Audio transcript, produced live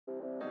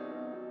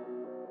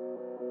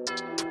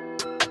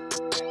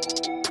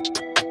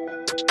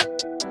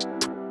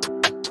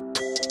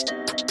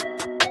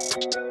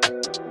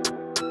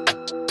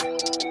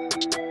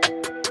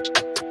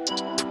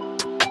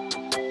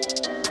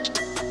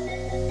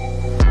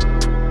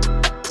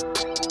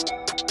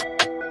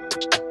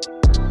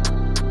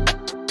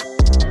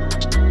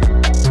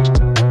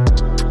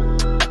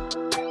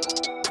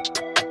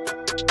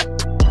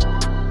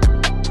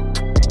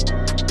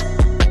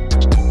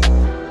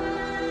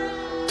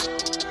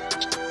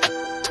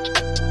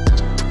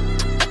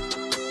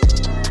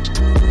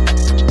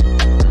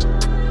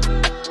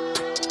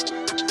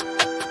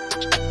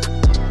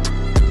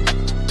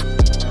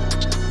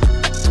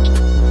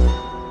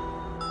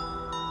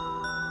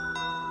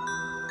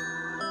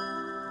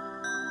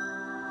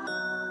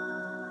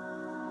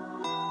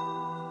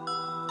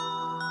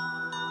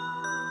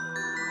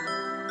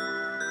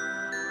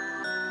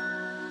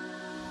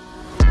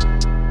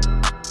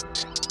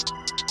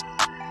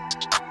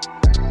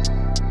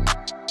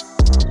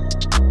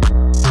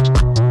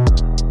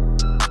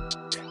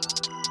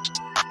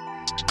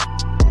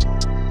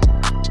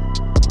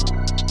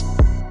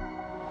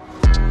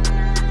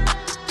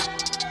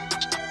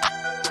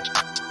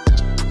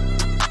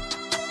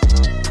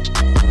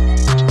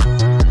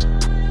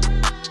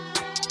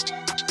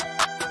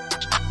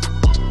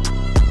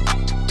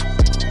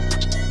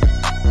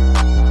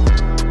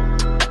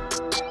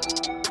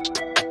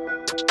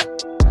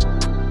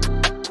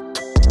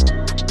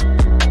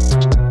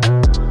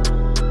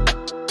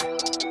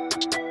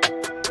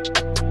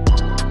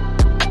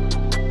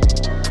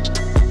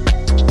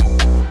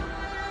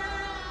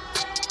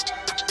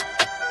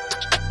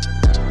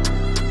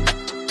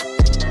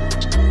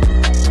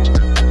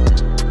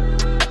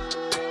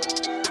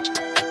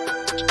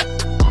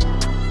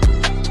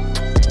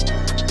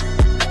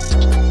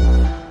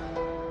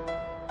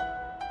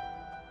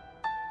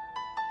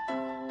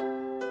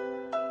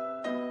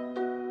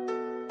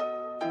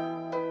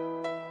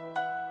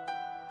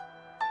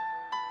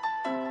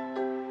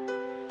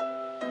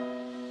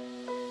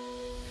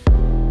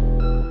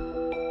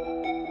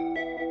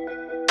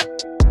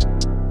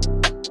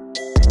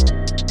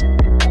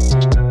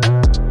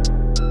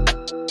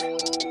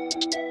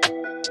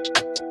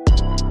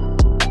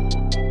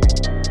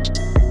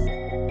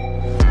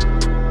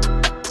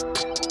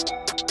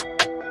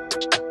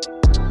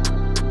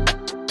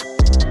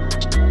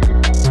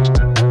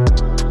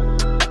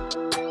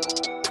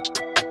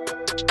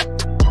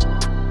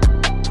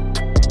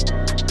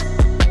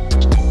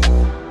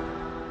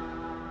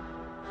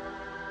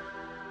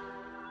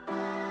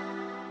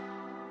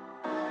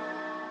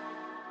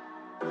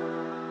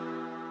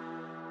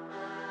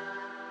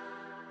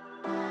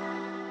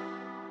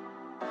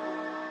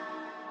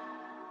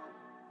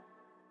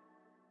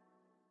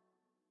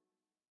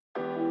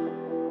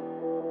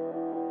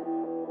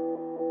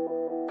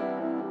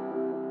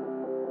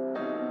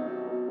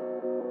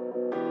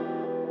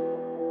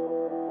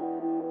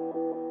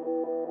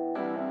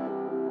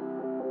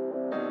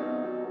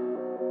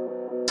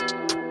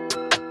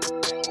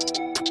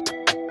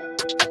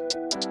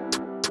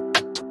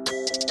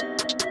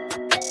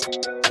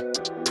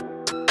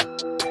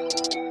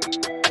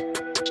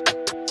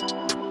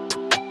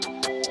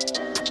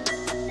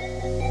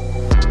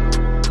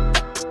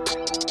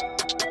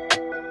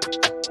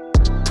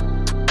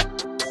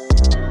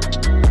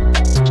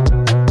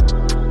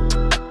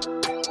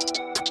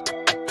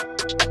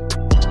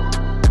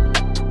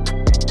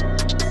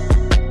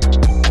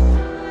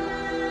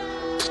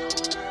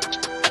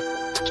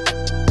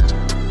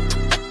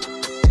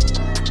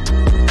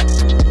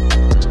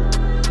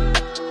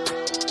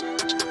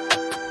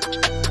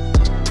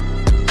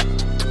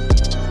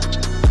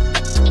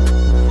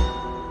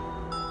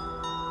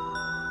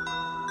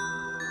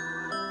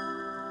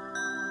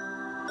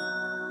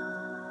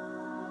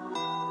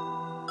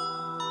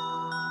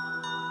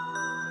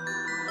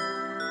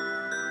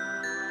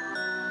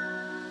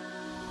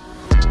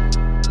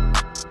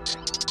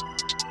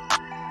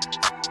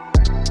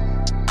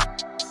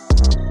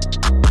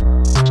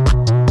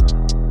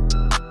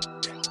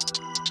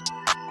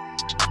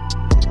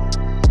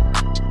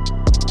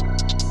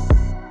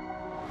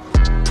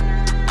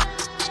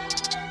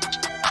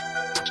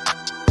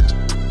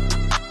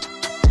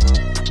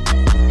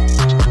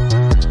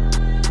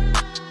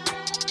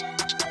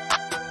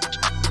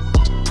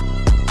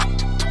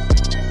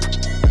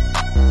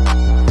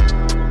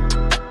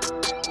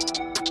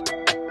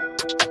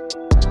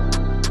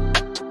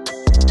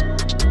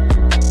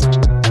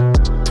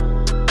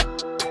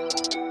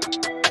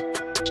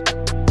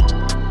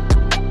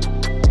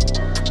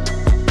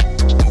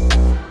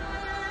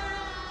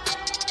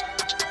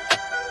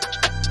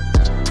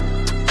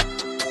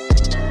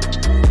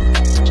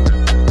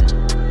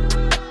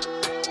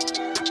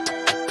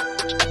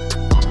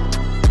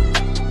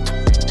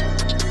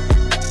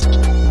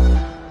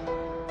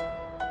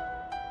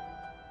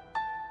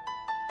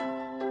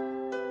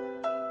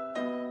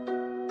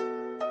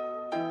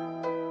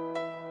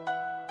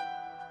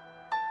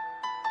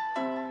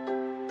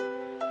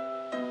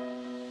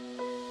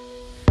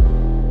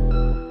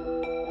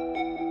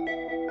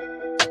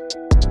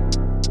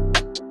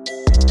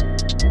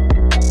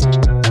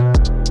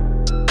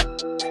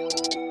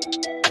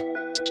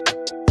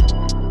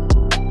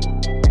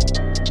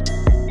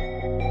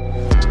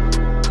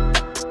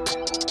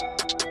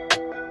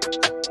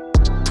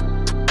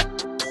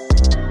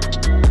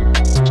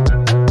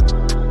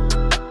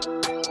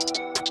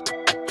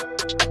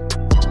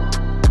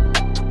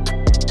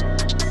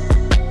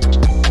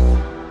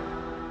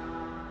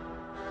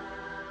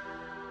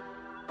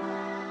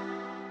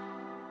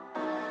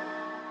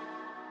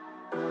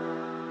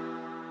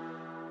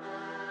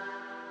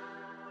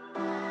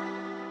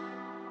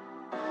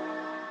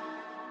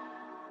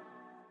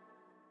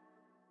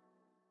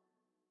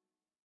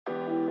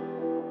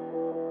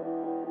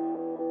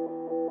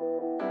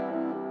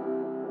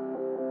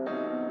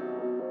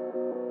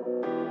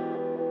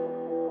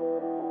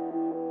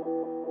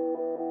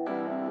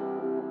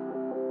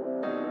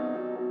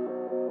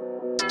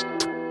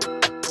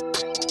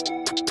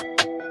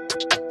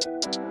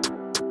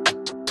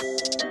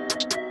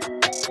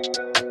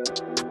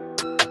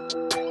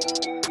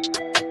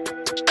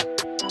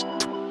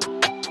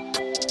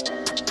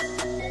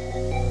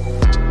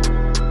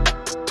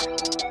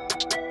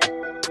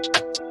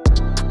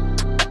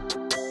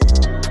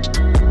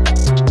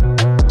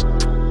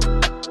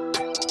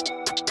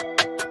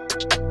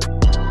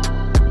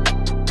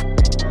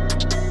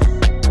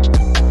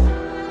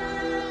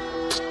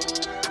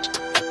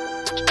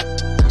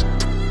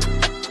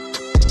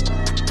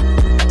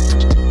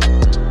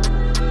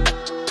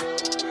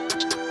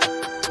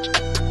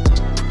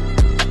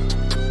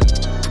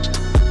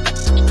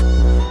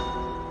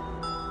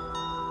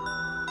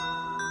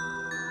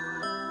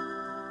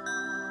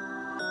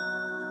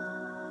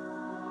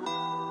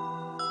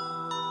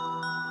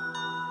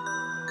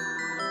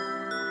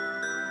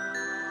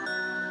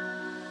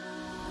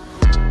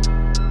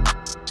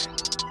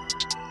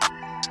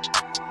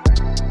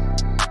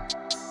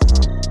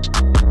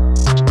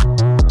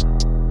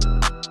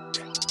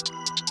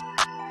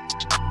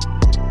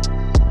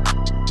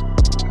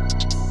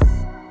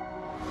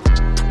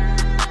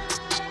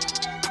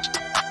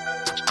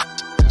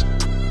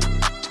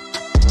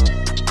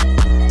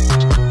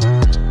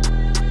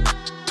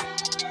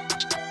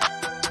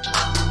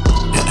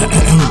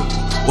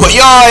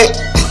Yo!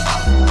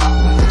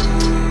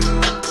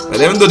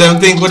 Them do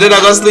them think, but they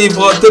not gonna sleep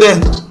out today.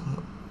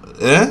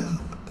 Yeah?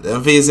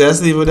 Them face say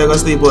sleep, but they gonna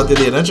sleep out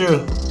today, not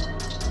true?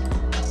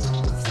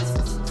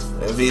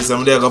 Them face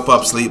some they gonna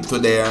pop sleep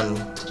today and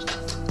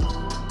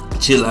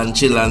chill and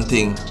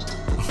thing.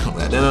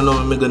 They don't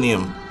know me the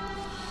name.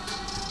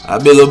 I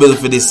bill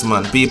for this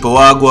man. People,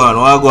 walk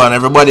on,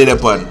 everybody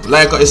there on.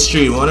 Like a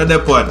stream, one of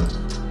them on.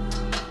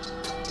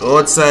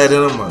 Outside,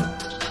 you know, man.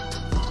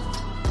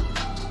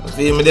 I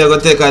feel me, they're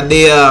gonna take a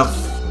day off.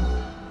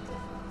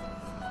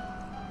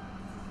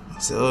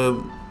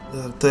 So,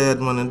 I'm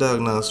tired, man. The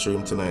dog now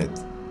stream tonight.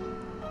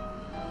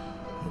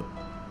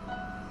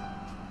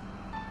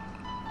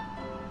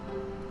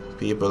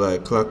 People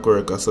like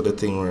clockwork, I saw the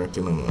thing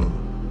working, you know, man.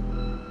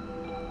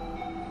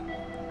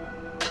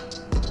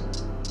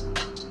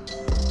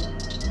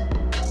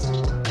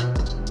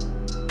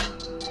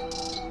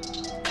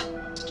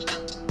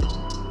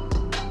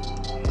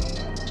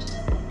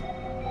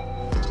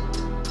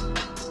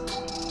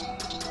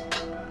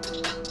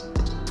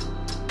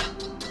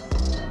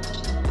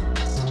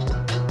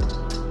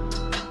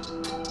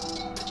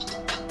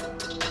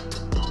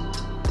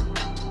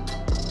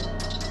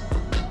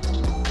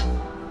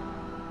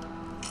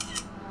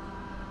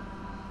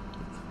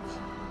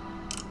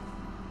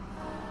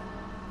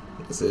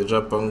 Say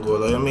drop and go.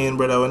 Like, I mean,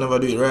 brother, we never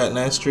do it right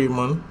nice stream,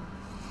 man.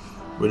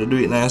 We do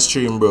it nice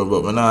stream, bro,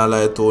 but we not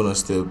like to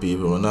still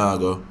people. We not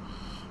go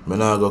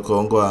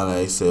come go and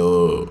like say,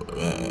 oh,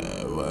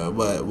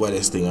 what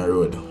this thing I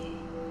road.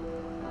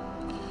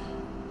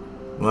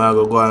 We not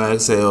go and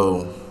like say,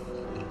 oh,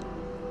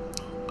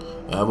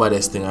 what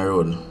this thing I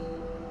road.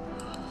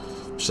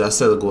 Should I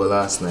sell go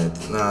last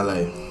night? Nah,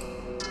 like.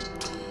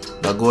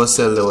 That go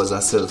sell there was a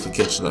sell for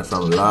catch that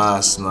from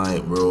last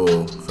night,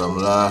 bro. From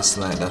last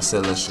night, that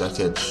seller should have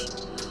catch.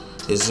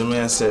 You see me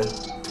I say?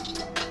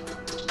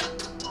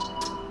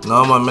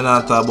 No man, I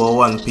not talk about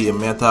 1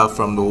 PM, I talk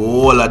from the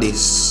whole of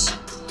this.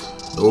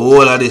 The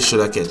whole of this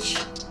should have catch.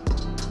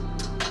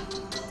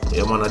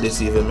 Yeah man,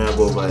 this even me I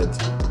go over it.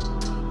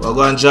 We're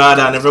going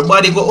Jordan,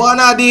 everybody go, what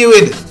I deal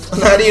with?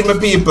 What I deal with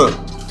my people?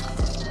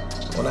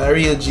 When I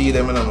real G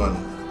them,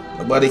 man.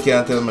 Nobody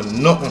can tell me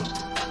nothing.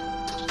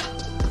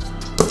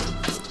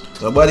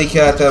 Nobody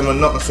can tell me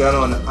nothing, so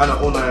I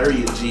don't own a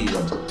real G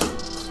them.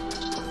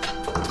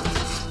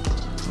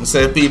 I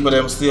say people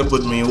them still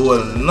put me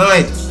all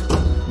night.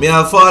 Me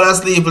and fall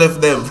asleep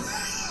left them.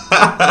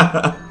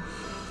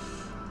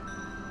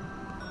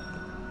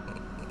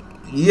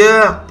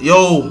 Yeah,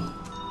 yo.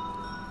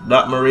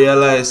 That me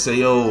realize say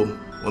yo,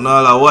 when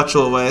all I watch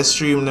over I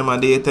stream them a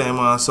daytime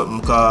or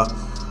something, cause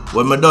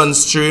when me done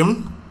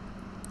stream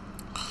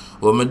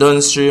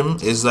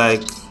is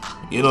like,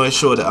 you know, it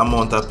show the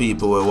amount of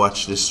people will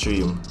watch the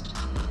stream.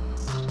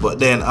 But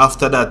then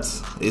after that,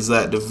 it's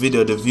like the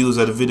views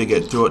of the video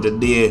get throughout the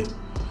day.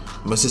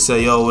 My sister,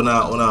 yo, when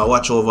I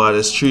watch over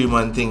the stream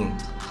and thing,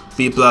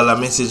 people all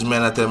message me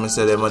and tell me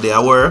say them they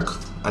at work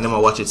and them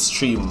watch it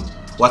stream.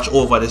 Watch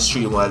over the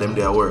stream while them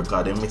they at work,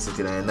 or they miss it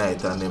in the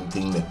night and them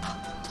thing there.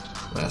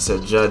 I said,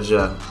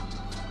 Jaja,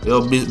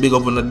 yo, big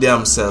up on the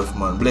damn self,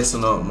 man.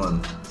 Blessing out,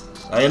 man.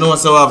 And you know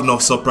so I have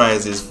enough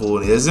surprises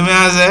for you. You see me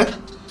I say?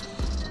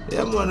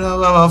 Yeah man, we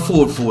have a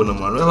food for them,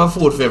 man. We have a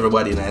food for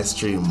everybody in the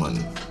stream, man.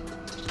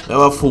 We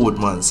have a food,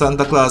 man.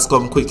 Santa Claus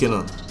come quick, you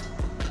know.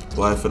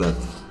 Why for that?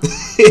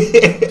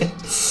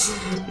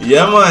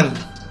 Yeah man.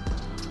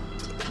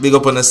 Big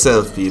up on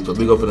yourself, people.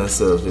 Big up on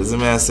yourself. You see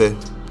me I say?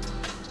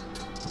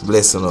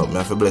 Blessing up, man. I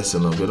have to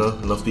blessing up, you know.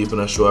 Enough people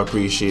don't show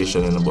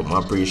appreciation, you know, but I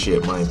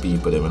appreciate my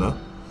people, them, you know.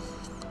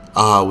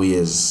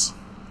 Always.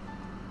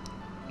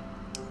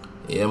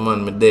 Yeah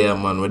man, we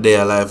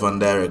there live and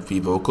direct,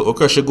 people.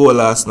 Okay, she go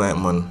last night,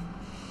 man.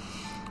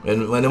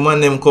 When the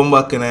man them come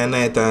back in the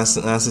night and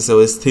say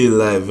we're still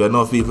live, you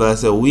know people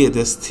say, wait,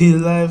 they're still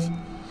live?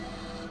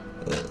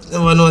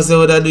 Never know say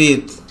what I do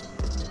it.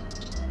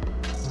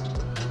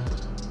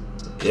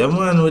 Yeah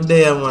man, we're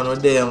there,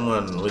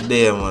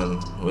 man.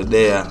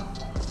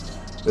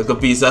 Like a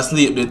piece of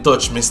sleep, they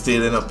touch me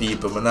still, you know,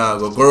 people. Man, I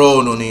go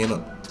grown on you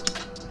know.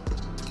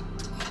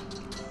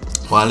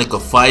 One like a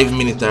 5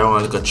 minute or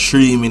one like a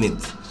 3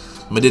 minute.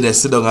 I did I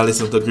sit down and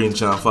listen to Green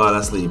Chan and fall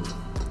asleep.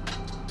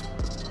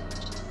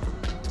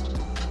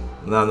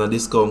 No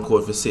discount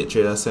code for Sit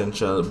Trader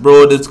Central.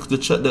 Bro,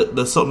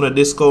 the something that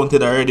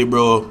discounted already,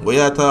 bro. What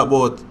you talk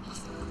about?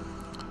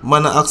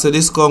 Man, I ask a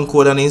discount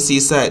code and in see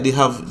site they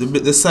have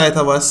the site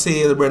have a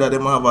sale, brother. They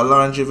have a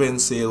launch event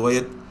sale.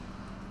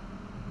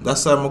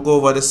 That's why I go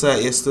over the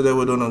site yesterday.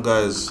 We don't know,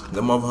 guys.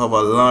 They have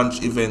a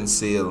launch event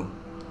sale.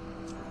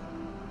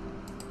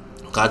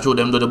 Cause through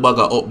them do the bag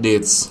of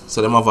updates,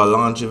 so them have a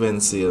launch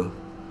event sale.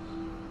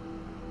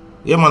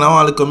 Yeah man, I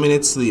want like a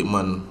minute sleep,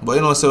 man. But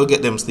you know, so we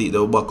get them sleep,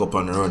 they'll back up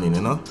and running,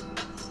 you know.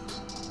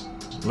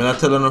 I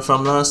tell them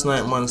from last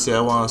night, man, say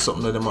I want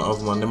something that them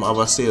have, man. Them have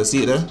a sale,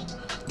 see it there?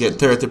 Get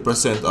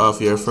 30%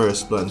 off your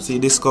first plan. See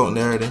discount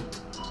there already?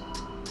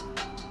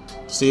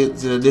 See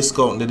the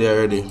discount there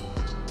already?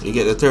 You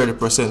get the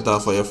 30%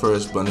 off of your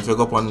first plan. If you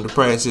go up on the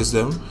prices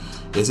them,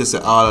 This is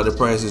all of the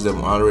prices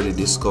them already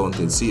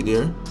discounted. See it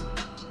there?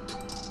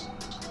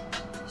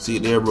 See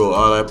it there, bro?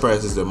 All the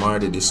prices them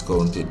already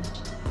discounted.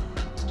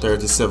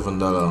 $37,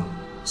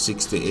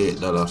 $68,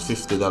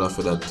 $50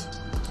 for that.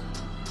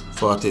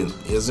 14.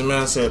 You see me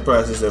I say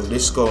prices them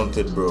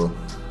discounted, bro.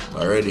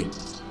 Already.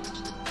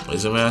 You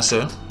see me I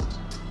say?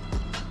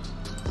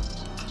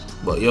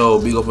 But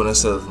yo, big up on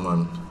yourself,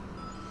 man.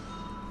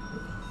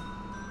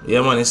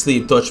 Yeah, man, his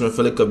sleep touch me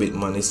for a little bit,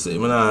 man.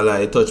 I'm not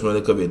lie, he touch me a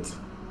little bit.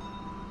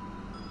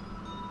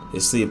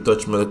 His sleep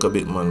touch me a little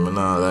bit, man. I'm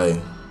not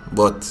lie.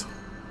 But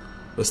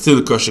we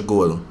still crush a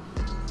goal.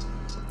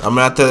 I'm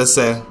gonna tell you,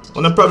 say,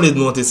 when I probably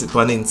notice it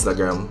on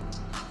Instagram.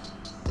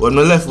 When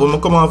I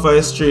come off of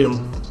a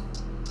stream,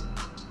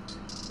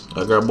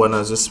 I grab one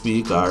as I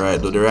speak.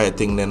 Alright, do the right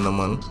thing then, no,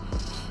 man.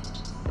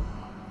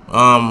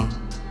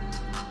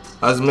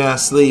 As me I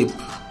sleep,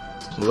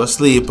 I go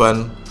sleep,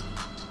 and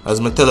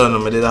as me telling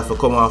them, I did have to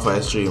come off a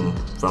stream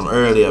from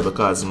earlier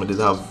because I did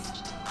have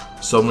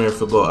somewhere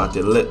to go at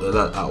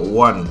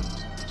 1.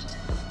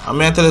 I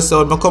may tell you,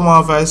 so when I come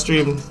off a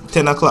stream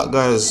 10 o'clock,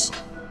 guys.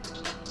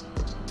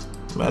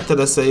 I tell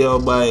you, say, yo,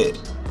 by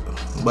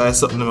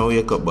something I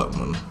wake up back,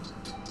 man.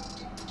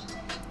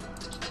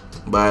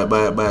 By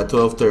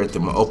 12:30,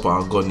 I'm up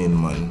and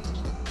gunning, man.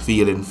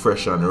 Feeling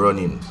fresh and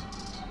running.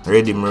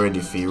 Ready for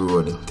the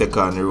road. Take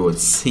on the road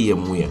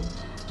same way.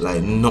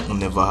 Like nothing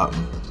never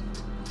happened.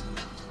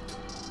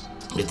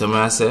 You know what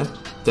I say?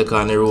 Take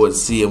on the road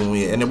same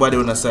way. Anybody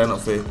wanna sign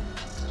up for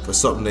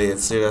something that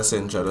it's serious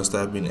essential, just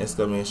type in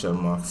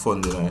exclamation mark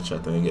funding in the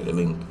chat and you get the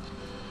link.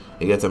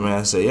 You get what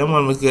I say? Yeah,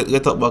 man, we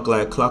get up back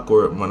like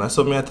clockwork, man. That's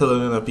what I'm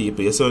telling the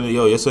people. You say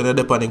you're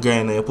dep on the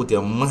grind and you put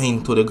your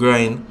mind to the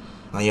grind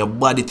and your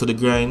body to the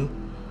grind.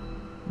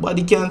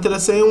 Body can't tell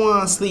us say you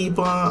want to sleep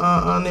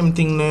on them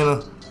things, you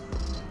know.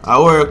 I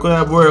work,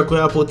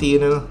 where I put in, you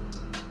know.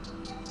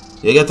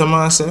 You get what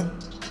I say?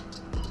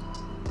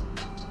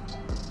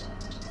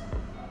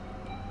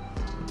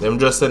 Them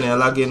just send you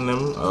log in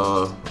them.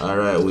 Oh,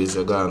 alright, we is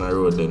go on the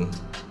road then.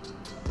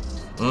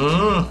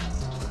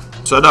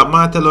 So that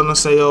man tell us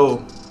say,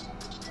 yo,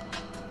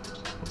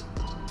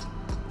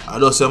 I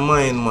just your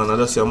mind, man. I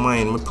just your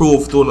mind. Me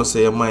prove to you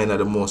say your mind are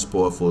the most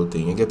powerful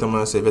thing. You get what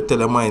I say? If you tell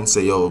your mind,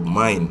 say, yo,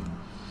 mind.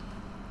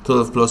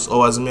 12 plus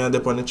hours, me are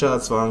up on the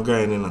charts for and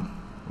grind, you know.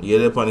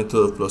 You're up on the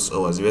 12 plus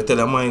hours. If you tell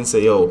your mind,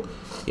 say, yo,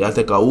 you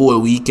take a whole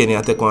weekend,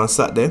 you take one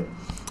Saturday,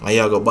 and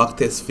you go back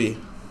test for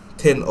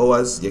 10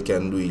 hours, you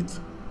can do it.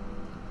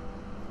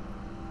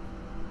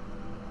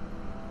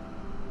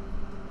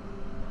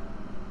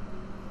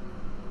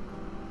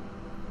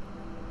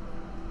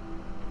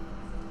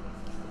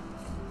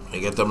 You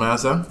get the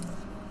answer?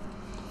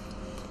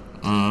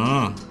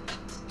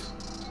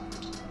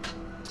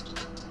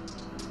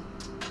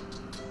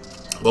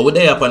 But we're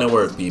there up on the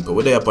work, people.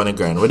 We're there up on the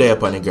grind. We're there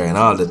up on the grind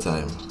all the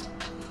time.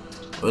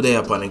 We're there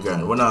up on the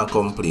grind. We're not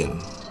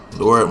complaining.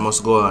 The work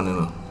must go on, you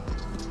know.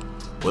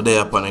 We're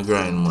there up on the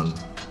grind, man.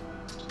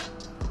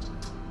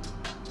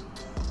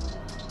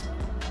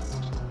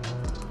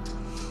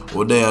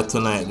 We're there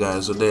tonight,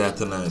 guys. We're there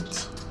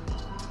tonight.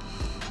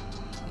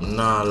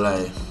 Nah,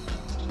 lie.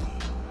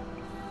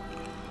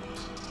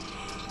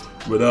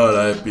 But all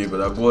right,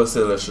 people, I go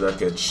sell should I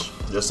catch.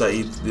 Just I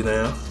eat dinner,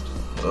 yeah?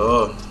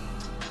 Oh,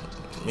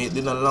 me eat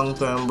dinner a long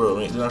time, bro.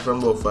 Me eat dinner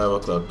from about 5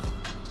 o'clock.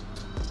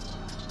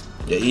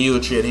 The EU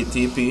trade hit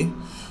TP.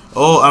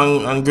 Oh,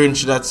 and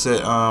Grinch that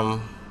said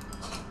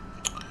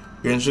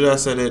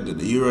that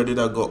the euro did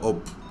go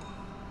up.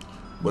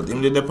 But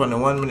him did up on the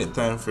 1 minute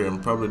time frame.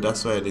 Probably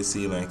that's why they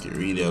see like it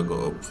really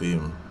go up for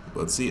him.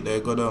 But see it there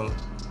go down.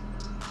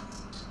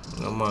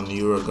 No man,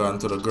 euro gone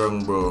to the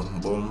ground, bro.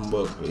 Boom,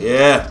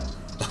 yeah.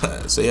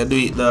 So you do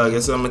it, dog. You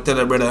see what I tell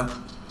you, brother?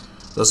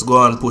 Just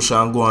go and push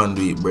and go and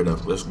do it, brother.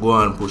 Just go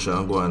and push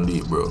and go and do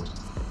it, bro.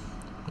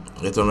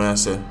 You know what I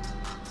say?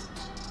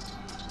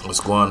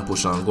 Just go and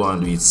push and go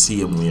and do it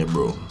same way,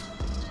 bro.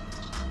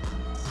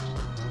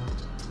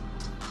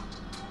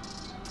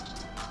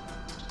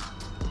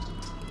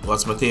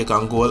 What's my take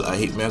on goal? I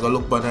hit me, I go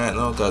look back right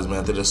now because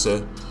I tell you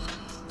say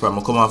from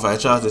I come off my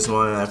chart this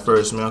morning I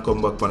first I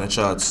come back on the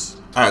charts.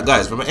 Alright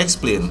guys, let me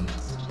explain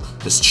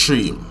the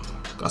stream.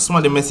 Cause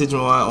somebody message me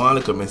one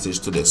little message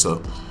today,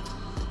 so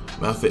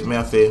I have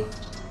to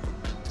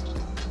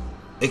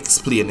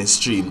explain the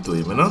stream to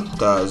him, you know?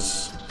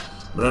 Cause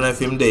I don't know if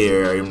him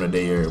there or him not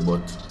there,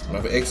 but I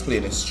have to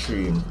explain the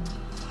stream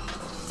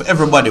for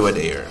everybody who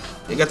there.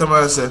 You get what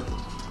I say?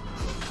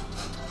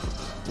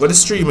 What the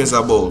stream is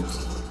about?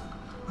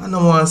 I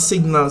don't want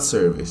signal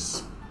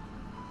service.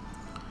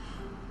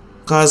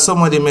 Cause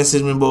somebody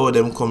messaged me about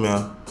them come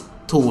here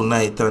 2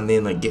 nights and they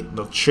not get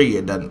no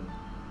trade, and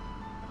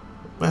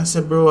I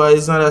said, bro,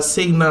 it's not a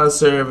signal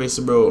service,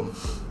 bro.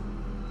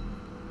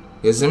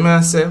 You see me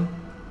I say?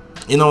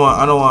 You know what?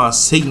 I don't want a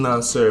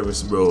signal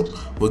service, bro.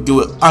 We'll give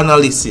you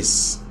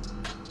analysis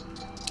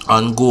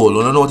on goal.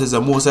 When I notice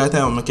that most of the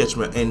time when I catch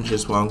my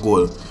entries on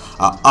goal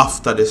are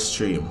after the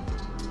stream.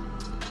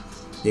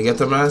 You get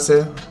what I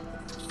say?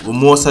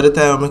 Most of the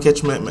time when I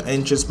catch my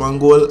entries on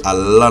goal a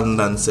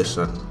London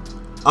session.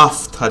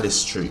 after the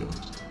stream.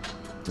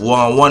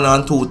 One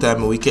and two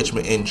times we catch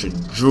my entry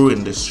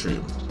during the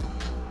stream.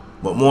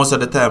 But most of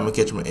the time we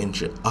catch my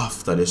entry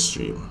after the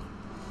stream.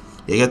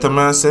 You get what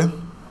I'm saying?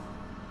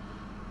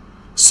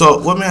 So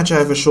what me I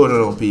try to show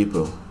them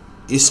people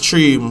is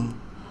stream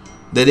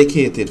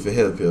dedicated to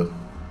help you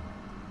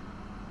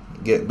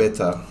get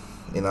better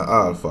in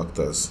all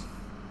factors.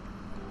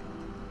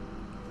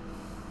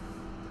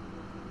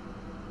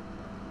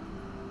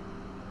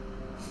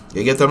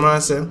 You get what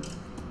I'm saying?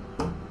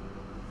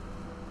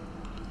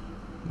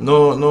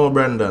 No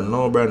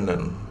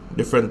Brandon.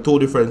 Two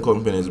different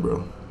companies,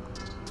 bro.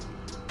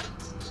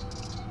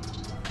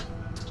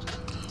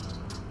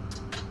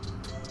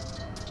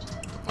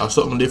 Or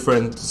something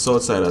different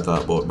outside I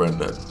talk about,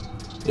 Brandon.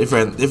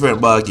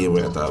 Different ball game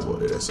when I talk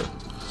about it. So.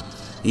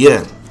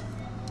 Yeah.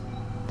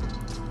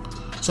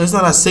 So it's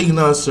not a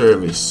signal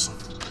service.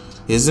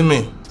 You see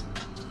me?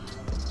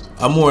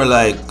 I'm more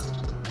like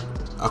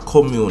a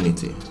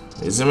community.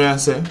 You see me I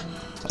say?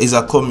 It's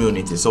a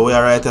community. So we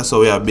are right here,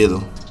 so we are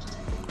build.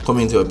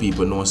 Community where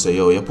people know say,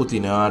 yo, you put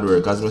in the hard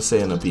work, as me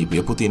saying to people,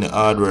 you put in the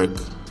hard work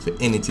for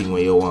anything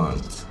where you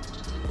want.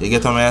 You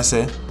get what I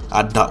say?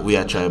 And that way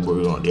I try to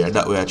bring out there.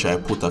 That way I try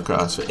to put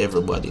across for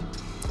everybody.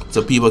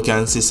 So people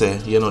can see say,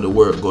 you know, the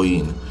work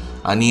going.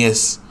 And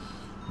yes,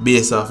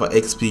 based off of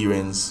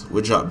experience,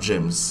 we drop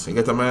gems. You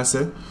get what I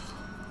say?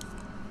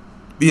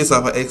 Based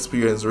off of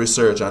experience,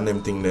 research and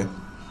them thing there.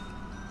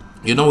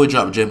 You know we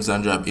drop gems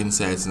and drop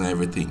insights and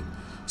everything.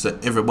 So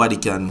everybody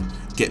can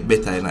get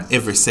better in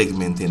every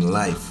segment in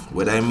life.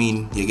 What I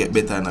mean, you get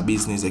better in a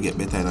business, you get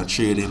better in a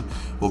trading.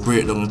 We'll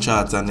break down the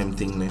charts and them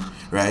thing there,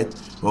 right?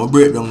 When we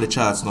break down the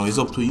charts now, it's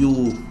up to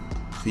you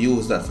to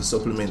use that for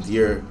supplement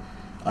your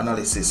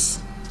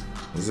analysis.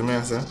 You see what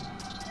I'm saying?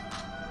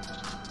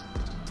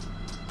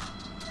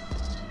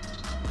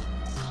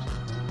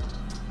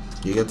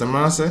 You get the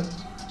man say?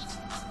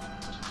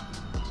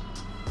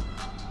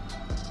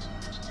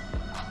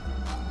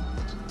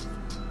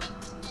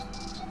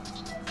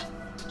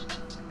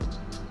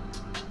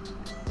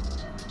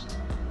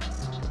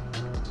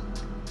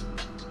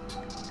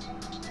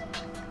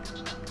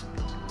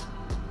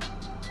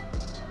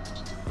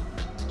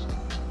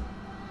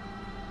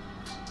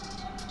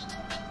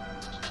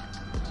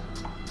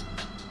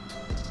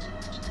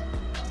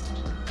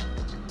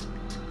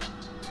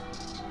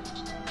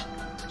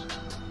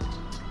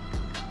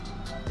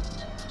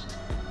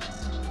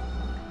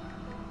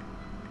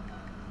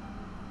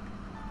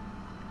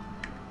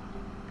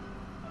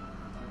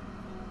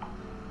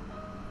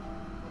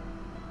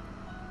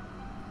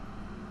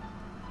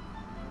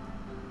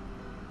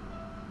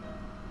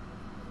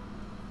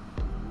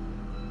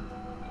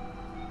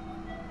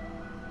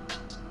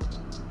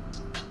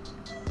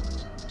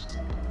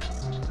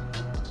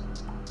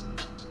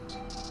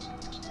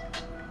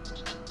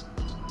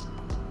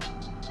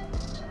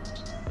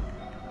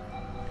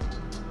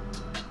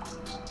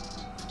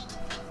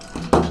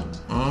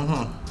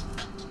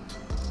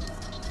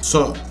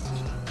 So,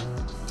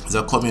 it's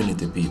a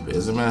community people,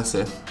 as I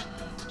say,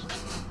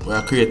 we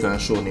are creating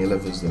and showing the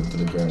levels them to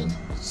the ground,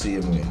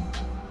 same way.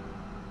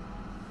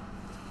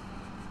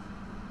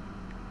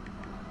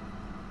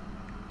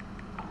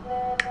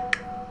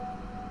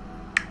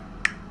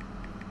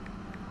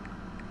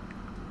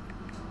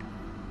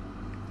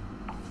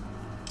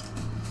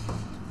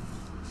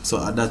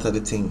 So that's the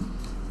thing,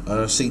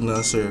 our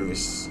signal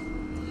service,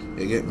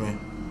 you get me?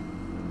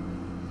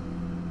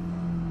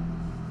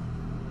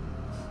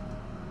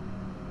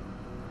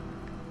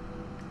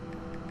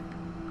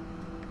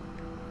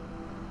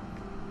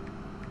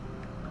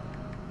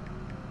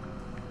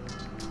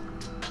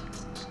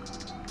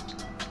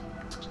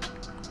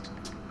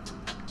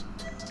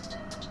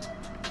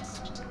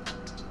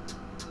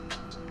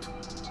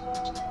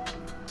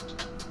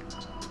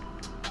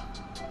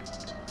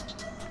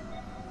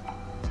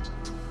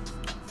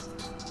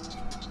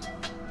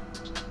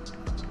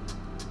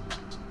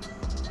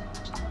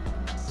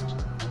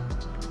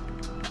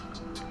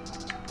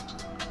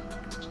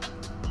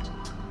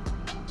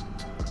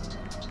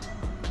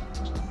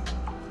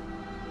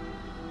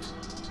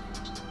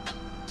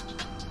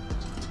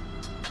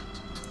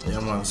 Yeah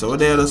man, so what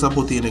they just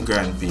put in the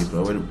grand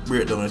people, we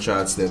break down the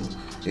charts them.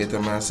 You get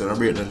man, so I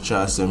break down the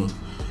charts them.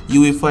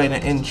 You will find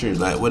an entry,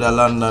 like whether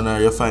London or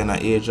you find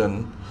an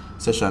Asian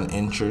session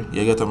entry,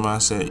 you get a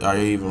man say, or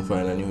you even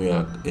find a New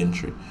York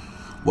entry.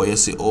 But you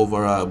see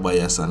overall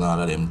bias and all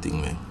of them things,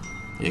 man.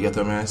 You get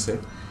what I say?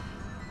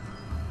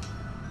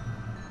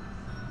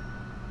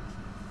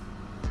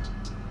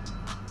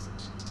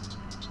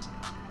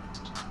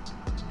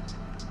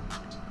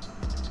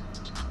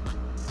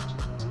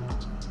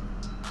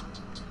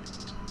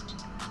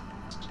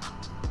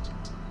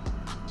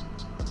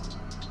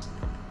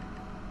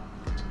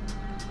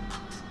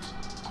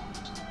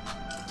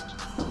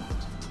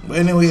 But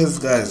anyways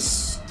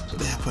guys, we're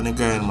there up on the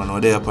grind man,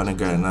 we're there up on the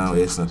grind now,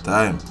 waste no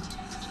time.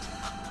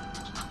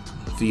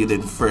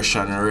 Feeling fresh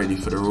and ready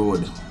for the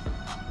road.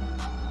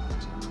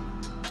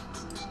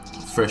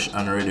 Fresh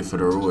and ready for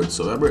the road.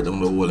 So I break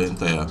down the whole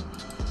entire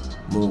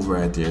move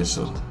right here.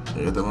 So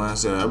You get the man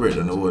say I break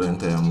down the whole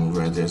entire move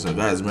right there. So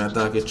guys, me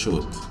talk it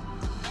truth.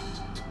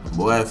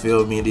 Boy, I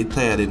feel me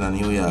tired in a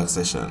New York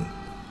session.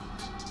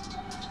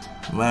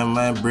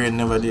 My brain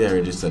never did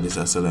register this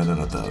as selling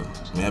at all.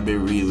 May I be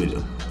real with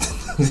you.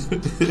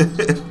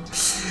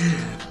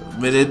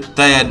 Me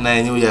tired in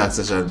a New York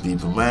session,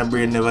 people. My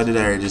brain never did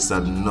register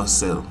no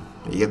sell.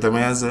 You get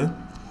what I say?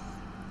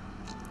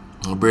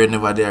 My brain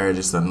never did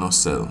register no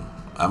sell.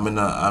 I'm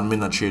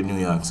in a trade New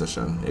York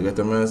session. You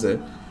get what I say?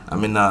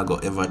 I'm not go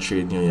ever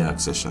trade New York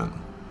session.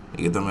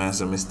 You get what I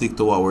say? I stick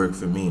to what work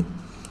for me.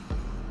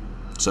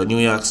 So New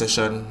York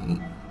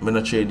session, I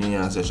not trade New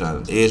York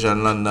session. Asia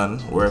and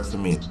London work for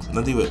me.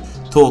 Not even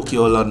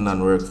Tokyo,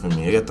 London work for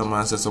me. You get what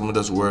I say? So I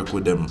just work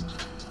with them.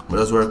 I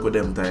just work with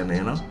them time,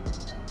 you know?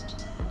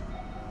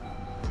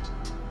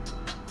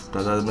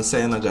 Because as I'm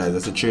saying, guys,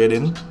 that's the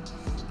trading.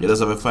 You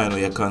just have to find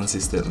where you're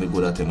consistently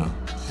good at, you know.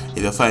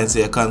 If you find,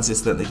 say, you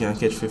consistently can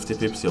catch 50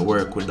 pips, you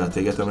work with that.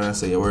 You get what I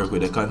say? You work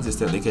with the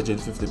consistently catching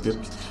 50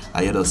 pips,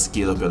 and you just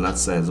scale up your lot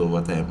size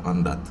over time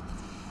on that.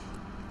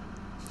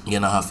 You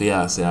know, have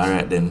to say,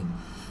 alright then,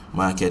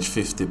 I catch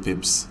 50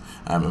 pips.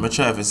 I'm going to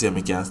try to see if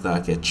I can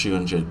start catch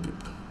 300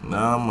 pips.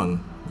 Nah,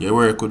 man. You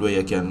work with where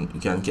you can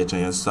catch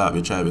and you start,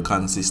 we try to be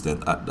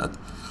consistent at that.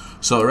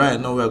 So right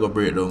now, we're going to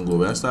break down go.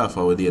 We're going to start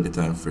for the daily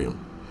time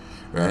frame.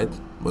 Right?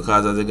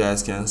 Because as the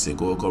guys can see,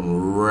 go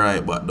come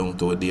right back down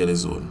to a daily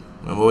zone.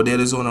 Remember what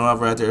daily zone I have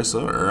right here,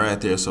 so?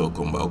 Right here, so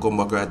come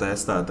back right at the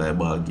start of the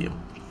ball game.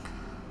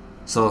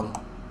 So,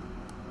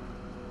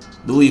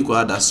 the week we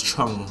had a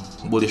strong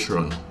bullish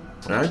run.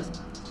 Right?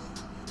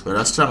 With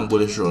a strong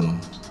bullish run,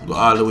 go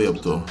all the way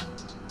up to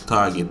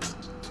target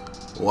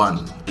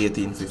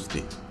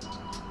 1850.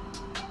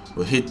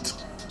 We hit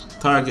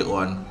target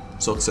 1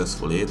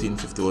 successfully.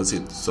 1850 was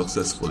hit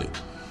successfully.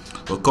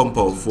 We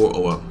compound 4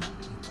 hours.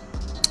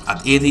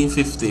 At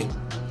 1850,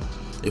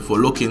 if we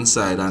look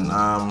inside and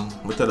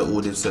we tell you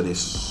who did say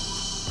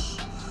this.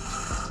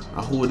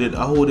 Who did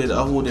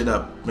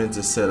that meant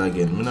to sell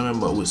again? I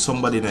remember with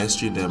somebody in the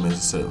street there meant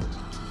to sell.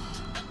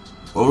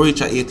 When we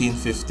reach at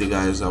 1850,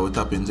 guys, and we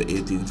tap into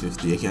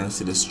 1850, you can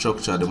see the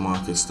structure of the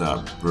market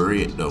start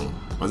break down.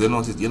 As you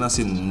notice, you're not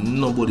seeing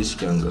no bullish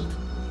candle.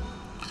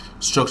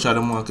 Structure of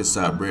the market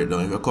start break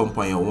down. If you come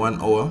on your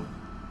 1 hour,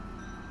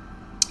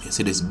 you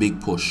see this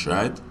big push,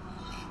 right?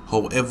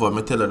 However,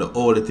 I tell you the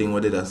only thing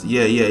we did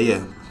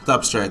that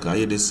top striker,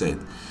 you just said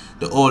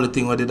the only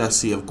thing we did that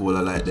save goal I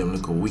like them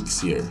little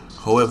wicks here.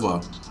 However,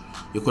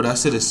 you could have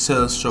seen the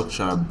cell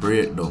structure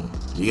breakdown.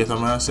 You get what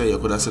I'm saying? You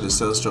could have seen the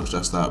cell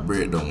structure start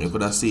breakdown. You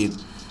could have seen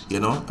it,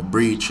 you know,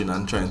 breaching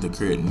and trying to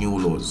create new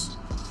lows.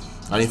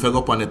 And if you go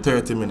up on the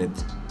 30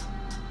 minutes,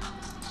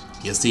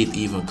 you see it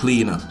even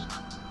cleaner.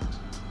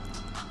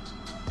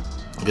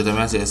 You get what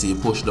I'm saying? You see you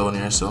push down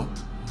here, so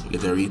you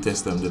get to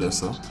retest them to this,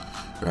 so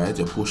right?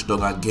 You push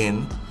down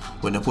again.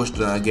 When you push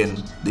down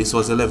again, this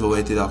was the level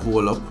where it did a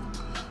hold up,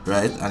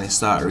 right? And it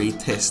start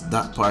retest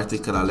that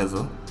particular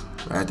level,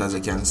 right? As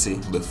you can see,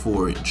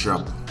 before it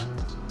drop.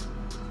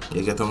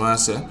 You get what I'm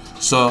saying?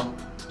 So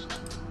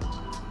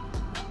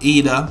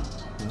either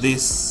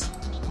this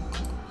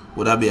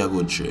would that be a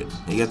good trade.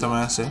 You get what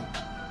I'm saying?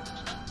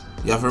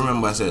 You have to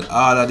remember I said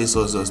all of this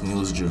was just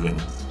news driven.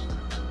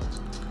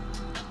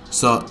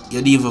 So you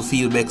don't even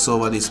feel vexed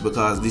over this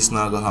because this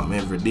not gonna happen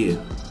every day.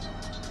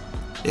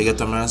 You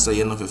get what I'm saying?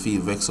 You don't have to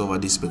feel vexed over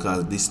this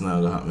because this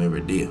not gonna happen every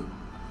day.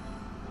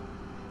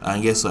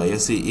 And guess what? You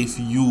see, if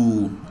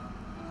you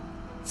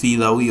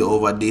feel a way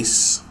over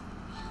this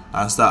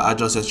and start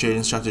adjust your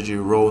trading strategy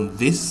around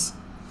this,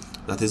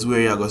 that is where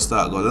you're gonna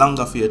start go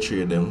longer for your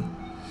trade them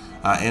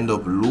and end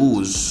up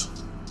lose.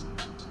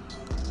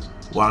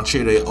 One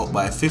trader you up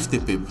by 50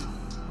 pip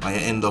and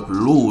you end up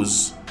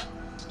lose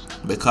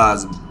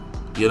because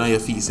you know your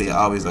feet say you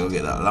always gonna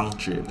get that long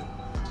trade.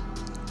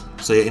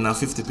 So you're in a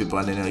 50 pip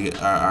and then you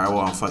get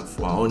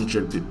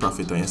 100 pip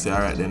profit and you say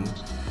alright then,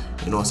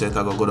 you know, say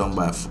so it's go down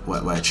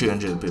by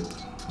 300 pip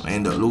and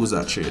end up lose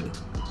that trade.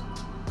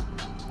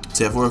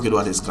 So if work with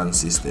what is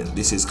consistent,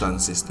 this is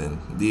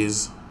consistent.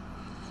 These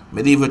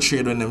medieval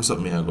trade when them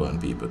something are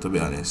going, people, to be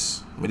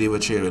honest. Medieval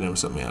trade when them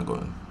something are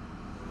going.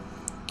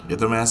 You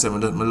know what I say? I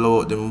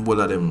love them both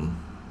of them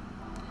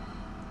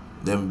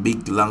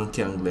big long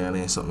candle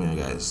and something,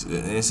 guys.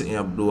 You see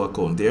your blue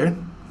account there.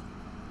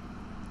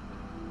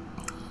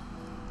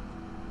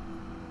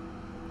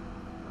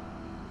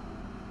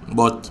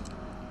 But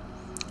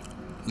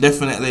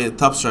definitely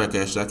top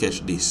striker should have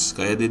catch this.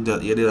 Because you did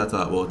that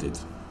talk about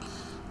it.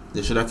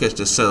 They should have catch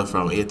the sell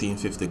from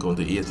 1850 to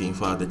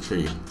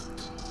 1843.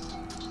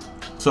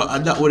 So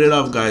that would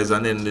love, guys,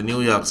 and then the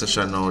New York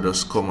session now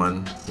just come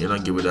and, you know,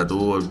 give it that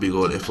whole big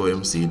old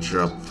FOMC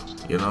drop,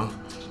 you know.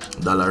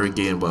 Dollar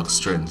regain back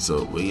strength.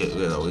 So we get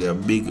a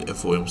big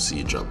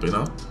FOMC drop, you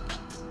know.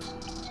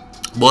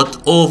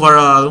 But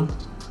overall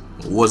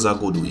was a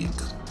good week.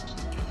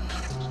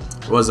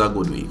 Was a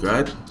good week,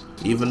 right?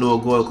 Even though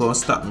gold can't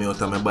stop me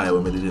out of my buy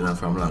when I did it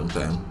from a long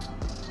time.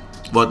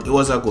 But it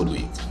was a good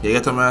week. You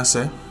get what I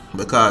say?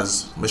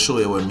 Because I show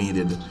you what me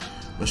did.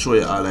 I show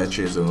you all I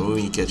trades and what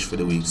we catch for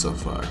the week so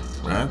far.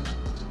 Right?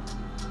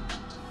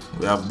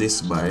 we have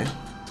this buy.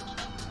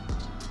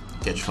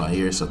 Catch from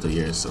here so to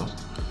here so.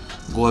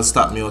 Gold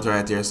stop me out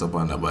right here so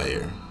on the buy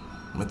here.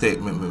 I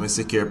take me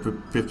secure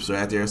pips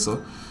right here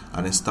so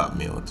and it stop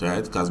me out,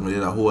 right? Because I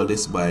did a hold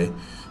this buy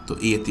to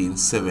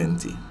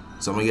 1870.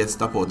 So I get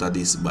stop out of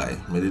this buy.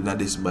 I did not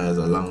this buy as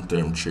a long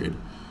term trade.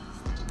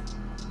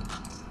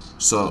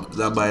 So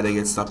that buy they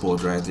get stop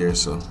out right here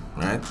so,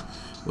 right?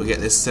 We get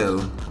the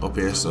sell up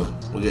here so.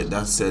 We get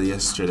that sell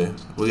yesterday.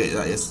 We get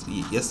that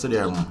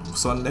yesterday or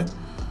Sunday.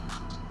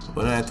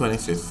 When on the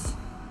 25th.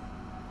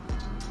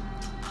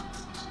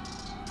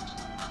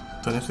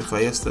 25th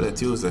or yesterday,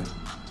 Tuesday.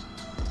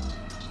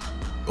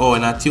 Oh,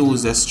 in a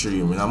Tuesday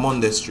stream, in a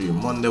Monday stream.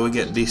 Monday we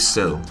get this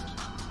sell.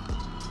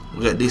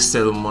 We get this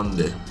sell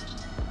Monday.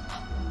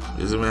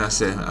 You see me I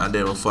say? And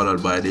then we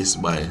followed by this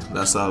buy.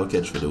 That's how we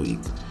catch for the week.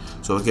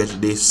 So we catch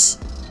this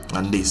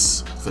and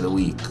this for the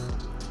week.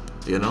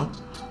 You know?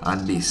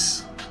 And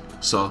this.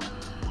 So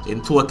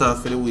in total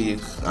for the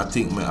week, I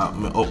think me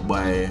up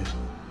by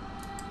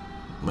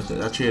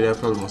that trader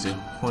probably must say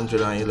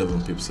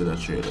 111 pips to that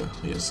trader.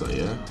 Yes sir,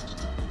 yeah.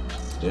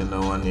 Then that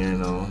one here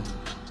now.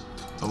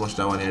 How much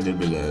that one here did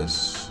be,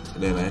 guys?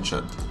 Then I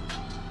chat.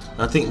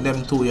 I think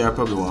them two here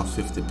probably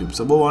 150 pips.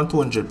 About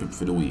 200 pips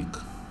for the week.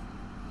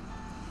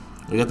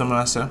 You get what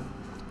I'm saying?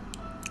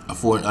 A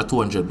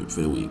 200 pips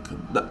for the week.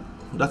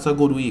 That's a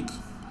good week.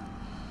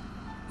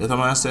 You get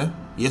what I'm saying?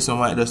 Yes, I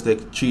might just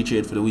take 3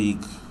 trades for the week.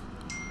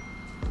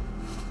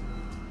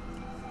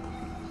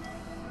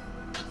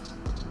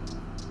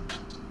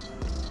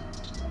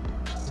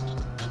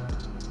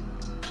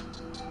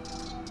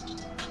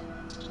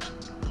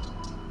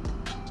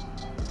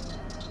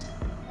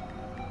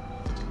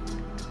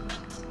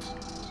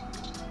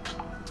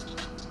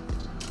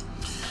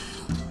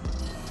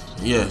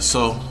 Yeah,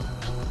 so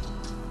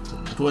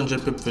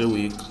 200 pip for the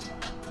week,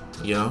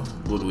 you know,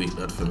 good week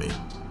that for me.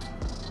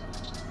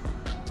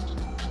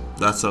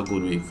 That's a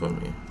good week for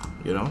me,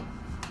 you know.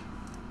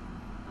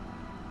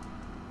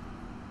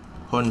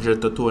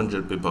 100 to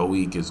 200 pip a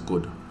week is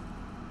good.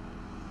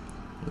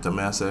 What am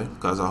I say?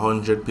 Because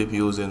 100 pip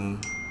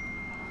using,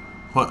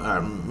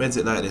 let's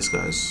it like this,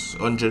 guys.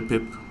 100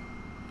 pip,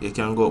 you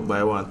can go up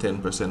by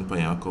 10% per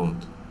your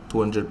account.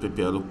 200 pip,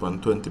 you look on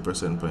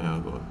 20% per your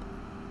account.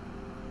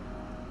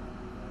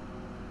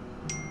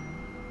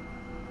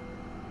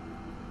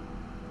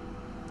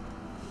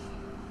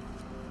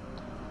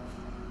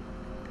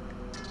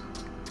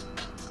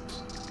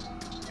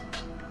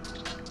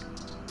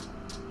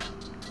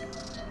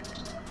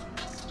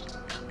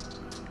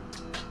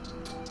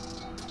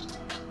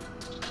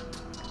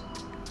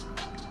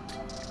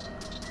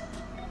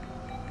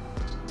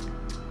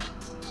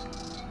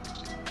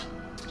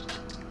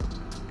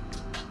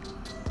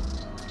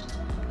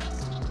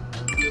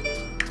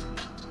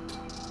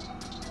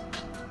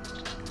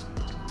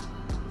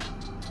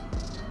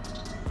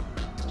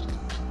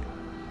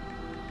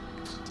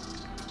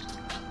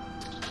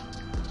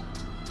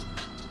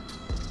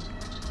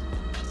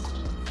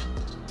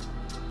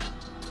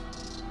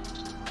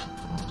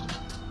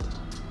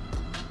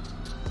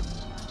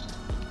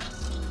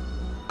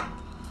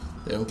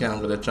 Them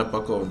can't go to chop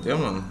account, yeah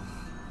man.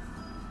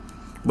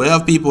 But you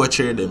have people who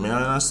trade them, you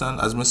understand?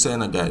 As I'm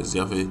saying, guys,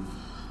 you have to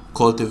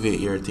cultivate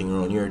your thing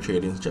around your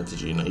trading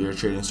strategy. You know, your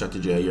trading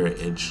strategy or your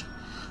edge.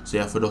 So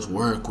you have to just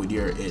work with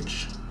your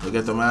edge. You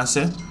get what I'm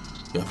saying?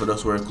 You have to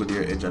just work with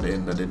your edge at the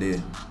end of the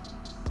day.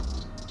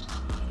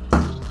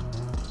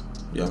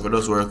 You have to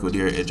just work with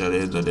your edge at the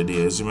end of the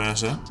day, you see what I'm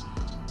saying?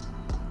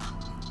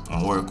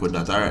 And work with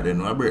that. Alright then,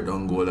 I break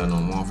down gold and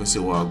I want to see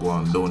what go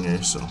on down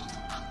here so.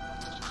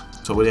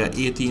 So we're at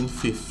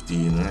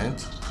 1815,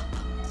 right?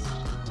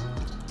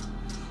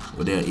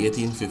 We're there at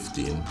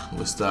 1815.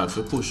 We start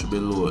to push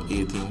below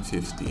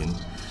 1815.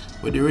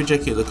 We do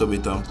reject it a little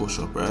bit and push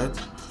up, right?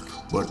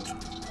 But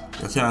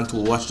you can't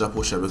watch the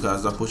pusher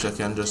because the pusher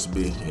can just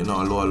be, you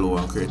know, a lower low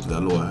and create a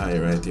lower high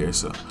right here.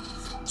 So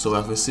we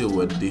have to see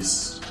what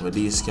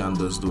these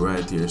candles do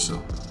right here. So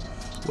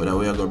whether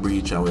we are gonna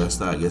breach and we'll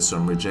start get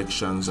some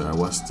rejections or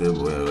what still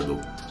we're gonna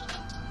do.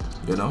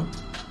 You know?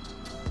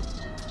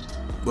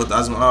 But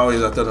as I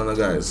always tell you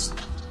guys,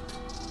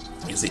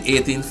 you see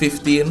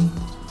 1815,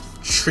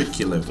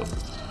 tricky level.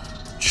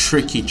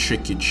 Tricky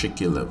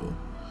level.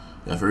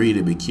 You have to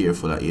really be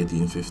careful at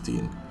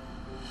 1815.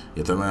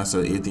 You know what I say?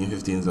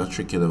 1815 is a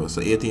tricky level. So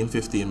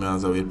 1815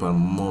 means wait for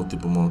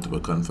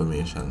multiple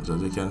confirmations.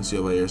 As you can see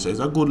over here, so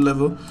it's a good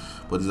level,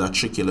 but it's a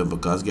tricky level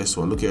because guess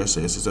what? Look here,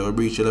 so we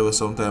breach a level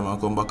sometime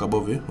and come back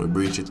above it. We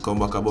breach it, come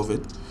back above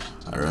it.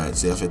 Alright,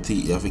 so you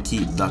have to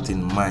keep that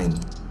in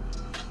mind.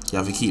 You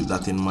have to keep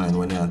that in mind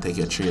when you take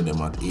your trade them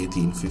at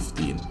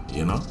 1815,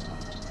 you know.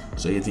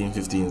 So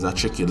 1815 is a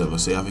tricky level,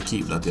 so you have to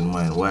keep that in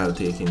mind while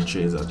taking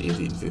trades at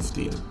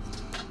 1815.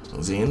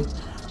 See?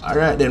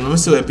 Alright then, let me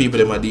see what people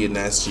them are doing in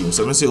that stream.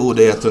 So let me see who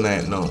they are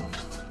tonight now.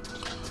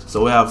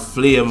 So we have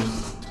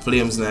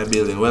Flames in our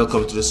building.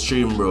 Welcome to the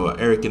stream, bro.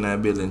 Eric in our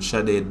building,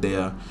 Shade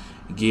there,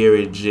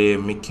 Gary J,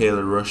 Mikhail,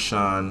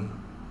 Roshan,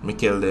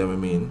 Mikhail there I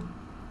mean.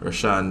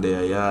 Roshan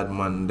there,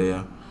 Yardman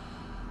there.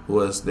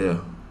 Who else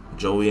there?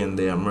 Joanne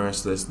there,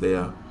 Merciless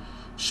there,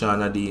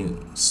 Shauna D.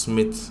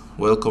 Smith,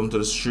 welcome to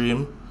the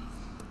stream.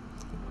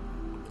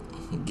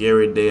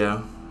 Gary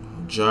there,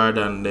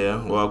 Jordan there,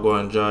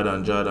 Wagwan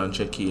Jordan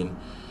check in.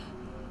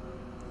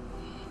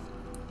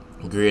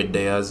 Great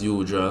day as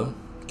usual.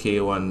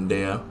 K1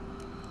 there,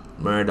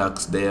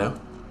 Murdoch's there.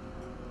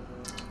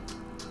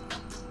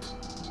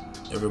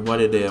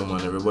 Everybody there,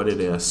 man, everybody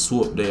there.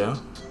 Swoop there.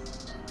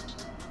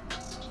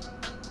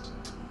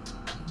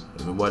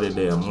 Everybody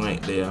there,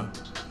 Mike there.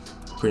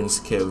 Prince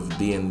Kev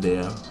Dean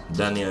there.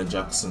 Daniel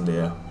Jackson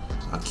there.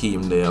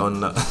 Hakeem there.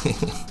 Under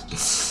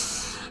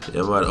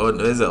yeah, but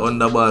there's the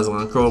underbars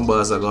and crown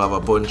bars are gonna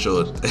have a punch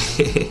out.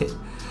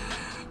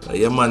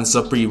 Yeah, man,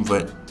 Supreme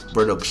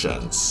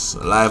Productions.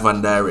 Live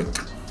and direct.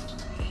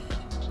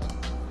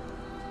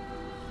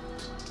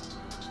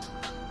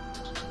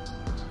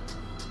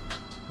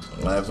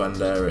 Live and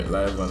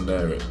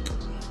direct.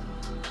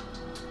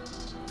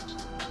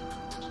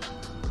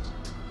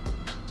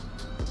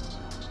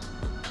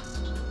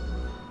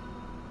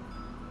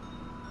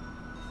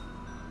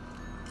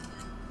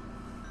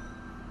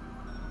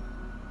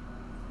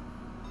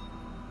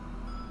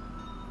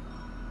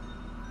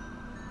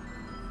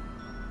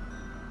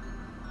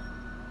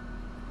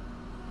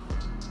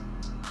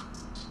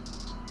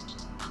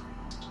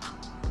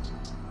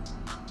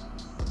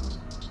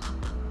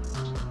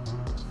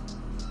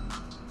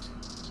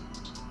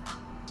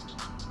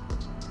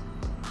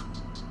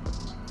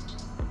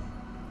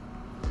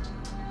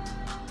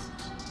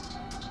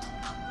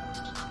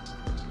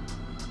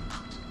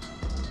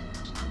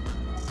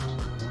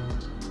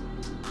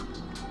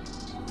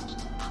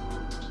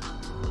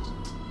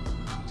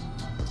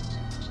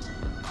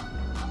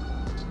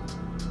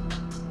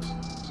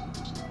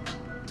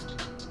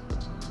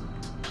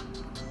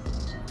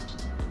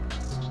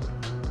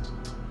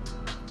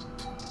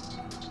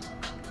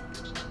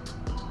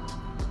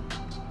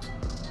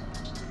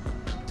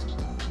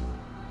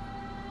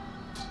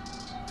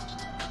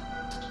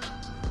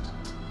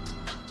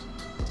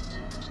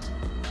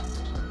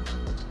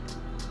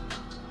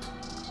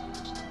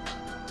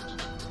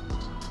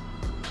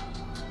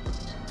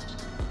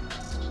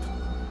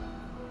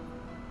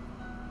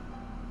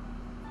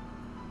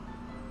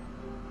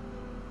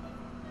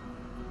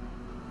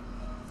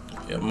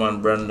 Yeah,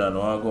 man, Brandon,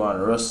 wanna go on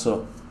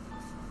Russell.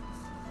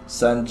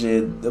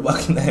 Sanjay, the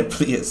back in that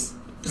place.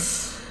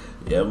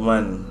 Yeah,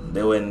 man,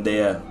 they went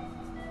there.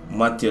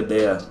 Matthew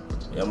there.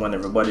 Yeah, man,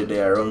 everybody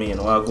there. Romain,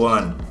 wanna go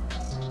on?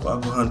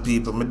 Wanna go on,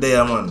 people? Me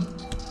there, man.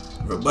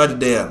 Everybody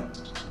there.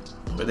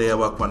 Me there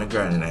back on the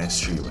ground in the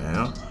street, man, you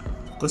know?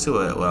 Go see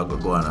what I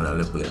go on at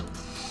the play.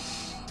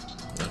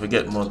 If we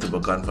get multiple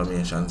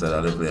confirmations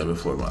at the player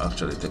before we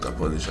actually take a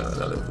position at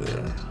the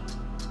player.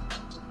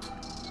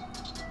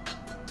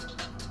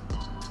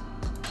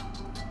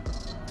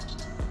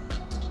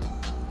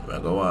 I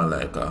go on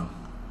like I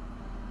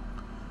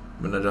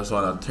don't just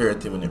want a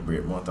 30-minute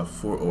break, I want a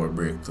 4-hour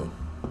break too.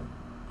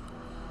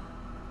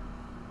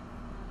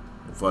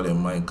 The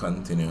volume might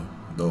continue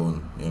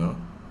down, you know.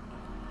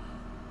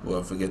 We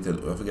have to get a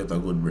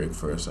good break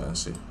first and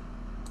see.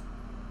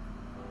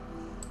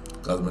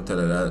 Because I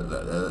tell you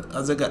that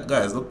as a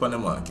guys, look on the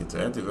market,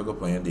 right? If you go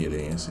on your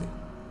daily, you see.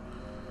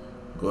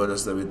 Go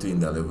just between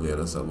the level here,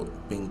 just about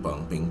ping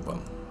pong,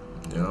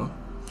 you know.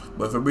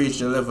 But if I breach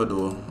the level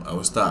though, I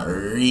will start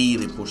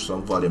really push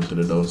some volume to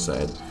the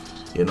downside,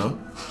 you know.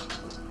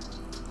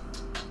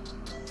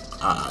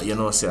 You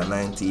know, say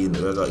 19, we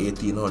got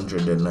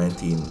 1800 and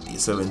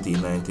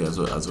 1790 as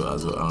well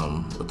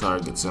the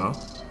targets, you know.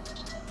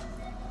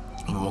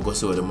 I'm gonna go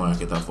see what the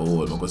market have for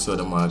hold. I'm gonna go see what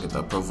the market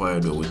have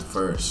provide with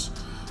first.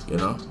 You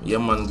know, yeah,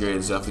 man,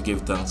 grades, you have to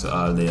give thanks to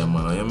all day, man.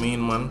 What you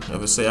mean, man? You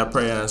have to say your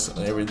prayers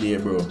every day,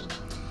 bro.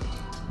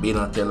 Be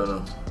not telling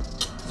them.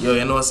 Yo,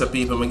 you know, some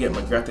people, I get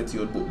my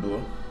gratitude book,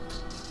 though.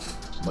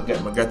 I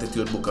get my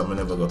gratitude book and I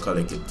never go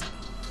collect it.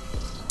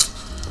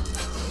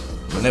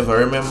 I never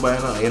remember,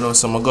 you know,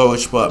 some go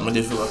which part I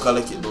did go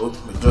collect it, though.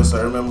 But just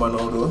I remember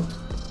now, though.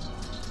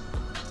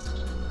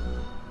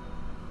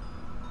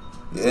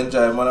 You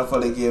enjoy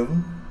Monopoly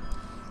game?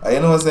 And you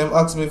know, some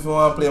ask me if you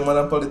want to play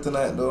Monopoly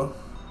tonight, though.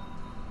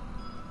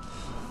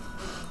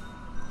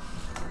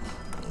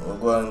 We're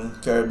going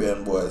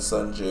Caribbean boy,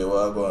 Sanjay,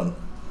 we're going.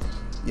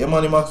 Yeah,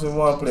 man, you ask me if you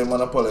want to play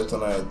Monopoly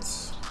tonight.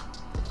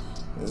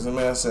 You see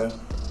me, I say?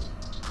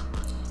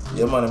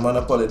 Yeah, man, the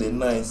Monopoly did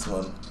nice,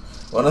 man.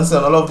 When I say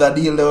I love that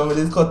deal that when we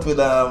did cut with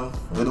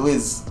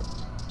Wiz.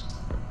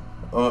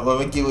 When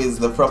we give Wiz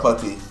the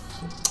property.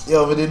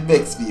 Yo, we did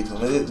vex people.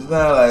 We did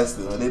not lie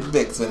still. We did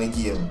vex when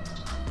he came.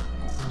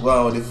 Go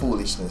on with the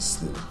foolishness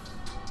still.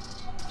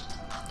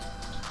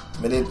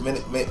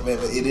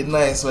 It did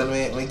nice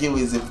when we give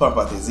Wiz the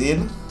properties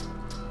in.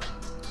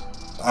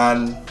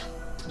 And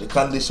the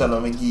condition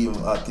when we give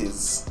him at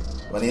is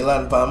when he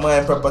land on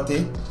my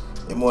property,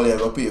 he only going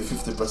to pay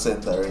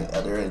 50%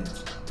 at the rent.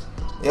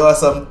 There was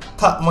some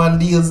top man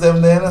deals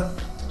them there, no?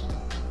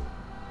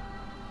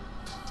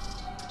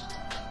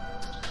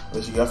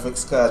 Which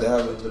graphics card they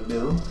have in the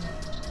bill.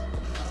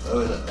 Oh,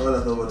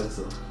 that's over there,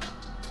 so.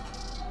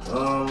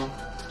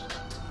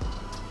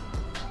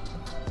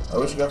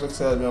 Which graphics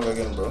card me have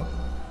again, bro?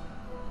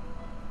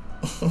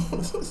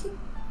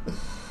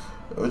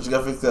 Which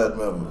graphics card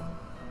me have?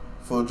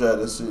 Full drive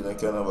the street, I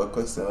can have a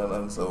question and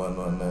answer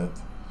one night.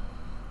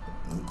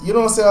 You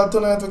don't say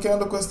tonight we can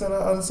do question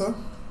and answer?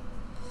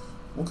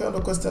 We can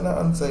do question and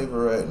answer even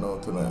right now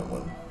tonight,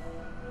 man.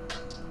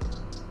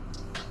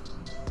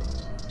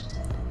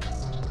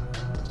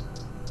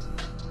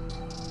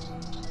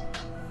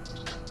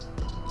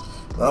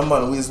 Nah,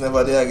 man, we's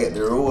never there get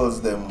the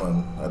rolls them,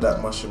 man.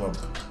 That mash him up.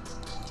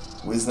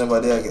 We's never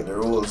there get the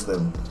rolls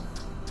them.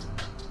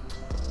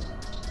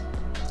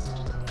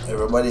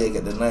 Everybody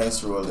get the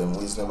nice roll them.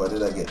 We's never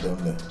did I get them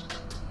there.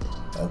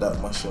 That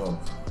mash him up.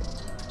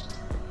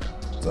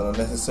 So not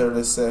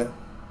necessarily say.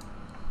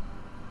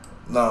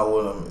 Nah,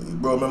 well,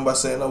 bro, remember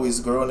saying no, we's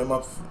growing him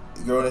up.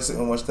 Growing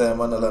so much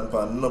time on the land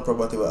pan. No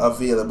property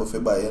available for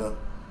buy, you know.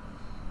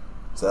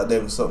 So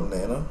them something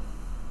there, you know.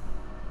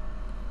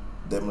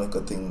 Them like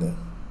a thing there.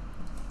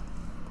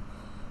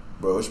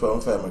 Bro, which one I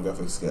find my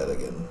graphics card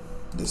again?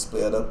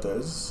 Display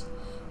adapters.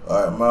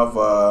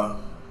 Alright,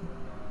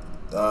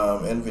 I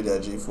have NVIDIA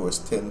GeForce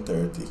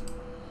 1030.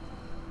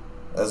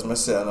 As I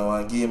say, I know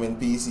a gaming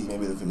PC,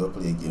 maybe if you go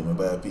play a game, I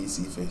buy a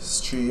PC for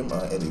stream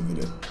and edit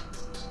video.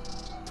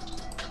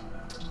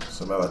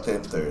 So I have a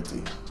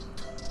 1030.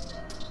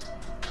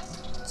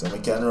 So I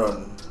can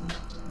run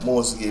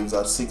most games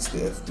at 60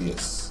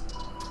 FPS.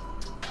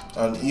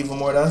 And even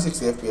more than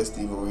 60 FPS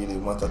TV really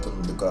matter to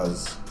me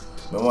because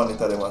my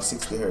monitor them at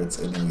 60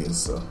 Hz anyways,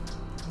 so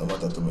no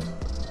matter to me.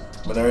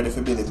 I'm not ready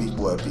for build a big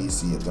boy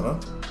PC yet, you know.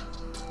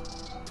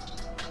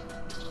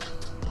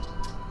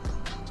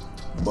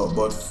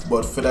 But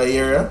for the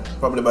year,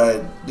 probably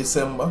by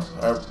December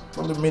or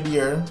probably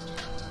mid-year,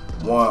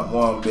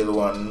 want build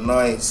one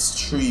nice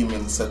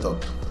streaming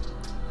setup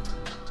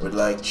with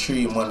like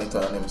 3 monitor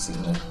and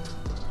everything there.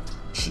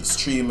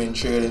 Streaming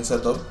trading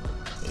setup,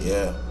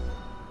 yeah.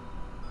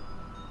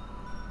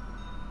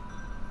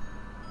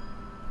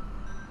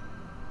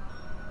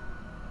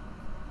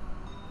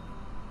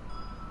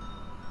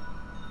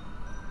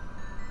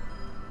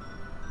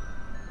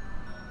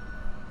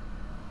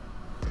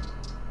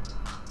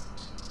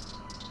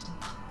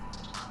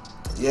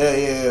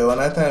 Yeah. One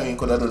time you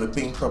could have done the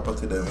pink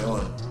property them, you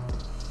know.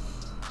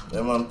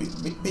 Yeah, man,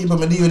 people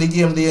me deal with the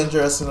game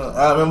dangerous, you know.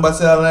 I remember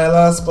saying on my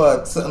last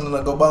part, something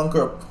that go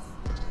bankrupt.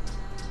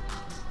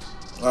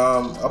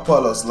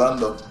 Apollos,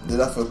 Lando, did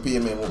have to pay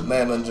me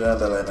 $900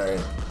 in a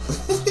rent.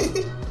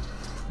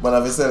 But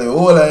if you sell the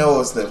whole of your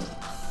house, them.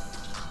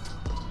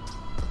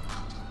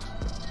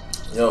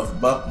 Yo,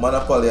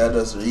 monopoly are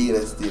just real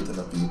estate in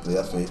the people.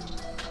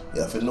 You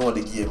have to know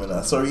the game, you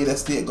know. So real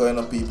estate going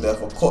on people, you have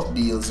to cut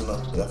deals, you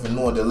know. You have to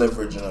know the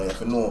leverage, you know. You have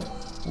to know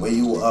where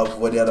you have,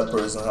 where the other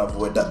person have,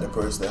 where that the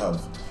person have.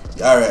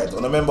 Yeah, alright,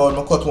 when I remember when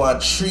I cut one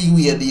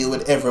 3-way deal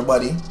with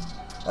everybody,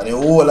 and the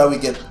whole of we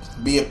get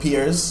be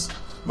peers,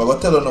 I'm going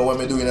to tell you now when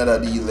we doing another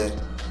deal there,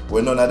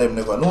 where none of them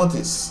never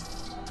notice.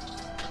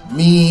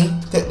 Me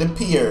take the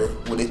peer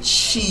with the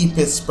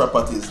cheapest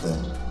properties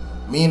then.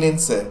 Meaning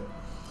say,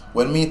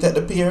 when me take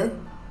the peer,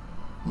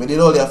 me did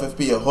only have to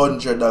pay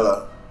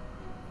 $100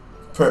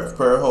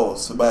 per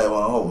house to buy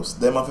one house.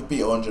 Them have to pay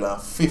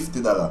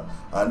 $150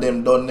 and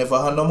them don't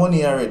never have no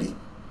money already.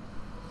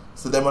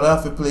 So them gonna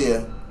have to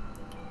pay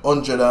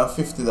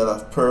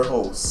 $150 per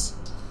house.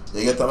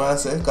 You get what I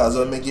say? Because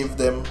when we give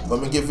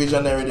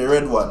Visionary the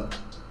red one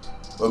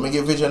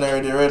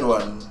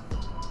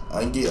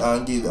and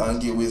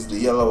give Wiz the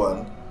yellow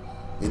one,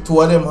 the two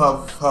of them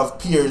have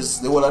peers,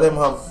 the whole of them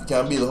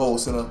can build a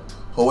house, you know.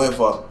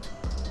 However,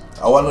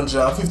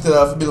 $150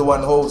 to build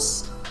one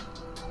house.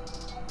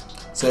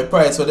 So the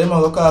price for them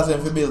will cost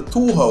them to build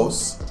 2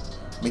 houses.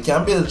 Me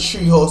can build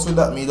 3 houses with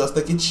that. Me just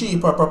take a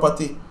cheaper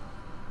property.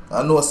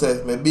 I know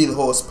say me build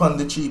house pan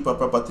the cheaper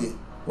property.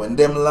 When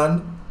them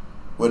land,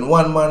 when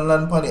one man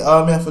land pan it,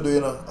 all me have to do, you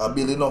know, I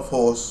build enough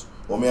house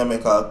or me I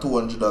make a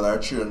 $200 or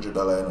 $300, you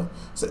know.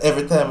 So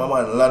every time a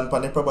man land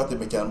pan the property,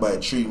 me can buy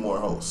 3 more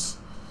houses.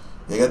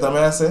 You get what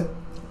I say?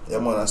 Yeah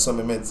man, that's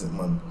some medicine,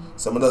 man.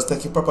 So I just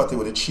take a property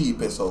with the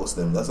cheapest house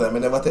them. That's why I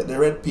never take the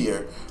red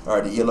peer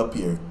or the yellow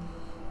peer.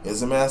 You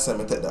see me I say I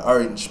take the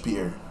orange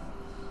peer.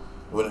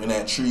 When in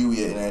a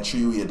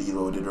 3-way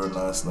deal we did run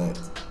last night.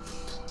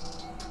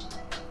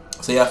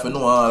 So you have to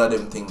know all of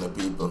them things, the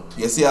people.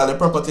 You see all the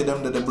property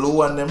them, the blue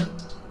one them,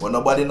 what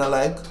nobody not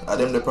like, are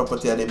them the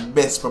property are the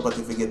best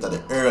property to get at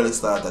the early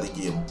start of the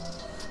game.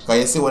 Because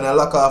you see when you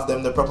lock off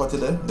them the property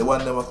there, the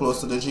one them are close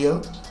to the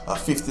jail, are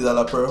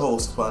 $50 per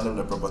house for them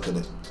the property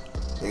there.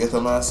 You get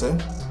what I say?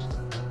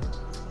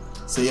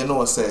 So you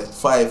know say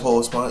 5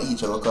 houses per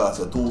each will cost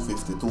you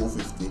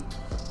 $250,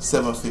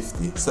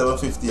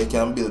 $750 you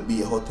can build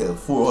be a hotel.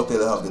 4 hotels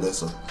you have there,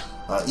 so.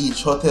 And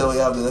each hotel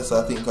you have there,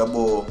 so I think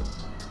about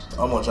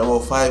how much?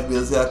 About 5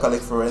 bills you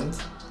collect for rent.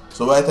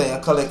 So by the time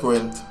you collect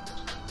rent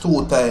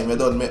 2 times, you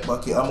don't make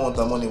back the amount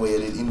of money where you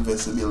did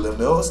invest to build them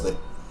the house there.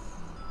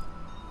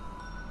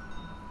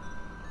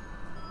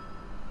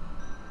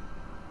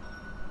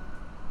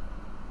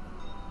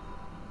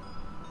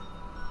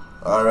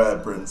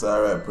 Alright Prince.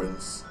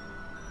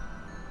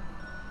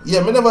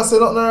 Yeah, me never say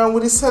nothing wrong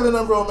with the selling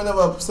them, bro. Me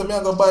never say me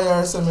I go buy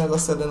or say me I go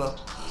sell them.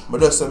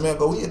 But just say me I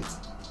go wait.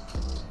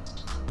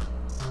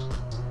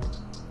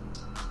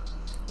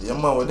 Yeah,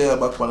 man, we're there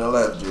back on the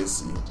live,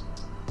 JC.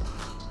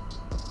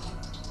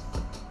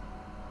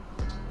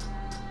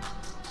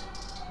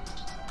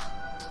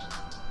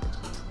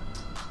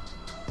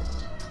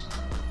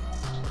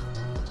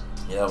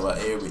 You have an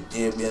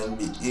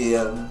Airbnb,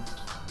 and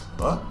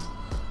what?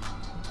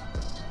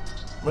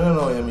 I don't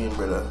know what you mean,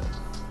 brother.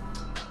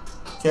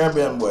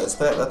 Caribbean boys,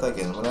 type that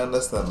again. I don't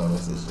understand that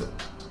message.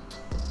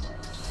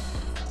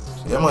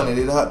 Yeah, man, it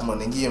did hot, man.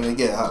 The game did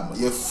get hot, man.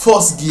 Your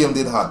first game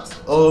did hot.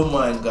 Oh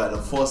my god, the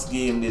first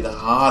game did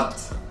hot.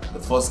 The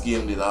first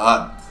game did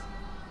hot.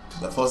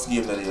 The first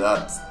game that did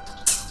hot.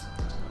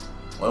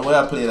 When we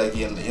play that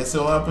game, you see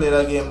when I play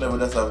that game, then we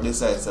just have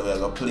decided so we're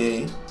going to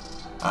play.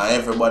 And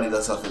everybody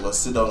just have to go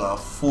sit down and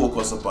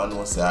focus upon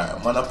and say,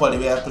 alright, Monopoly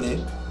where I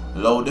play,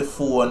 load the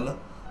phone,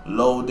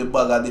 load the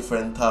bag of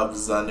different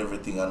tabs and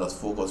everything, and just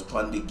focus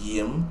upon the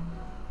game.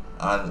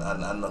 And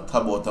not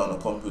tab out on the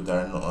computer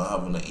and not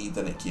having an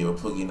internet cable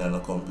plug in on the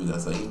computer,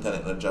 so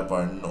internet not drop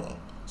or no.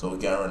 So we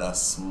can run a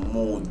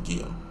smooth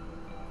game.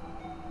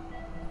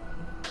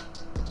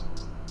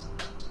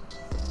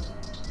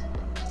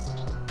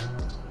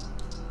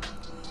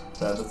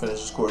 Trying to finish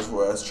this course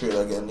before I trade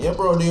again. Yeah,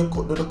 bro, do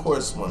the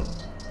course, man.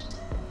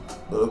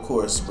 Do the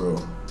course, bro.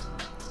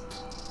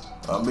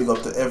 And big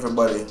up to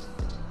everybody.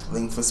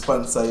 Link for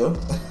sponsor you.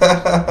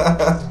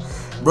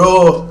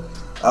 Bro,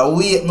 I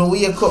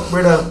wake up,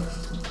 brother.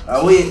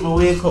 I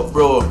wake up,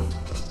 bro.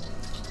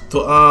 To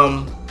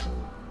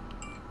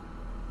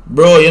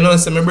bro, you know,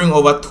 so me bring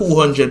over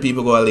 200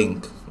 people go a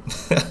link.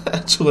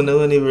 True, no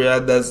one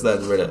even does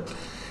that, brother.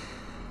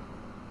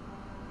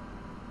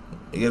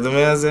 You get the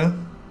man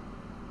saying?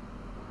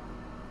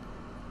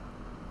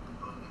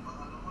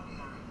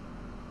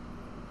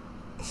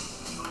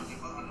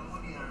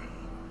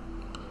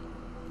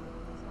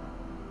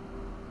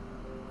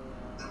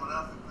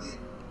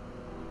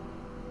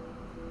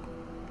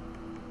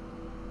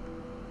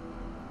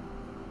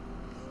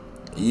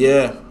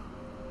 Yeah.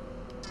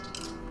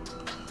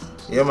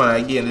 Yeah,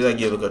 man, again, did I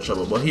give a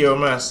trouble? But here,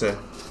 man, I say.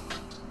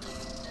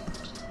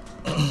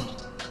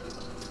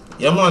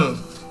 Yeah, man.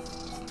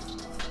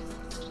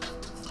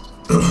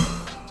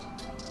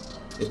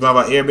 If I have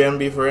an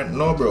Airbnb for rent?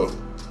 No, bro. I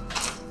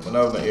don't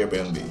have an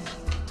Airbnb.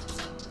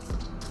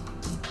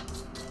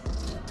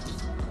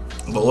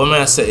 But what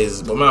I say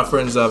is, but my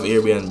friends have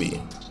Airbnb.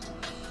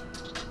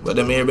 But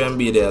them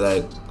Airbnb, they're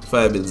like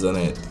 $5 a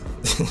night.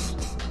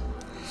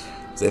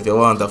 So if you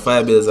want a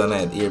 $5 a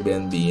night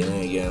Airbnb, you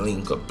know, you can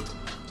link up.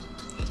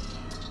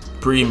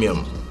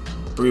 Premium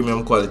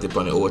quality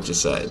on the OG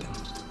side.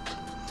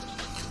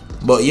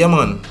 But yeah,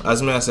 man,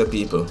 as me I say,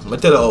 people, I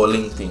tell you how the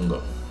link thing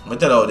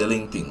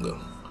go.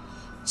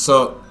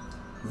 So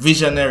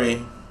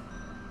visionary,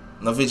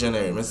 no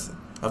visionary.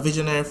 A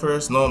visionary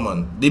first, no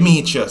man.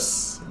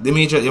 Demetrius, you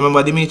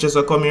remember Demetrius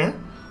will come here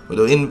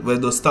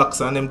with those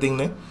stocks and them thing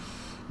there.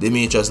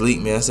 Demetrius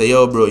link me and say,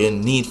 yo, bro, you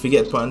need to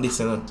get on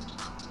this, you know.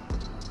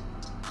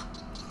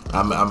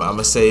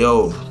 I'ma say,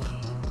 yo,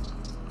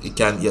 you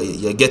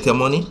get your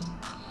money.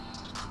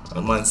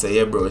 And man say,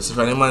 yeah, bro. So if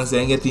any man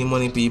say, I get your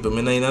money, people,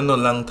 I know no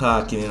long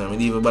talking, you know. I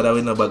don't even bother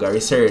with no bag of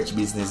research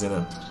business, you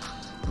know.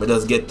 I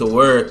just get to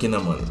work, you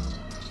know, man.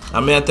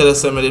 And I tell you,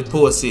 so I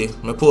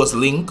post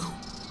link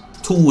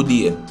 2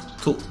 days.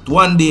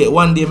 One day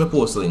I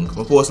post link.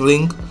 I post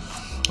link,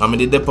 and I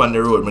did dip on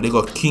the road. I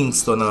go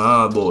Kingston and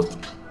all about.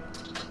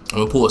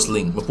 And I post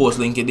link. I post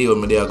link a day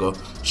when I go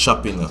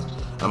shopping, you know.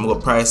 I'm going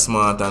to Price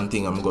Smart and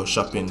thing. I'm going to go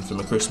shopping for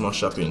my Christmas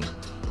shopping.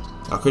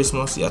 A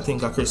Christmas? Yeah, I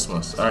think a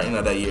Christmas. Or in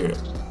another year.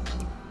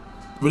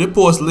 With the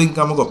post link,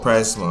 I'm going to go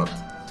Price Smart.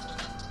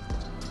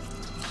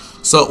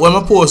 So when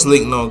I post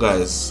link now,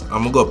 guys,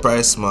 I'm going to go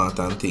Price Smart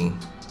and thing.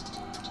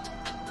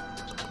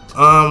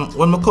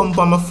 When I come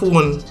on my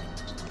phone,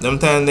 them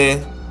time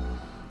there,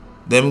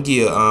 them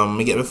give,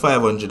 me get me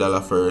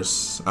 $500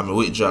 first. And me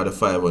withdraw the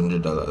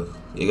 $500.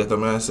 You get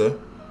what I say?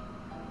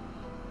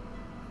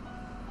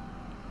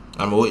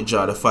 I'm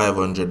withdraw the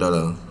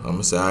 $500.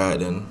 I'm say, alright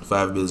then,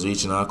 $5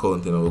 reaching our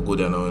account, you know, we're good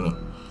now, you know.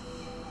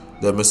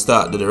 Then I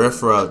start do the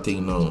referral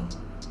thing now.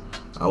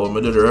 And when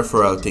I do the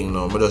referral thing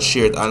now, I just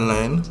share it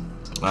online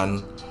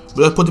and I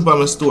just put it on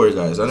my story,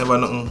 guys. I never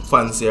nothing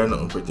fancy or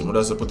nothing pretty. I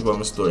just put it on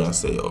my story and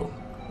say, yo,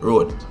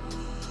 road.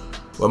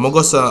 When I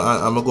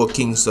go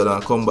Kingston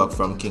and come back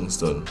from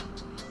Kingston,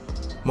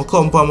 I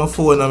come on my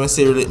phone and I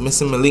see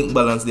my link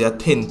balance there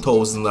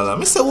 $10,000.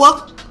 I say,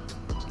 what?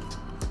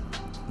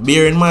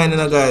 Bear in mind, you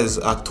know, guys,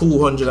 a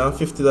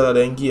 $250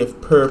 then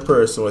give per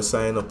person we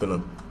sign up, you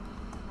know.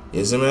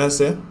 You see me I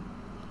say?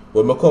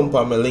 When I come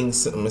on my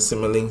links, I see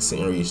my links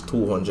reach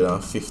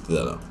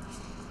 $250.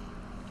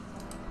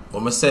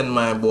 When I send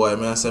my boy,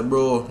 I say,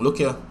 bro, look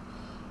here.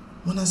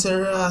 When I say,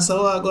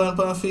 so what going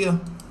on for you?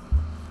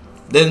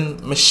 Then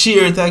I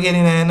share it again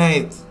in the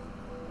night.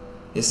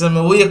 You see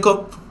me wake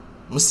up,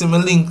 I see my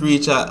link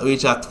reach at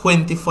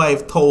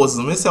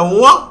 25,000. I say,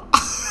 what?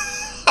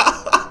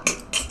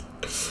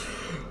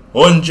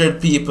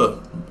 100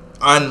 people.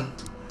 And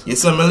you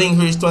see my link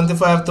reach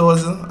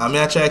 25,000. And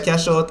I try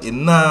cash out. It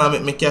nah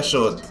make me cash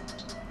out.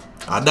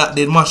 And that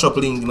did mash up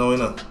link now, you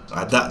know.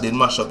 And that did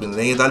mash up in.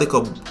 Then get a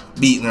little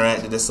beating right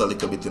there, just a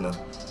little bit, you know.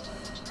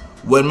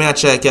 When I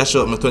try cash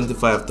out my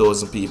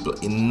 25,000 people,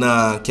 it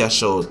nah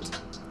cash out.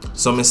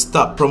 So I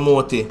stop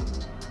promoting.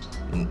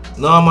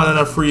 No man,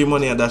 and free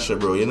money at that shit,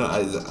 bro. You know,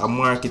 I'm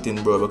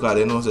marketing, bro, because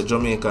they know the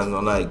Jamaicans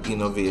don't like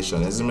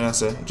innovation. You see me I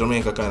say?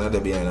 Jamaica kind of there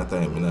behind the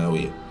time in a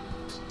way.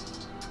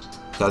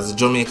 Because the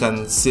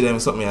Jamaicans see them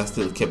something and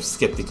still kept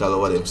skeptical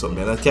over them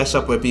something. And cash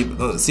up where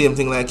people, same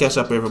thing like cash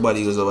up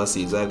everybody goes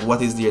overseas. Like,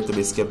 what is there to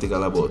be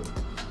skeptical about?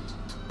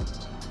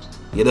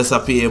 You just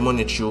have to pay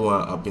money through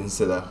one app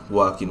instead of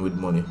walking with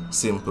money.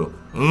 Simple.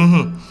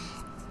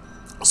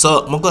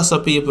 So, I go to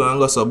people and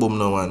go to boom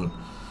now and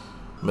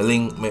me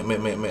link,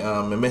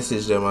 me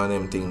message them and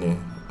them thing there.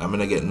 I'm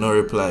gonna get no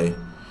reply.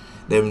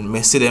 Then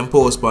me see them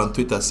post on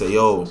Twitter say,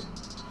 yo,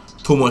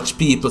 too much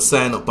people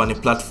sign up on the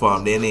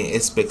platform. They ain't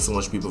expect so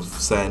much people to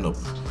sign up.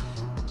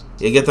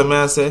 You get what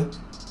I say?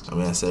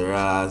 I say,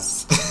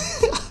 Raz.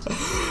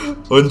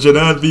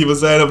 100 people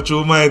sign up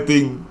through my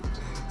thing.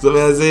 So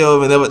I say,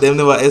 yo, them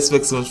never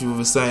expect so much people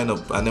to sign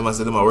up. And them I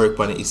say, them I work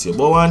on the issue.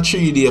 But 1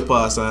 3-day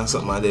pass and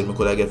something like that, I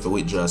could get for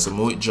withdraw. So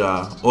I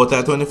withdraw, out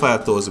of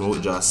 25,000, I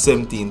withdraw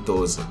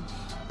 17,000.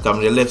 Because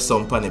I left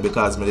some money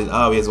because I did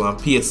always want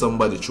to pay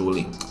somebody through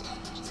link.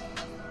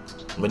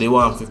 But they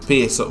want to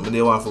pay something,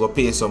 they want to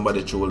pay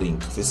somebody through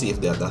link to see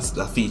if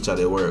that feature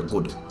they work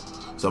good.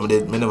 So I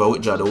never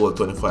withdraw the whole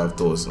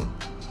 25,000.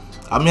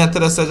 And I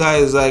tell you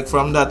guys, like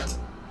from that,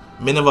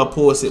 I never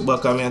post it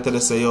back and I tell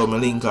you, yo, my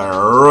link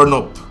are run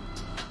up.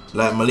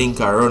 Like my link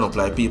are run up,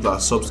 like people are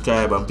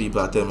subscribe and people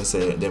are tell me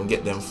say them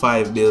get them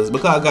 5 bills.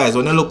 Because guys,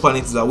 when you look on it,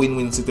 it's a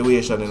win-win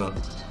situation, you know.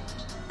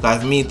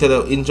 Like if me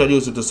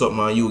introduce you to something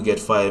and you get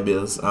 5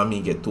 bills and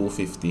me get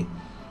 250,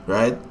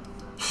 right?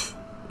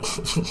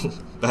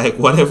 Like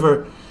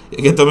whatever, you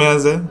get what I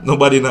say?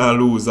 Nobody now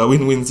lose, a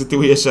win-win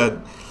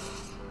situation.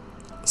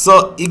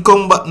 So it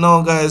come back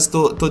now guys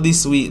to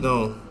this week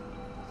now.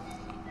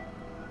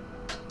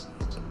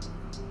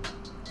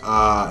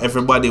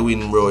 Everybody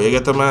win, bro. You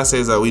get what I say?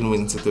 It's a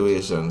win-win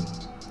situation.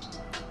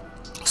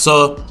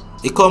 So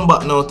it come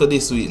back now to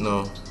this week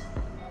now.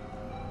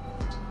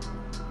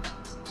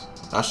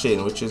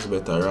 Shane, which is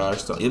better, raw?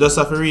 You just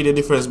have to read the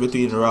difference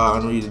between raw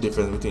and read the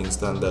difference between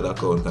standard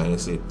account and you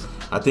see.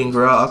 I think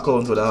raw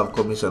account would have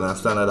commission and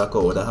standard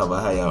account would have a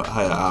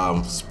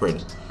higher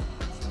spread.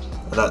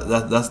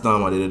 That's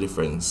normally the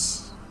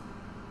difference.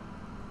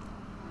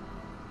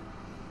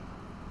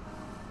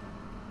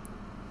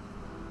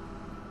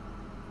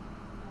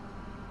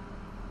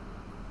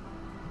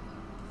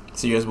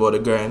 Serious about the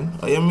grind?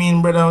 What you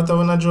mean, brother?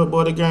 What I joke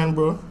about the grind,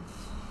 bro?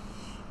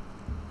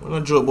 We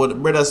not joke about the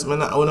brothers, we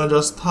not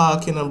just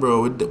talking,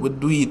 bro. We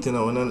do it, you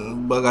know. We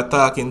not bag of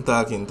talking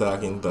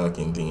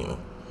thing, you know.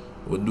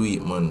 We do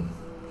it, man.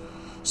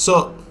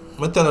 So,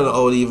 I tell you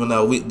how even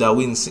that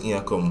wins here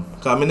come.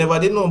 Because I never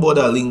did know about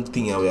that link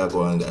thing we are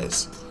going,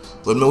 guys.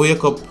 When I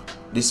wake up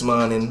this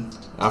morning,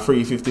 a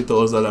free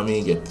 $50,000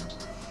 I get.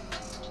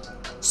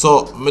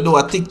 So, I do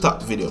a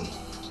TikTok video.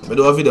 I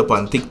do a video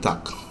on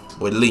TikTok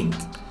with link.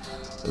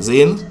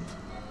 Zane?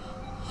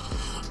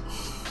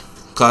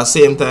 Cause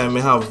same time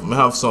I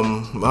have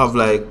some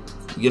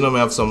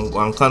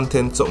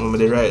content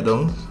something I write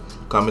down.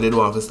 Cause I did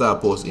want to start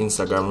post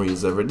Instagram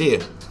reels every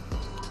day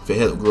to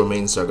help grow my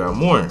Instagram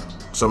more.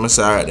 So I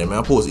say alright then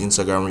I post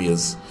Instagram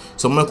reels.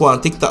 So I make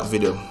one TikTok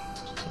video.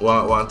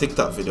 One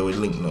TikTok video with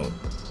link now.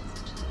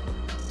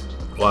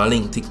 One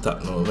link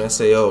TikTok now. I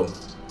say yo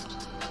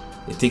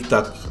the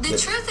TikTok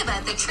truth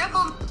about the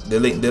triple the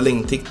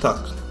link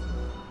TikTok.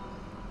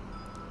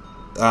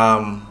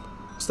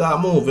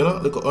 Start move, you know,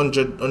 like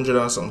 100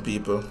 and something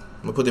people.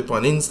 I put it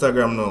on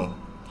Instagram now.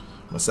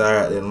 I say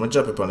alright then, I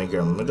drop it on the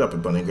gram. I drop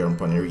it on the gram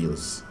on the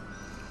reels.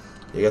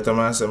 You get what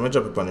I say? I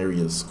drop it on the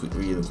reels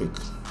real quick.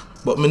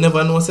 But I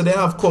never know so they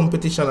have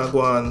competition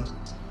go on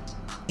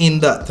in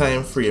that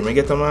time frame. You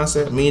get what I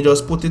say? Me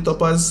just put it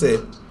up as say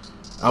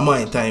I'm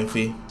my time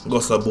free, go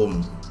so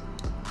boom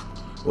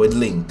with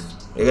link.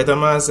 You get what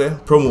I say?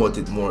 Promote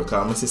it more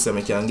because my sister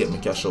I can get me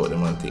cash out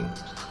them and thing.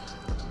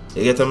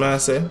 You get what I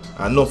say?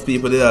 Enough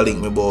people did link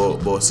me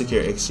about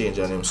secure exchange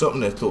and them something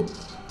there too.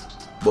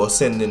 About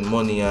sending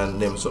money and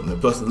them something.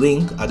 Plus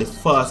link are the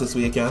fastest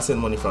way you can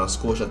send money from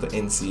Scotia to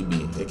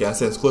NCB. You can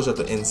send Scotia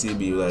to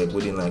NCB like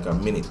within like a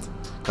minute.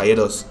 Cause you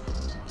just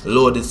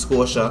load it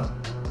Scotia,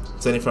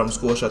 send it from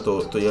Scotia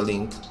to your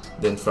link,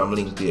 then from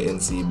link to your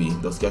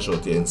NCB. Just cash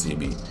out to your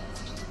NCB.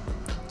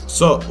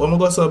 So when I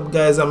go up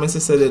guys, I'm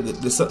say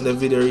the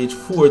video reach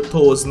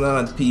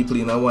 4,000 people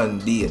in a one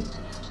day.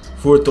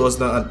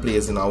 4,000 ad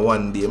plays in a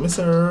one day. I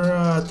say,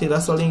 Ratty,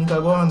 that's a link I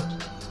go on.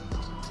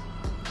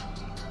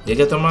 You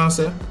get what I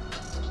say?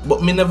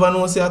 But me never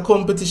know say a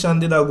competition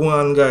did a go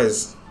on,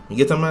 guys. You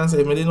get what I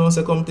say? Me didn't know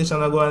say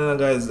competition a go on,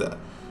 guys. They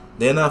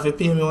don't have to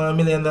pay me $1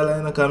 million, you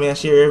know, because I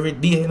share every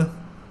day, you know.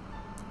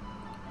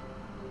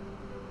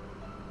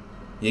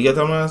 You get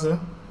what I say?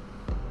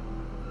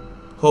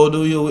 How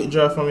do you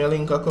withdraw from your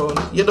link account?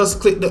 You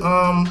just click the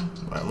alright,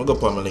 I'm gonna go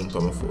put my link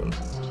on my phone.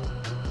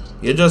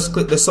 You just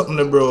click the something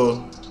there,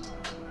 bro.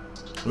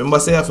 Remember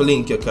say you have to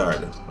link your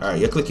card.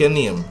 Alright, you click your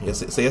name. You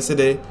see, so you see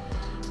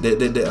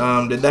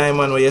the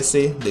diamond where you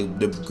see,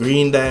 the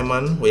green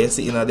diamond where you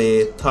see in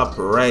the top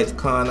right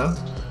corner,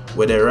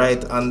 where the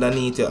right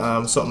underneath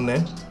your something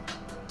there.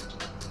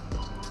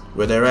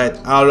 Where the right,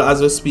 all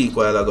as we speak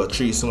while I got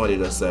 3 somebody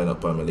just sign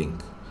up on my link.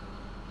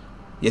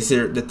 You see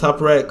the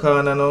top right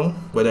corner now,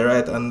 where the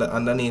right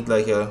underneath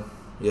like your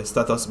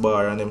status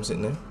bar and them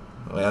sitting there.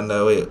 And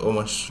wait, how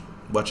much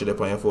battery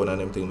up on your phone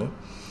and them thing there.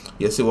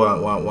 You see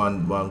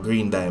one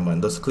green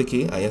diamond. Just click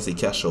it and you see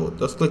cash out.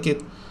 Just click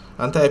it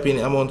and type in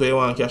the amount where you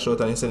want cash out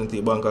and you send it to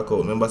your bank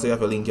account. Remember say you have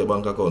to link your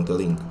bank account to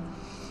link.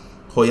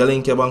 How you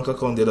link your bank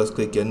account, you just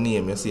click your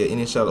name. You see your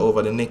initial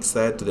over the next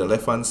side to the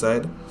left hand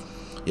side.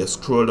 You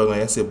scroll down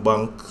and you see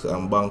bank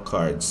and bank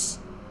cards.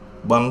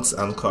 Banks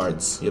and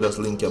cards. You just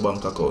link your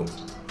bank account.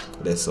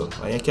 That's all.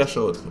 And you cash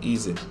out.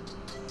 Easy.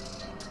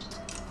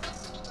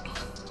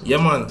 Yeah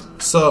man.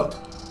 So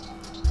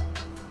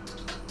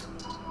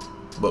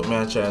but me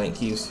I try and it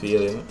keeps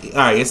failing.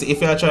 Alright, you see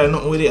if you are trying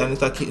nothing with it and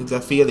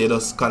it fail, you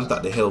just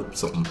contact the help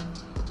something.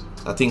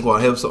 I think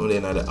want help something there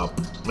in the app.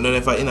 I don't know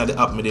if I in the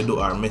app me they do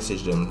or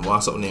message them.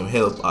 Want something named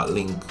help at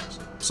link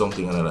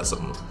something and that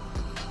something.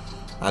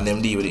 And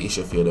them deal with the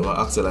issue for you. They might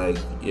ask you like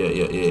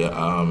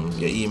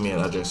your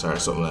email address or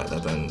something like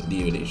that and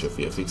deal with the issue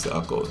for you, fix the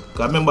account.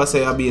 Cause remember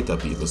say I beta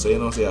people, so you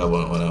know say I have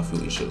one or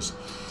few issues.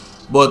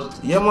 But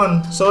yeah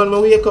man, so when I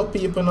wake up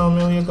people now,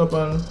 I wake up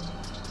and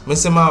I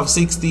say I have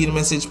 16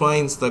 message on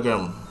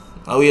Instagram.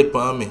 I wait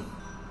for me.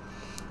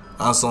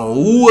 And some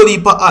whole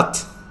heap of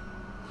hat.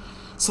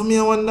 So me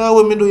I wonder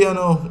what me do you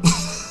know.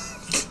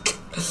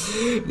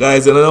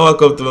 Guys, you know what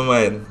come to my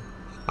mind.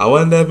 I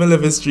wonder if I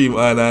left a stream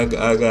and I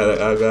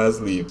gotta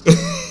sleep.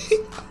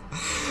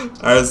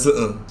 Or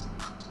something.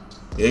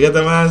 You get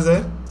the man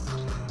say?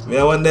 Me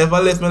I wonder if I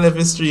left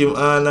a stream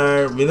and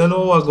I don't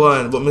know what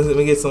going on, but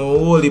me get some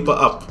whole heap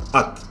of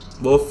at.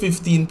 About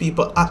 15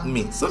 people at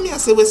me. So me I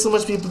say where so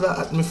much people that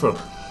at me from.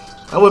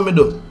 And what me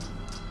do?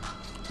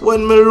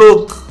 When me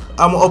look,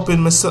 I'm up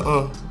in my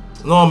something.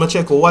 No, I'm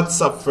check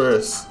WhatsApp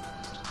first.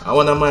 And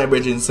one of my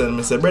brethren send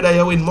me say, brother,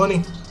 you win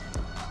money.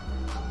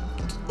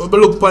 But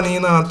look upon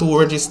it now to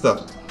register.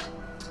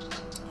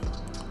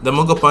 Then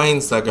I go up on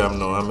Instagram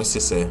now and I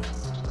say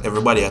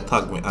everybody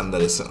tag me under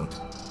this something.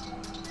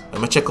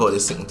 And I check out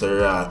this thing to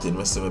rat it.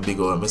 I see my big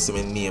one, I see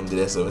my name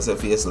there. So I say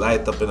face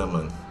light up in a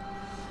man.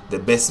 The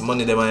best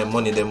money them I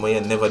money them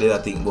you never did a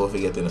thing about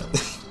forgetting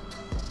it.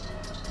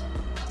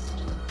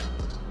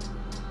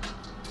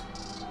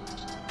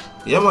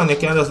 Yeah man, you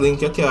can just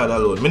link your card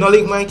alone. Me not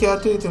link my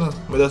card to it, you know.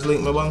 I just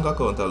link my bank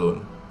account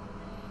alone.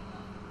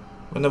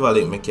 I never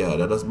link my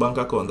card, I just bank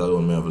account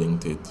alone I have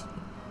linked to it.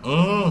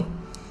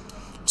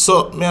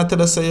 So me I tell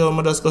you say yo,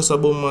 I just go to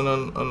boom man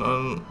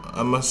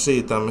and I see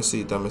it and I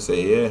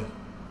say yeah.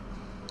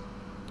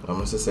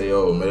 I say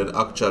yo,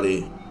 I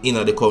actually in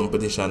the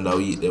competition that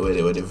week where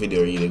the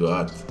video really go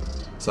hard.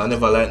 So I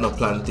never like no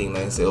plan thing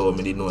and say oh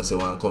me did know say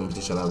one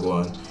competition I go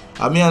on.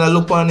 I mean I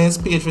look on his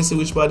page to see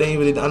which part they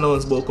even did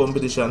announce about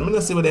competition. I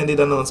don't see what they did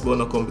announce about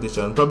no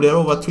competition. Probably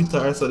over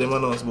Twitter so they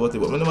announce about it,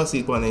 but I never see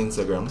it on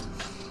Instagram.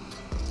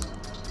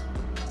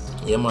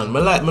 Yeah man,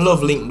 I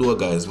love link though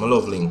guys, I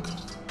love link.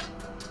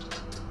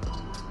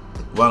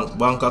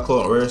 Bank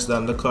account worse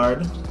than the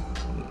card.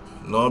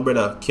 No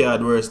brother,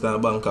 card worse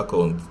than bank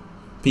account.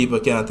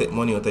 People can't take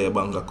money out of your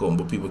bank account,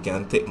 but people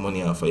can take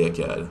money off of your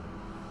card.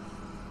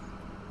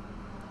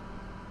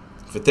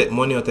 If you take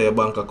money out of your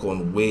bank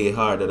account, way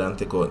harder than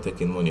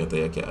taking money out of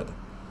your card.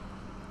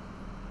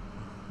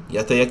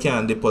 You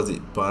can't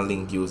deposit on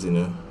link using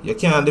it. You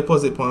can't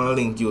deposit on a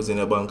link using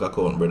your bank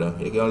account, brother.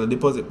 You can only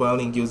deposit on a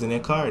link using your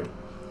card.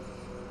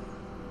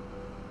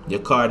 Your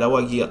card that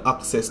will give you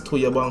access to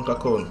your bank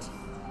account.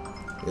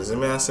 You see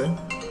me I say?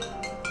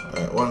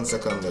 Alright, 1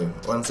 second there.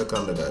 1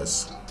 second there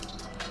guys.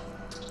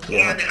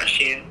 Yeah.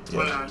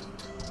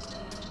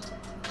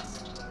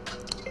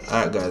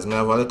 Alright guys, I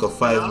have a little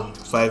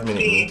 5 minute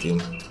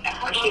meeting.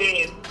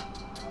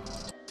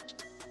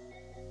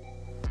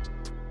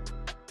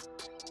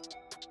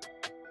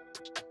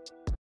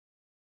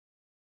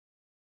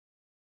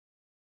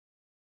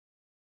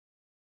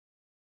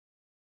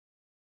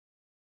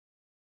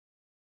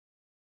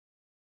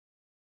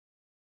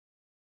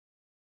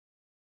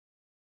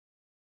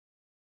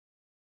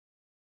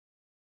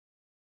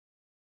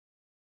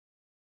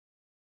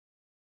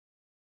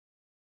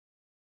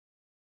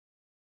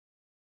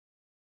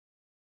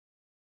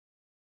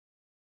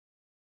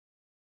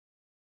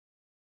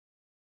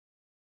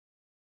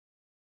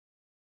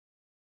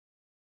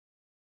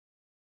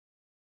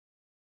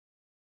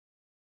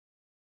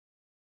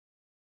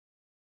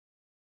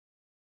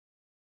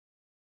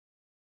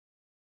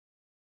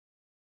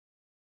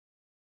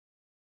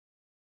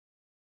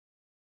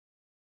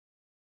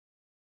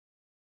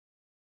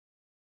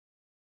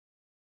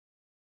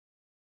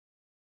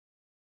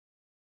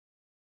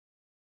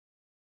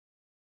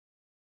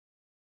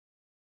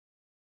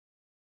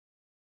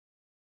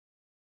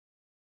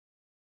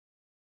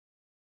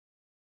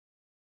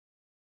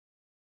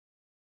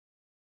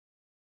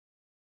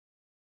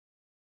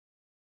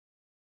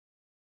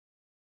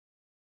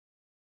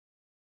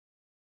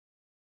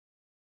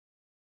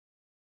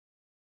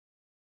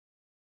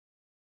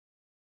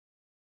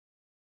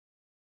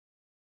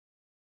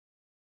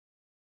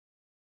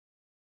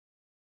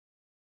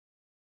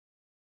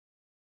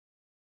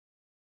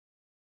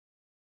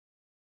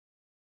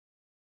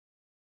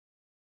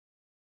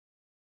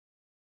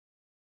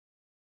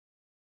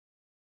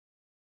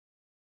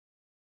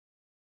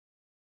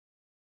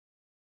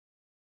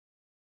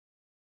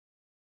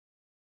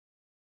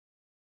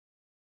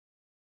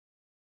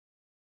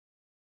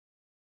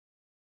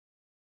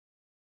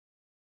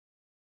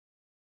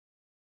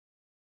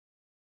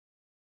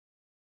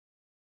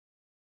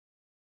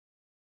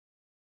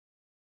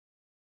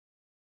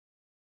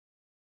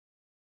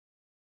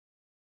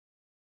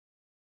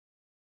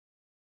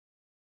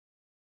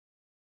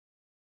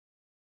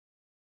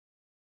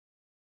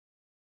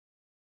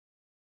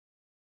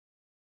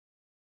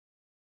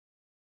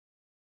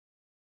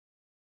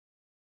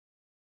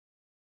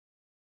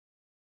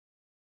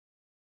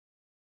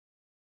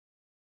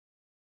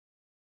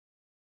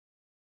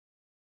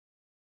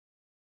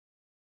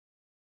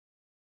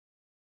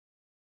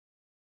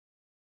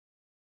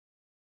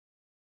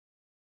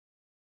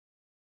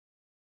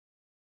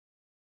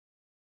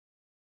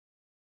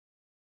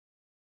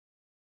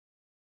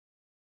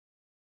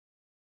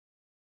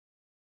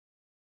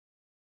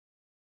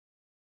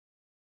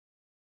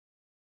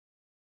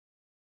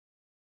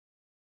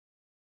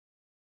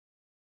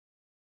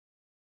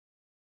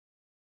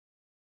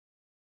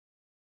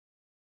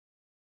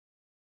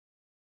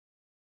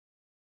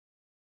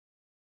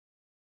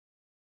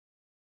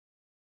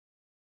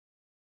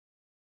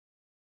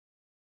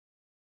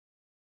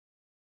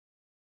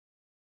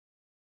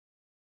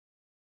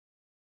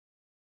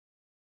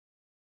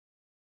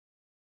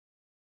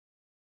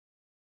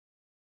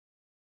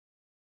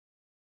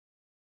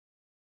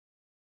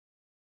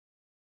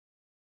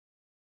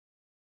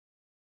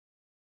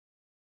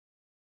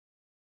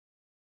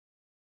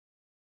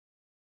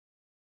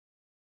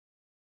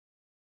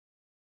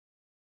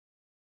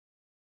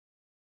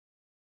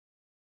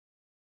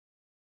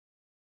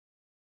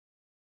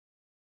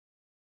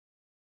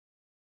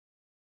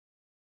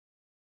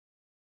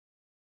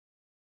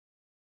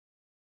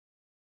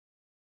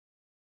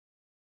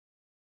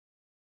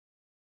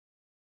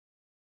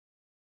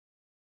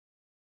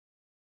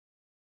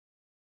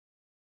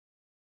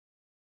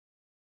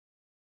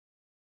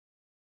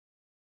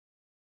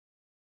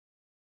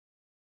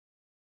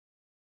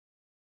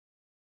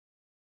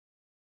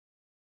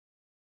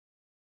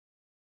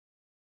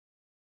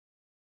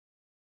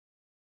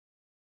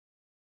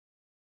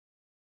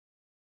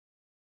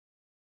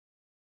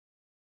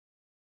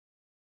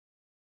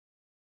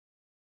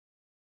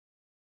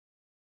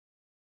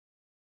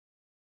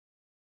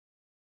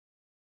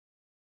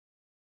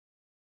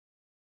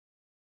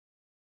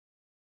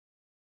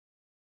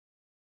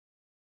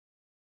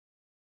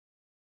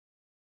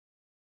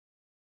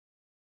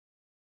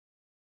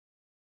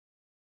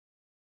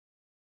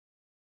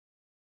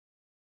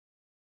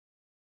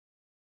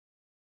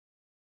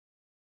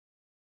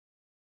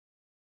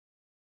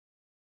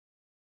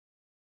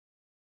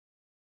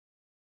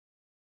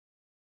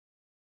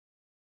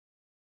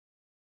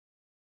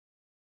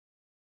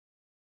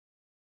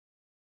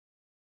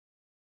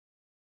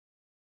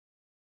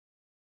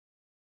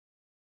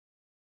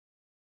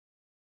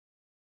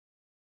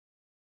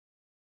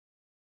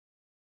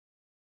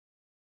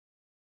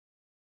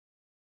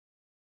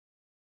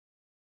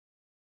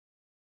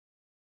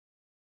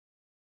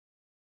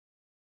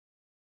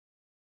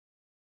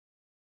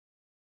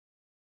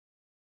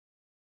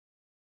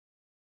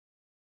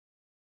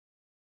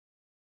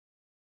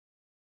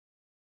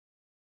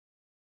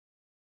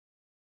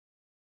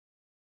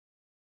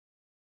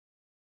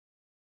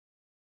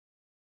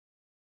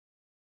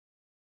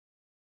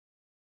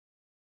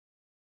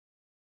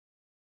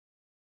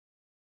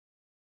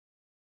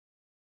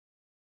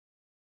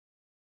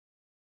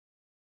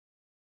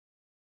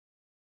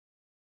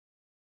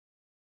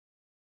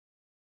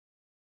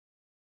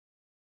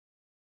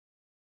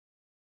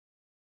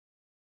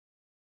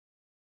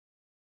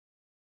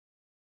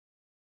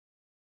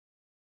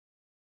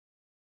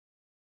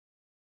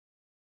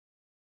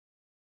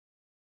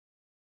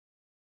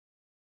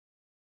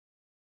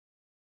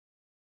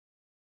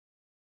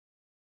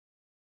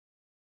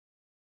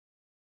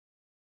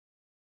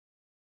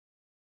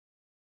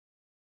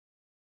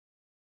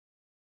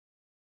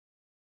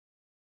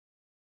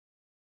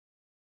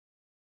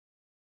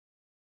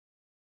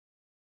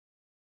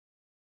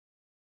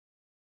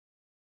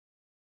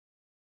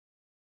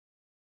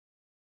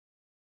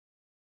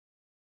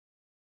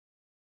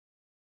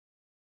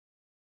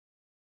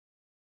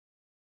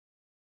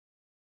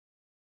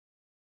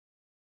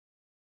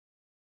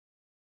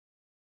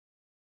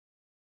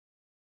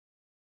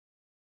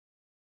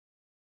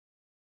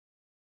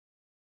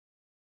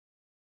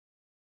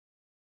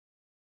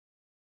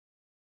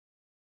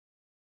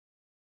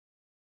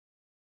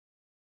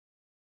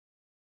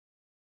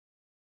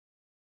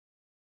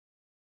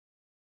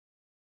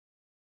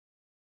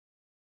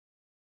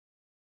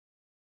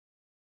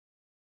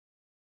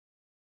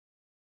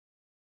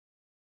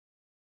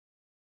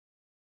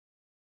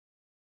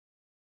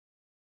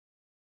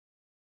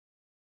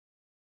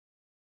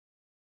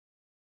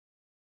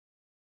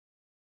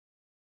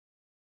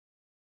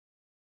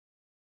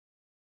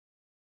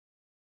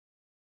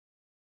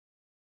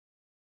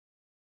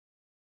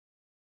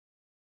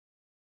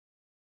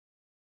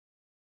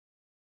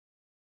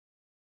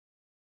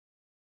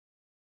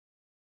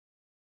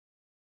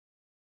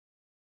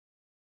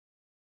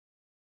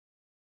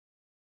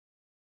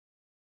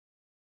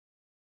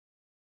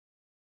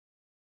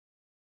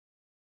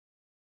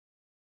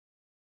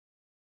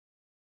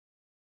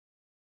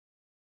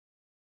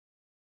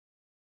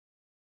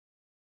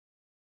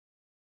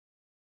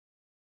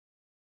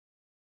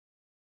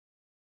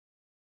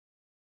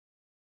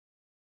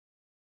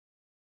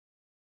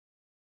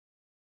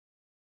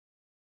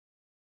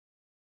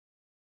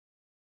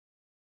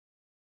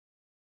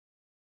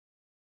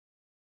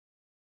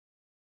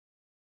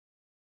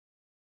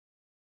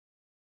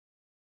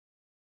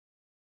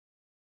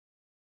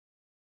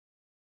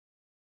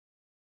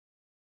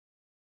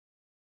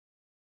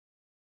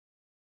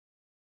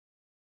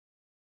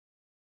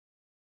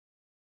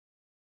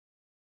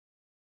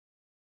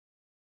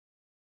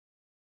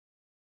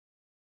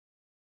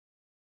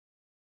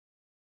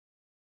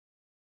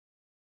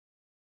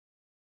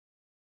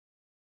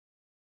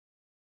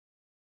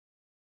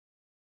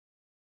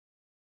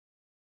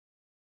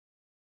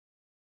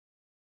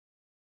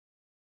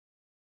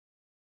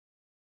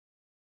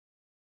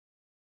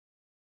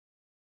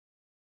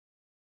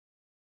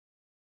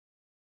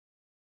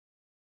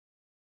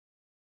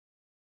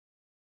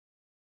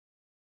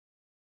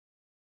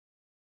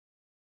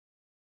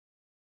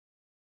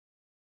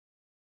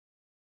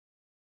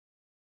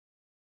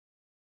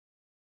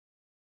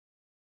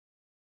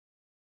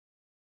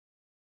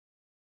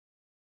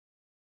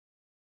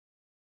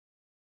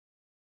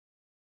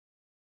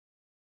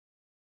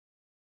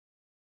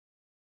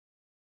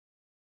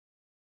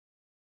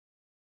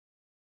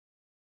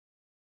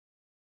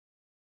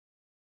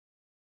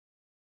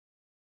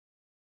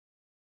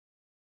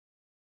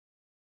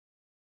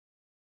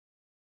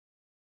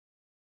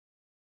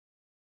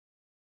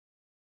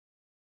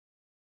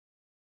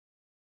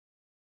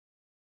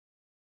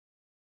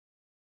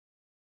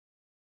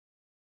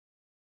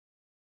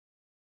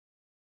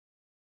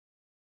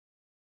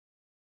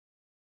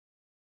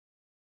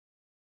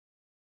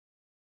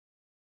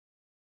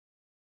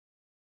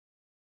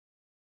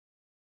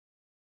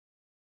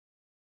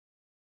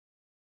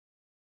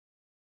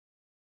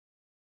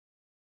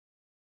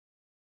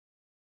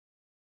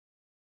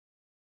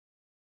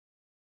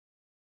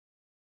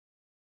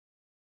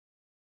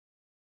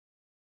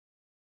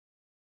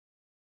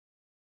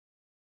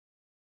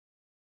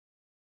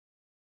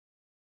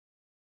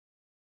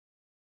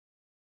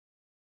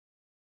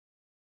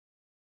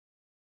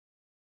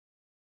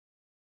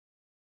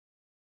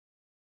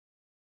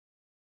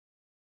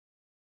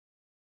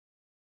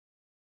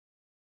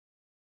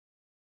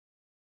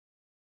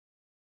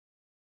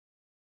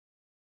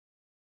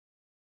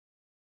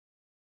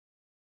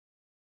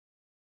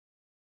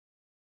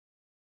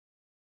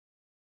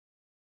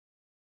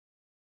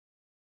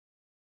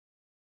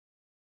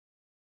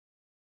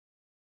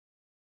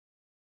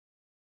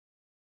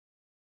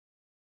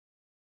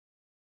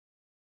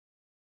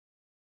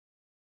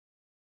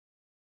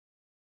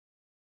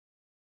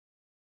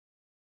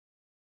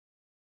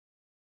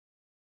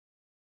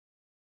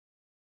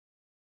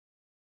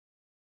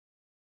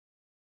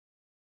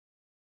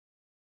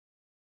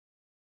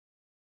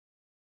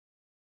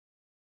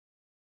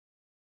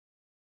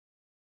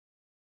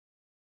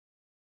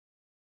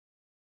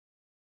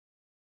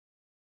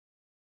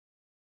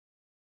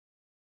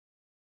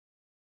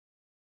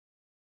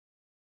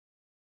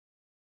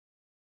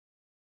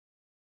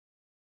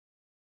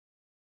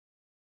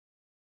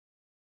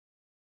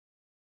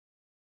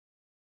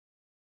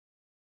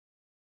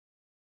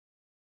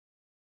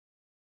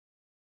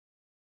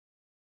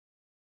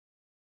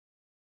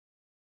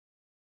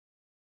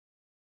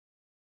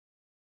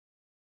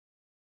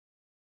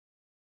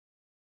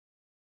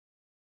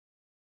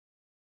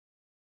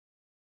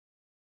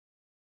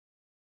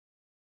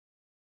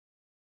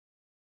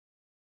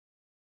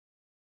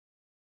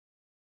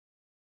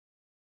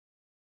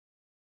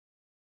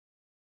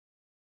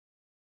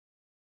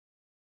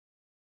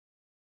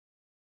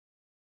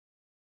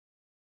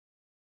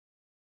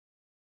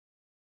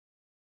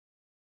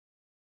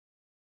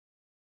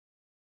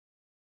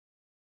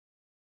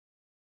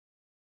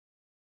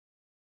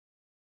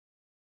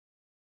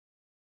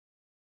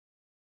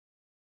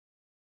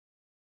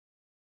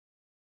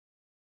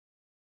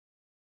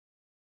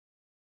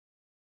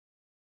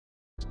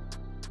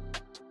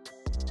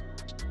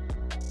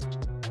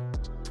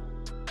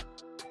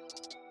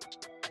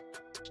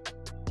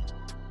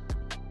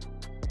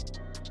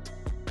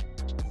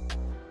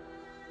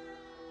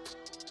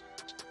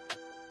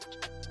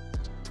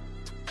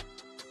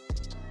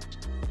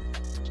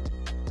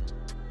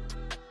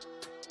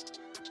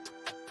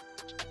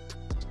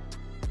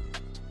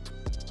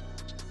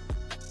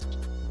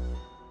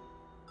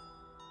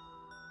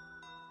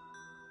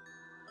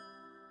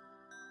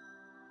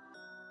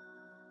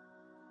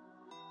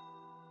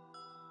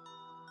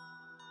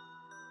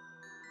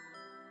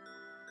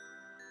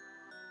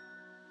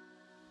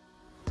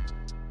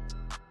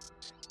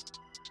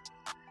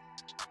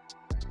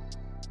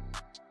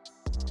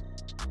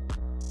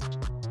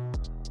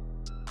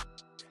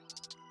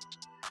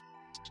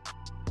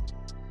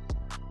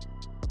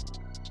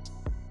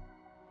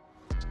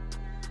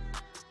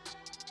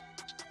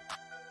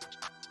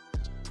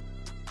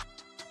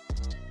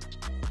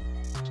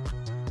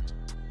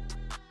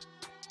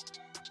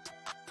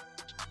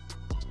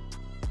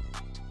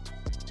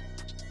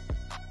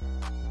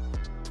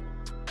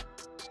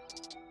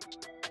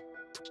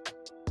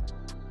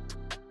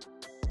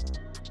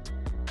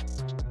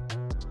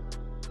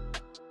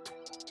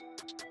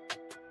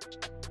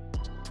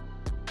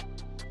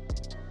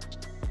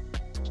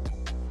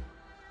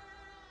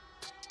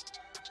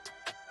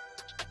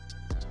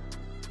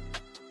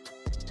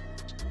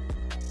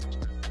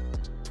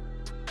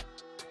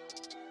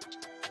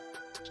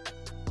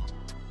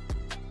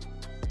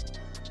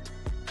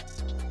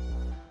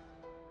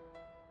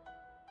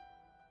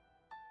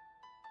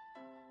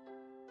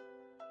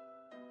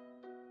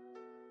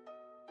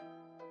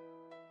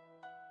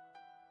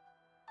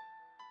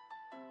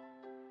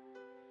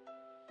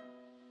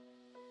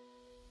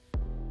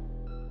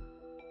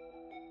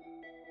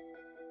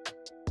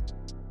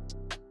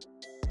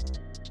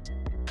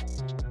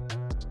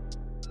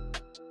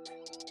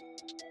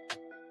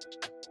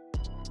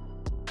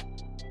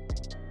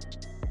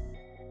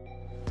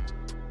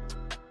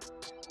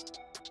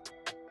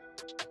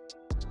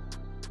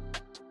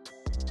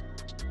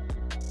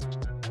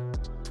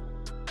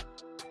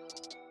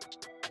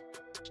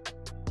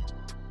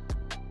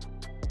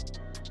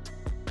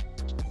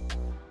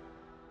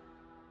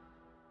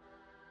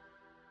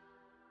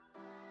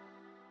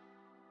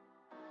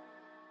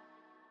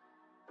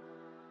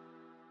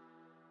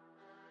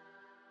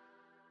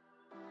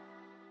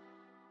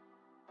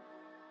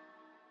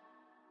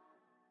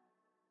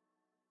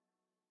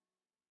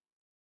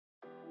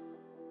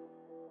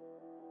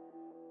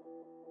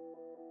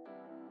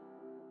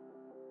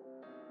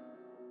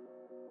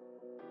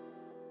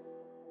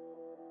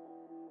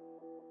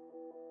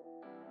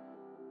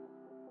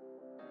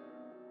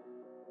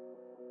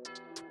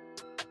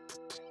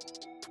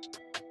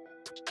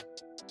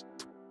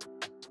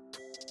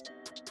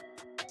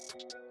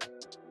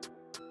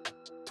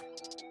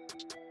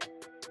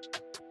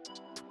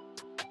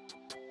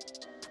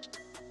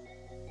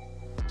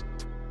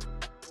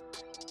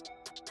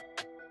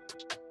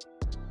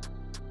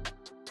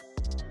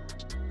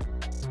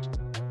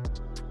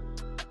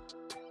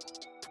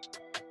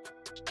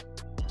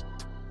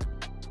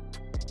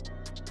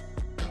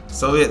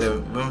 So wait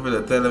them, remember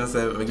to tell them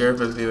say my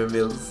girlfriend pay my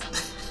bills.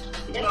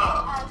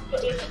 No.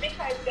 It's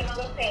because you're not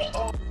gonna say,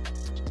 oh,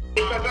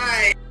 because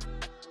I.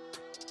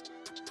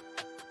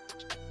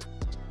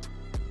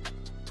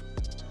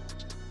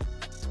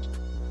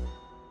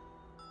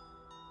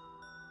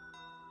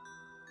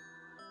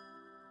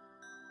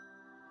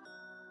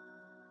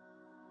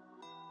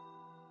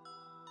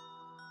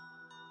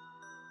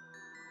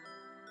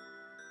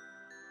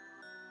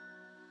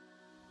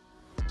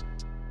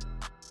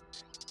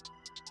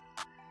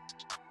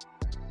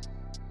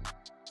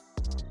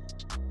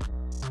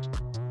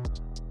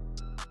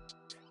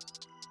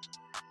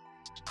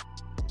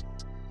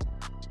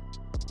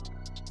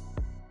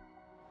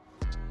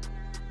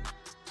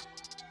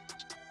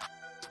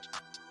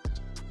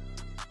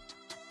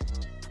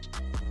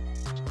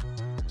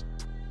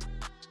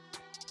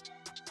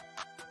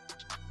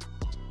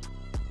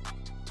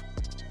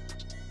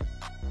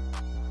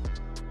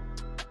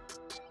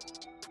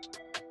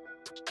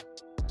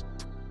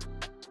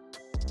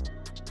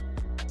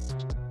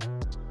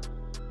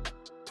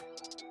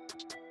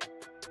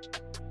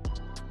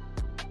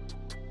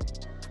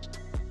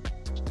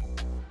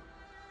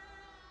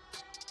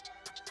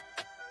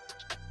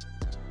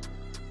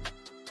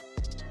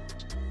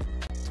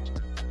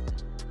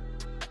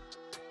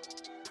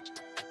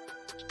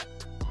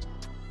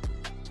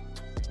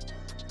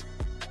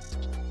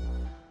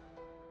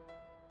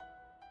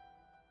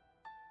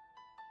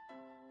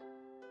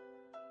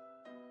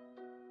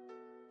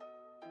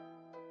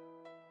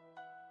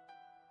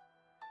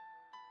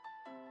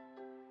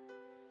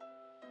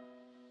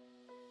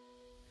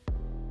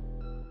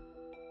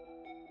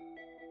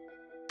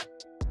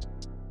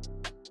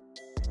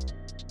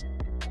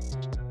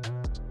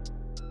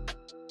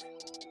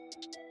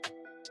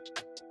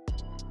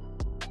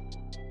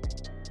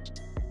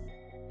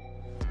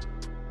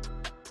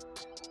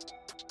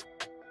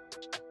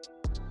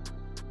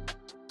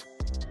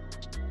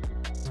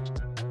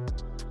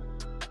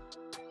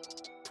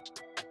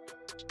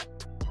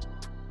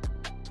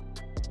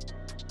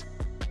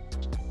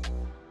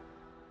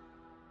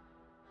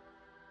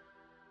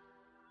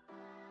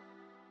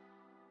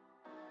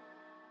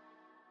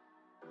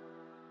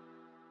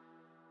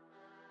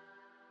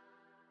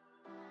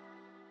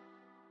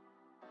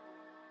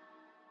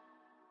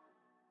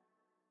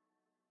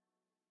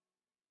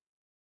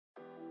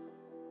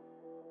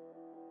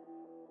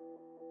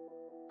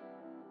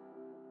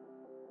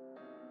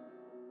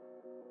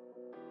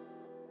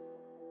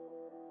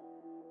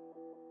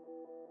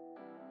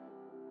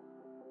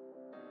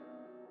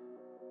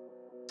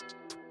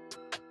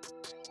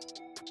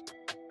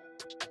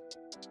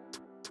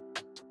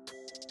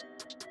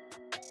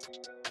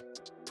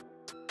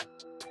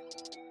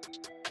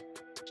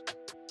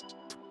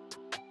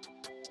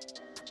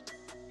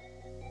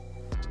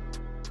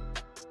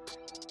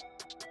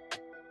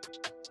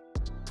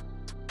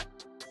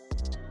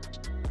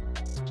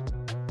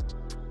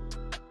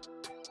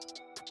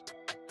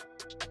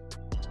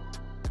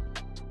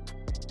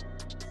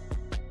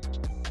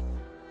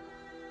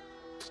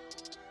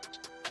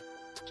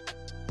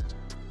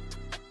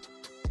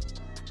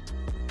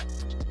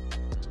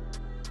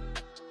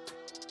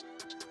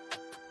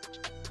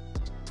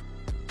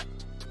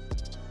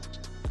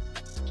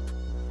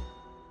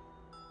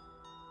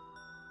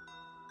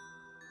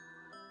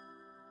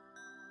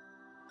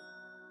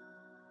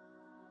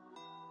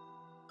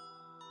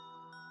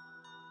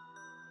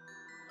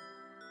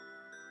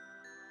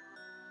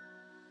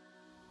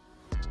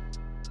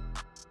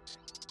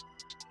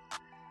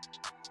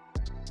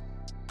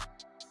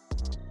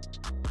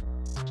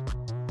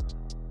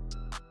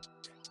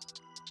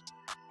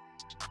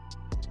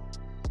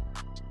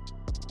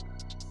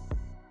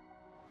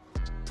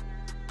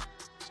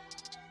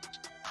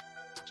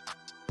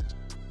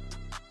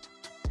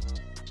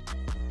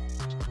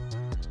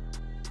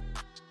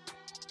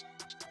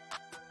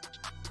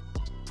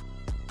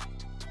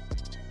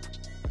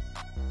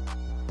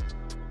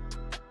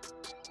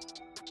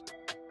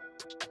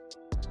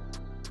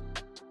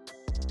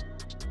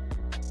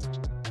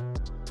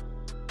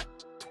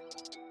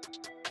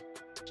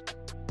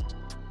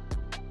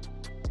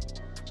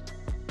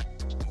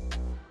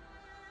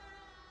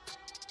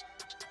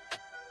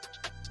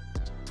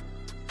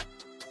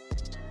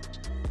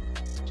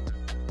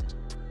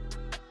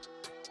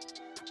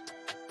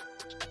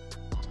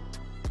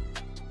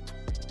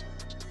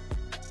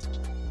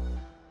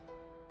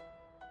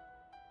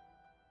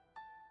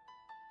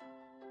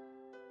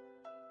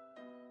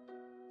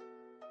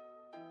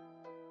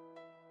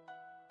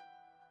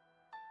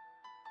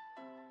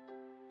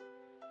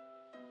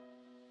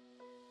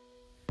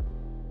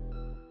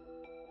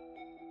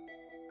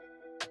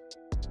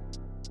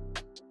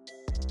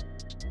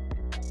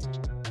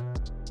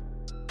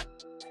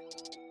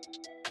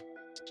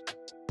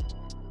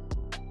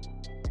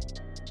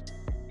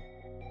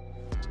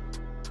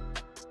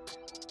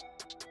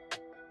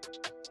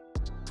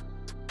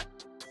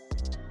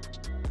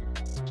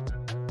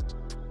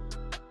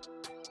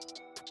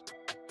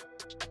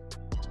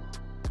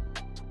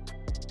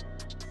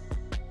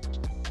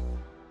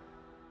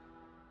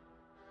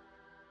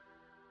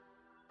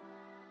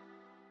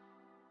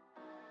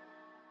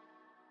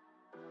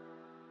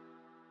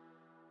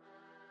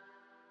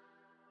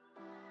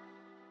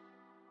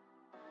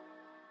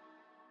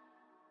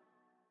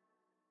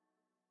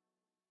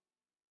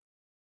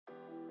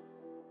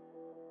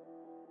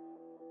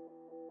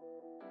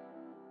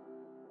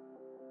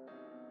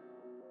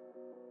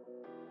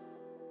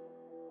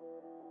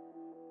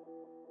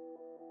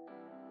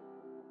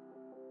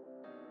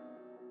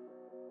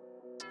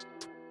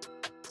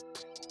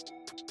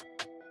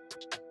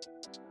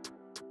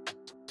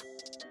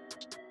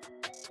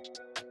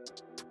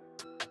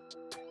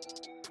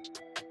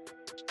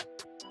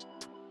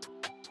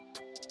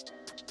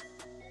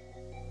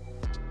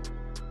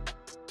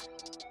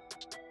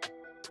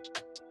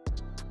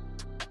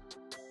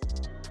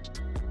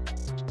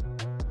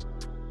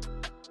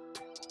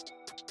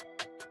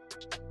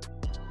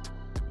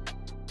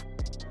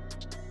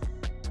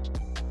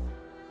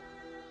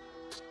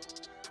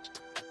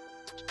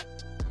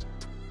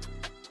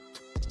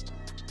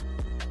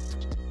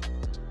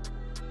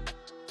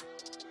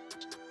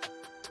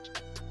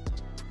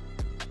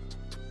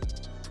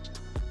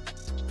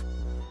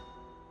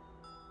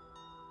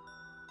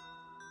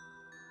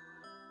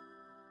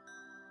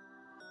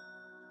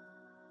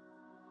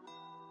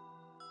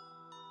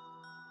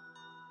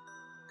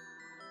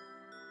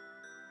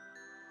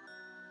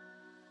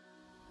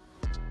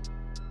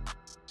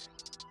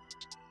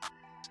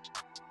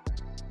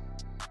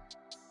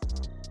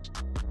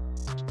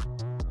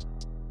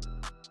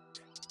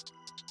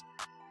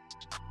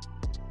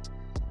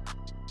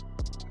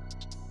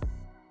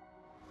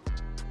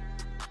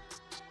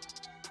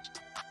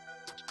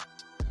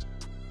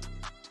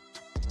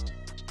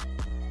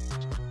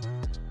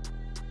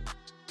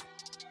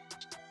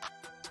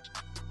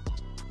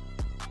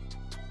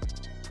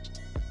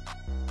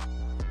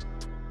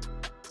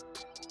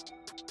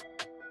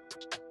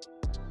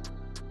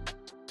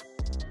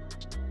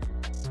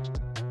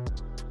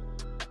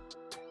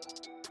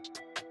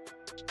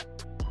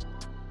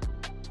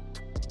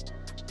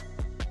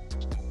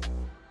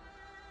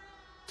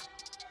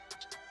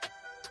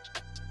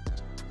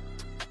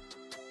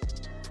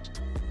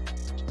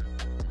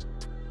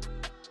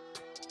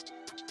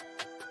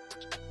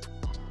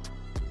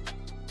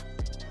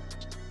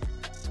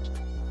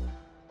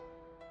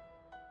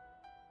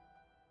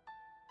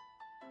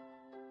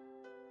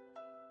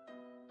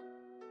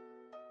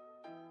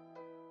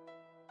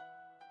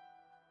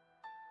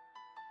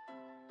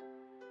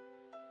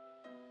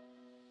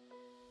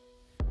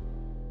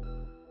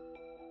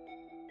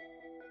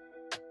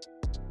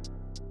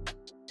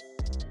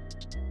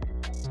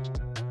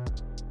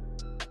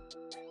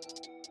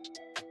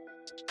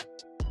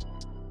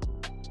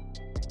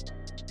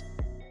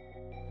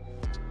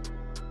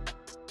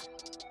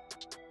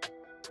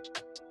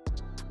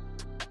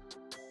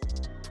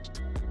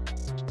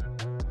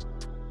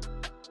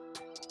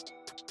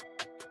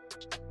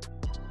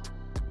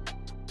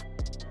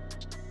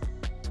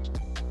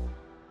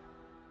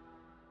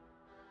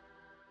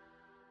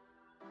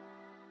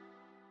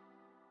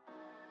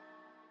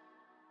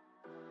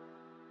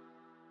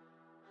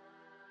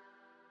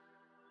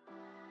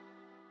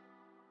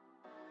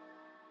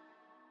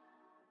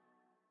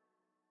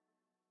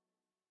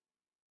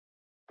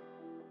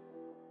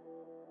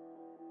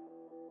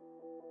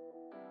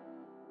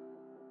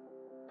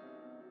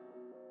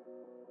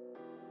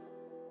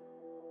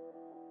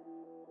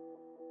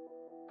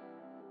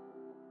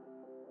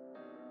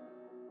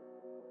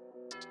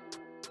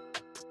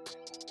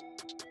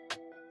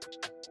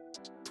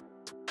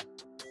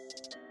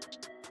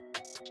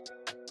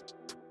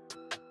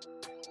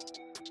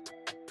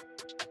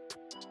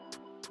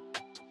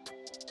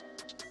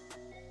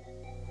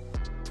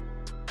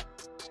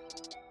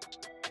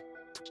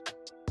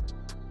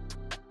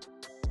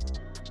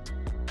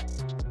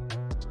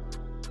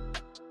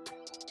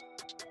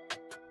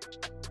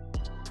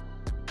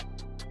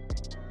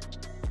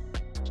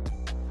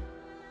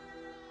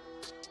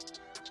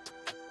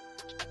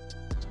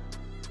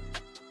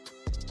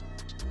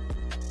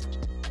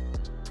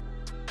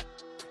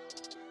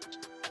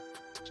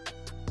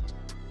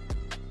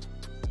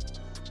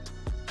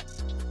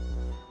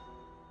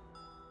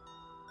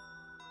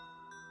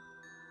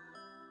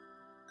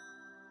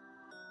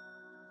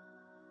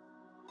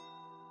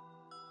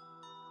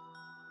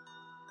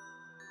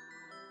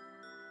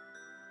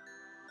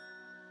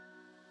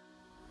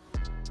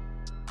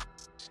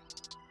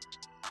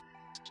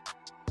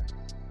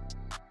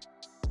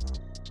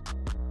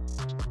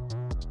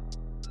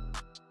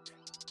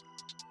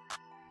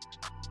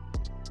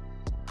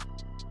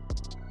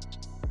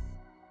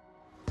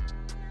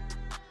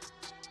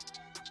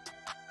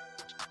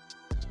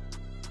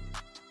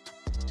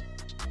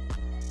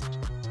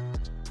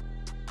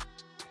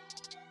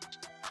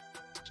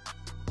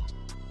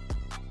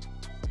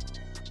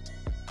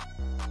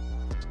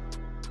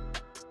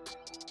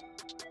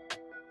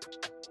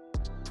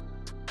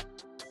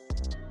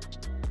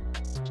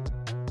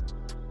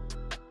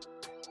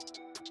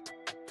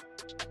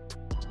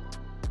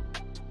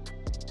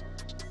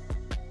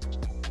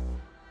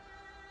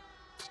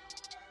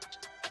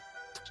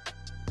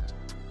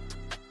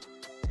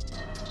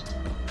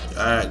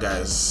 Alright,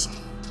 guys.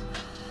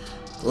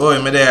 Oh,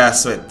 I'm there, I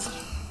sweat.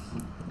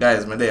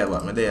 Guys, I'm there,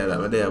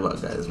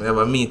 guys. I have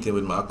a meeting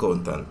with my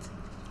accountant.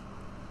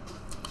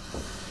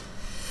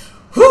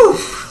 Whew!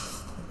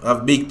 I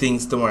have big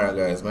things tomorrow,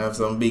 guys. I have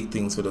some big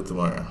things to do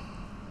tomorrow.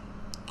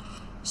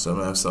 So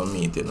I have some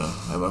meeting, I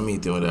have a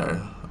meeting with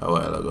her a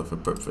while ago for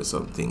prep for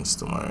some things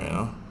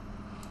tomorrow,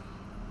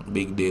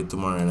 Big day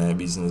tomorrow in our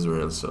business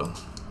world, so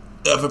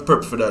I have a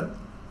prep for that.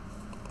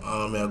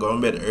 I'm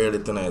going to bed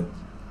early tonight.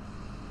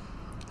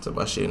 So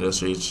I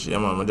just reach,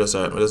 I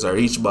just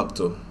reach back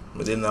to.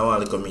 But then I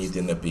want to come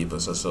meeting the people,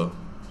 so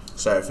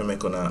sorry for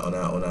making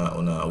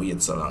on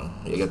wait so long.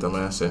 You get what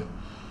I say?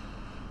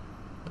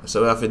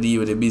 So we have to deal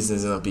with the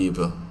business and the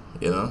people,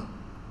 We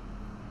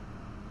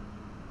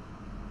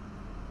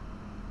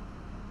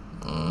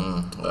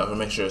have to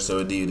make sure so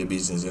we deal with the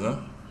business, We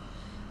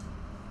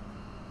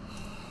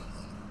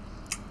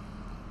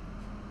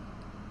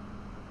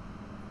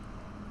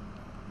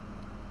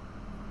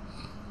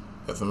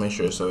have to make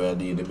sure so we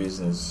deal with the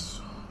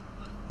business.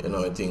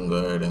 I think go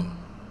ahead.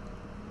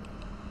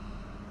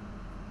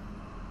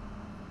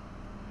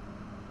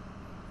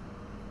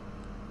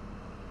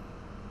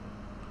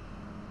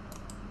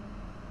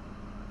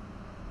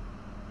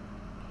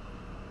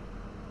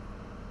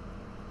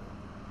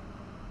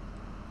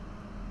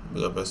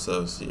 Big up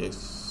yourself,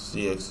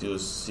 CXU,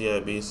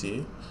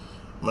 CIBC.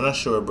 I'm not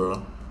sure,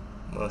 bro.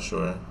 I'm not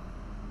sure.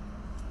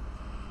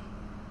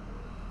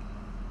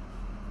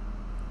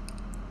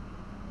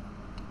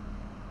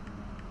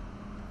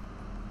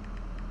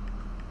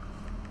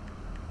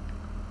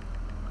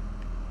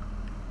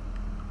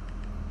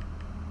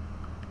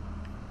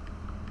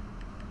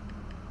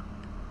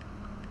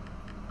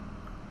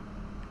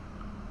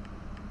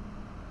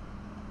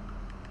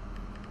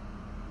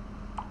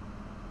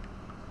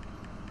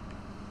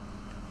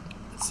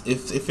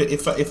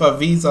 If a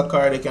Visa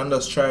card, you can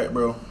just try it,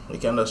 bro. You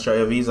can just try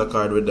a Visa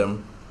card with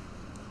them.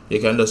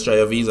 If you have a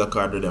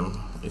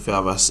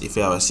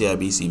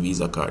CIBC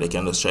Visa card, you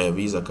can just try a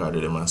Visa card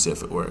with them and see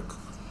if it work.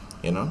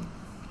 If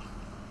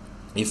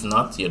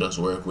not, you just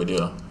work with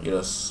you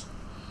just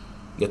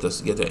get a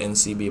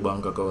NCB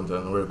bank account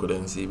and work with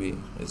NCB.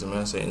 As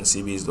I say,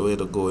 NCB is the way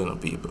to go,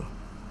 people.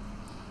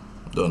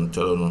 Don't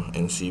tell them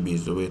NCB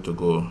is the way to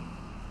go.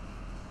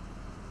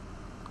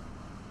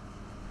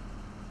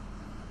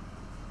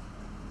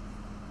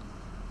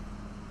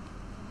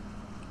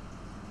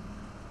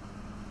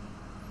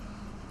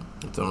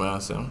 It's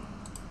amazing.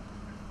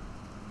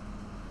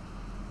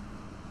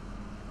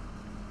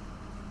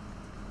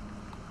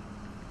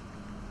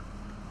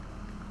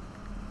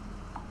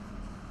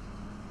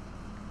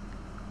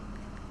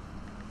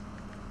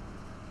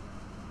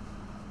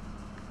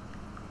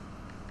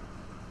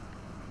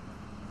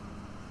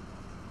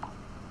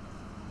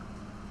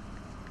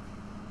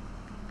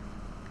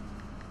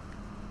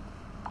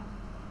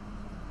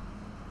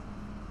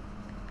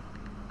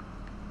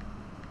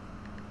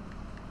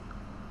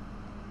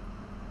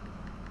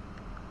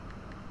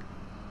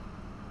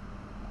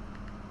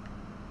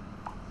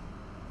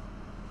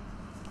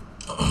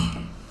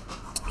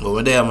 But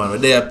we're there, man. We're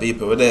there,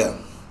 people. We're there.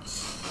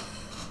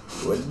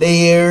 We're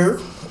there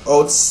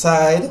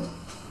outside.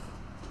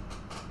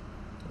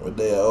 We're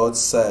there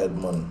outside,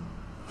 man.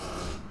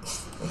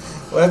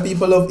 Why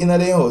people up in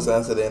their house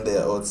and say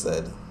they're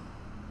outside?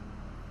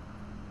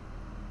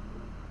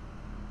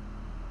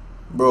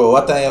 Bro,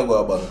 what time you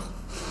go to bank?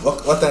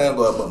 What time you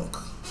go to bank?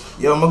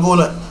 Yo, I'm going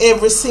to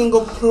every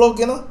single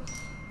plug, I'm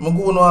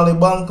going to all the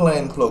bank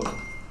line plug.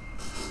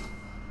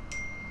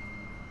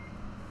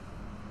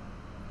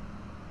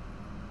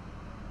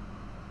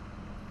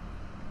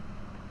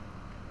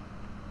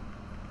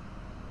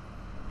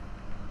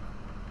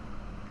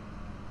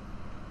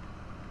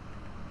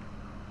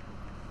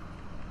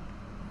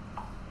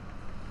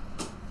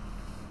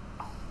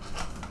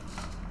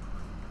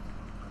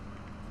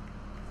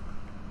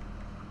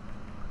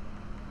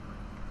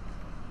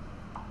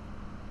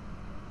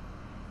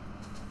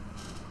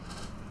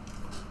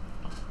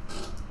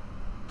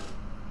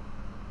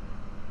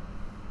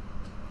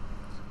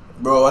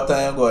 Bro, what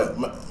time you go?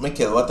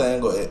 Michael, what time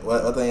you go?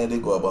 What time you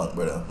go bank,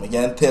 brother? I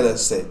can tell you,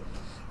 say,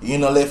 you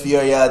know left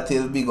your yard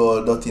till big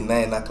old dirty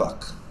 9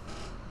 o'clock.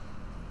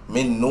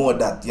 Me know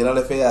that. You know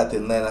left your yard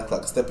till 9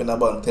 o'clock. Step in the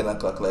bank 10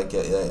 o'clock like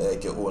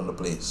you own the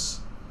place.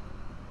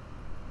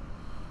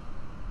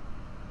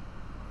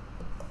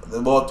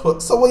 About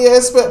 12. So what you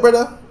expect,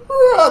 brother?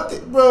 Right,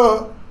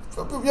 bro.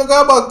 You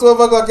go back 12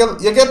 o'clock.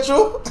 You get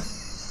through?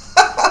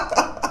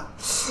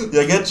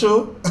 You get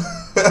through?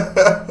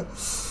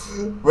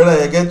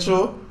 Brother, you get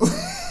through?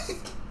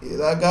 You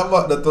don't come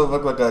back the 12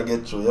 o'clock and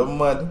get through. You're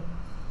mad.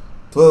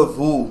 12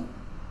 who?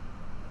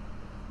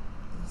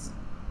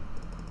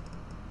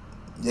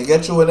 You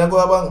get through when you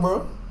go to bank,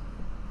 bro?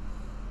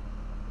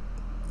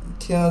 You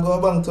can't go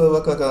to bank 12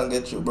 o'clock and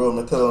get through, bro.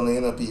 I'm telling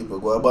you, people,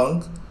 go to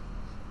bank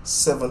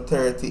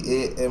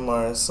 7:30 a.m.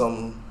 or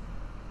some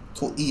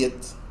to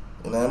 8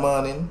 in the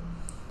morning,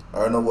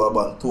 or no go to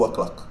bank 2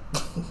 o'clock.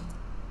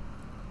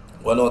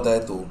 One out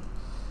of two.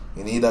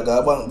 You need to go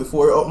to bank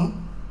before it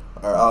open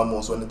or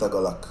almost when it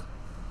go lock.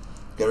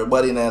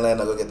 Everybody in the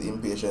line I go get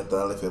impatient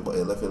and left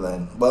your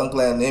line. Bank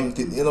line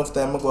empty. Enough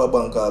time I go to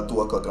bank at 2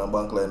 o'clock and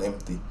bank line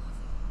empty.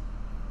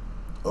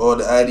 Oh,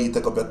 the ID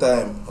take up your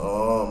time.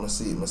 Oh, I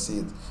see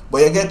it.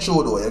 But you get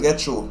through though, you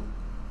get through.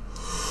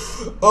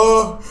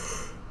 Oh.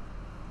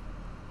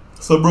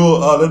 So bro,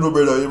 let me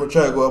brother, you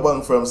try to go to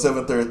bank from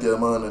 7:30 in the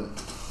morning.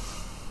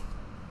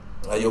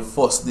 Are you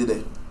first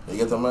today? You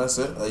get what I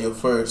say? Are you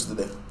first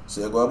today?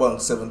 So you go to bank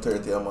 7:30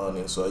 in the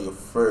morning, so are you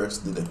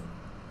first today?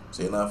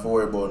 So you don't have to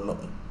worry about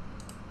nothing.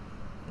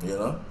 You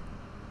know?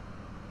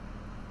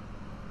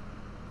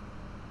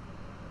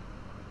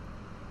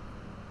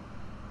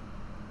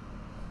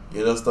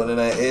 You just turn in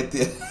at 80.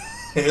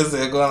 You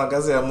say, go on, I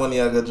can say money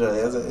I got try.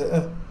 You say,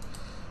 yeah.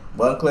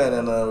 Bank line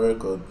and not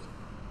work out.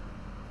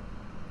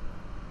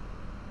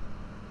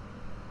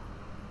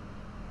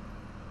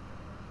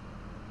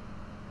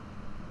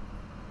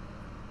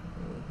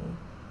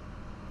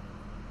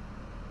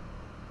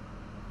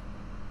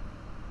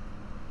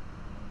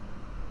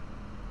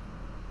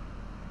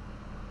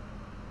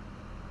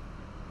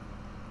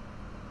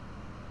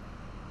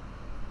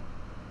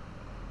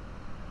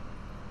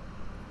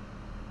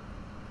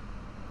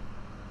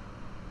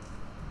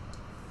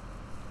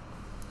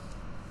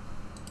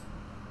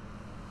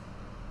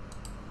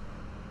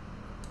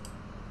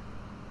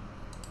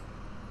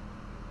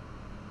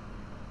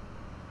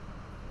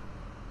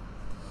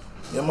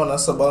 Yeah man,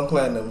 that's a bank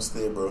line them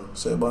stay, bro.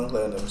 So bank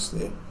line them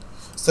stay.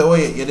 So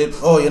wait, you did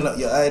you're not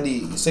your ID.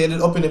 You say you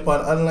did open it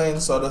on online,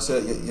 so that's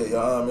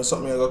you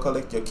something you go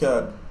collect your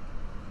card.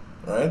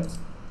 Right?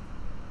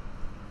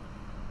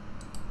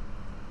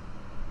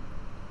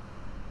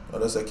 Or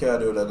that's a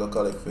card you go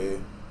collect for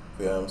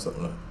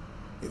something like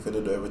if you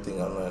did do everything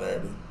online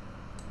already.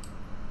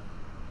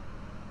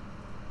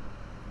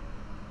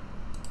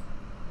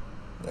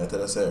 I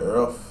tell us it's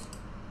rough.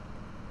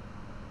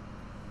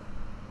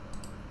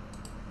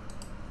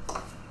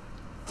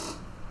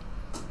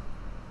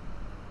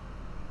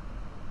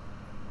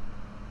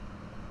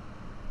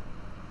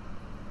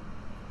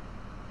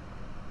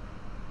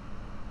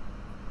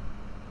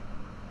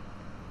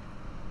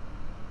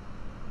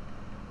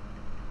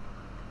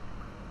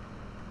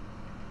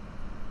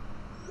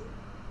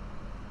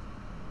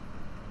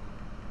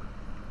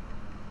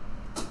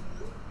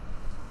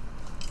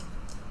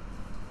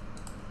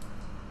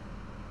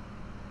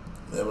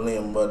 Them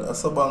lame, but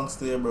that's a bank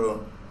stay,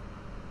 bro.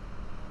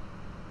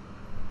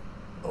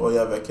 Oh, you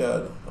have a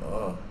card?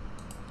 Oh.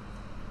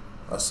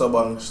 That's a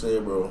bank stay,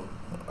 bro.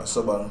 That's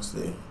a bank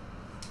stay.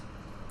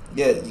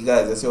 Yeah, you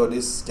guys, you see how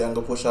this can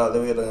go push out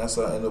the way down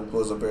and end up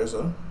close up here,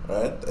 so,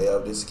 right? I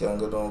have this can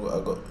go down,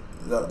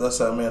 that's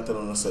why I'm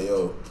telling you, say,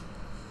 yo,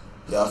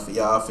 you have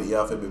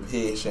to be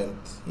patient.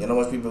 You know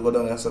how much people go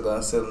down and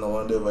sell no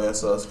one day by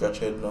yourself, scratch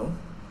head now?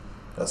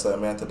 That's why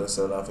I'm telling you,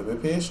 say, you have to be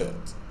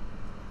patient.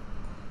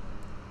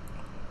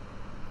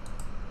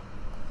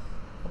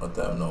 What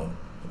time now?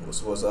 We're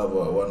supposed to have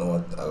 1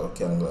 hour. I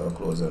can't go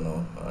closer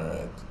now.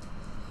 Alright.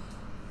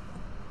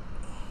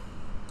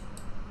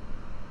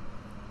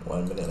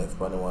 1 minute left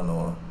for 1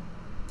 hour.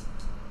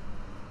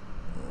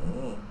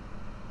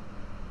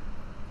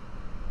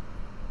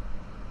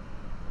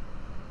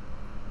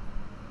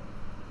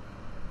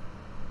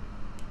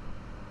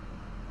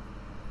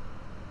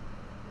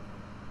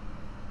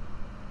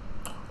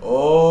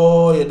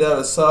 Oh, you have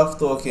a soft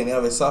token, you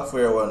have a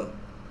software one.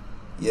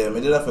 Yeah, I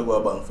did have to go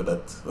a bank for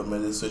that. But I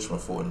did switch my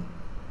phone.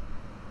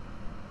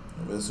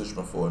 I did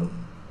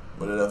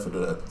have to do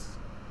that.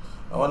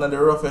 I one of the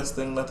roughest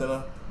thing that, you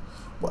know.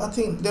 But I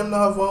think them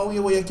now have one way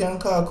where you can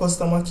call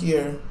customer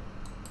care.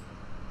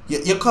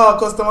 You call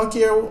customer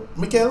care,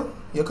 Mikel?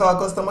 You call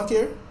customer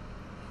care?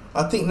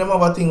 I think them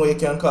have a thing where you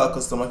can call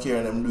customer care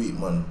and them do it,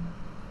 man.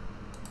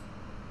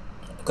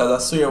 Because I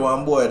swear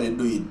one boy they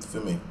do it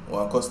for me.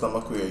 One customer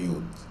care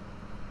youth.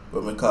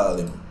 When I call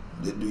him,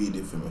 they do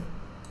it for me.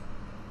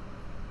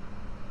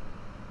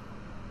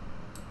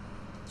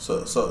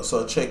 So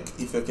check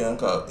if you can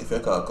call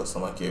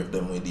customer care if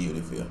them will deal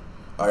with you.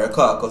 Or you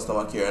call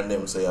customer care and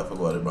them say you have to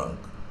go to the bank.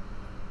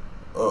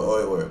 Or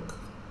it work.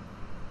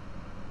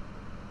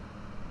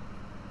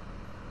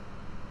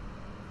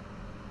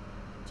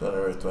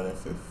 January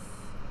 25th.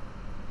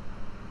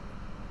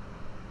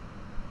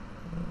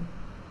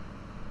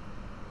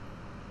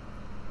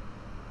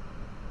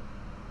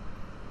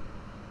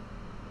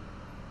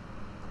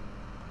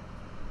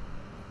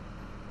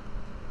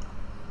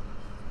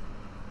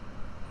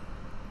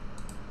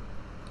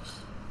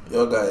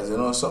 Yo guys, you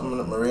know something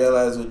that I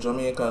realize with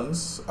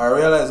Jamaicans? I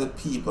realize with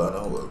people on the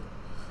whole.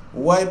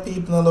 Why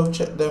people don't love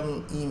check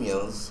them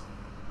emails?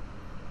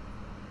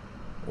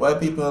 Why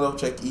people don't love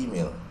check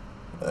email?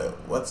 Like,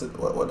 what's it?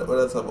 What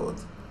that's about?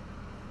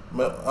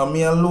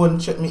 Me alone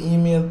check my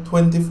email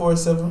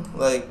 24/7.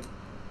 Like,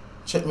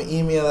 check my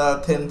email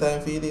 10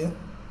 times for the day.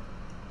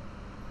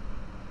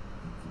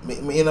 Me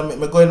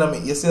going on me.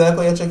 You see like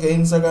how you check your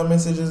Instagram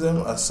messages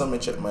them? I saw me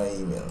check my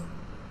email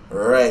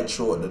right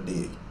throughout the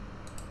day.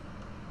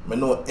 I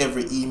know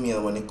every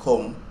email when it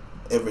come,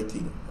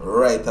 everything,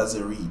 right as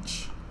it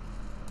reach.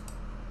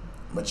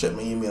 I check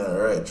my email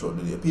right through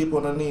the day.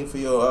 People don't need for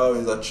you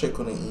always a check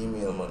on the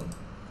email, man.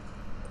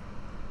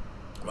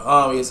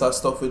 I always have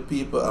stuff with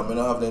people and I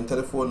don't have their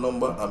telephone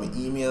number and I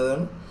email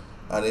them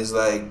and it's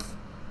like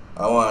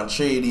I want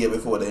 3 days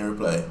before they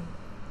reply.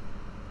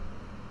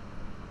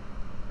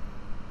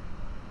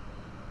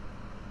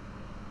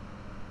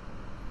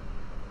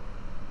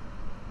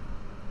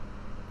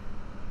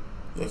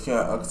 You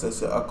can't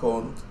access your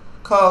account.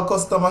 Call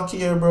customer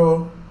care,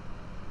 bro.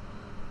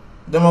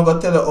 Them are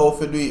gonna tell you how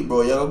to do it,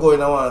 bro. You're gonna go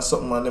in and want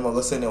something and them are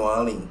gonna send you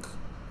one link.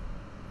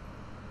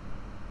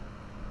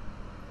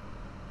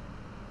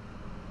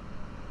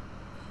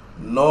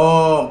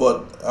 No,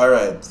 but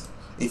alright.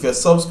 If you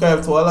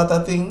subscribe to a lot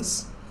of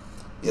things,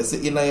 you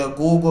see in your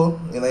Google,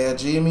 in your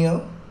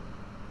Gmail,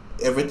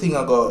 everything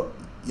you're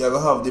gonna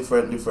have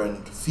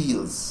different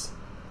fields.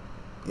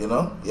 You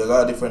know? You're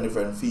gonna have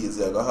different fields.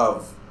 You're gonna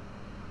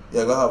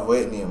have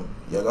what name?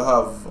 You're gonna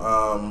have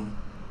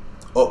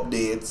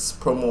updates,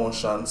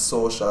 promotions,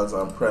 socials,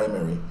 and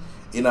primary.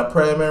 In a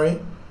primary,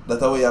 that's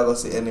how you're gonna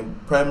see any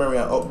primary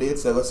and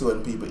updates. You're gonna see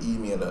when people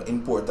email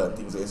important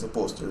things that you're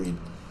supposed to read.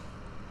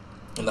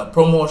 In the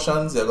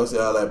promotions, you're gonna see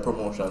all like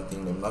promotion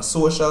thing. In the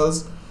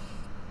socials,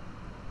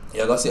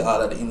 you're gonna see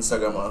all of the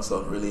Instagram and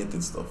stuff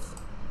related stuff.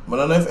 But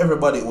I don't know if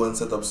everybody won't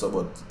set up so,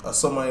 but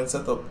some might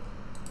set up.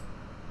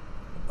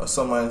 But I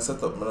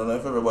don't know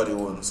if everybody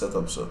won't set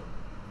up so.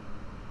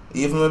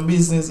 Even my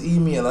business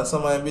email, and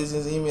some of my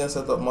business email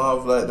set up, I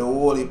have like the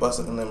whole heap of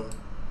something them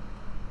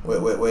where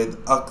it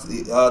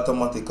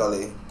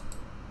automatically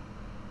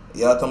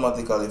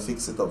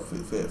fix it up for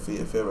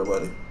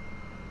everybody.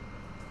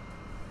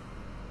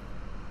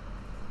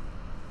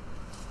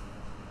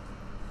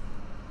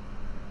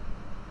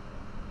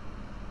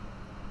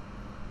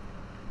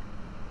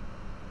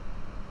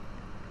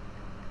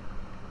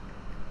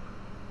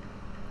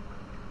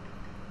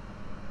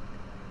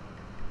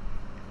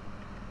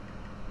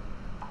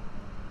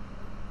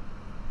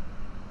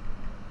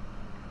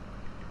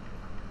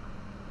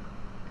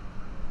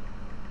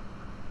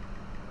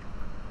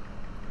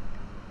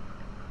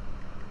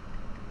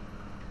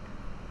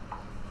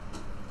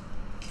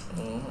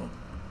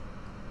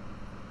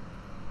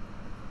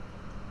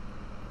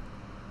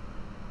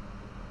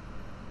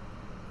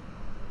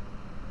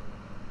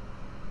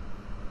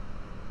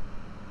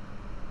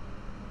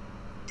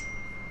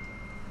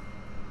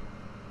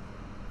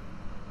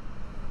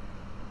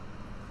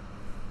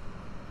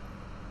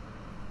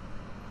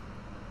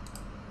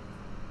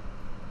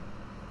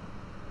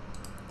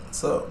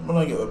 So, I'm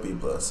gonna get what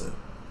people say.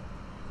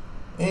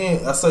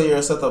 I saw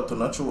you're set up to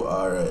not true,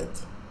 alright.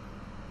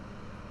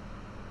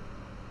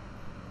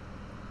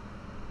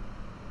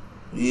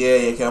 Yeah,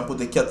 you can put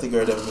the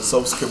category them the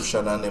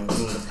subscription and them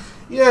thing.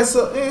 Yeah,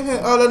 so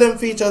all of them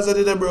features I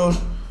did there, bro.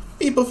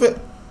 People fit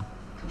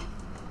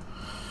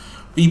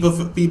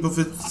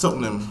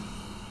something them.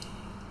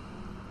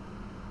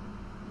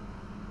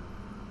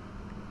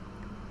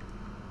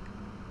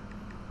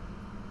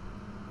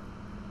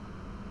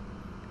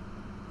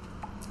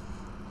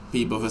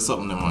 People for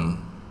something them, man.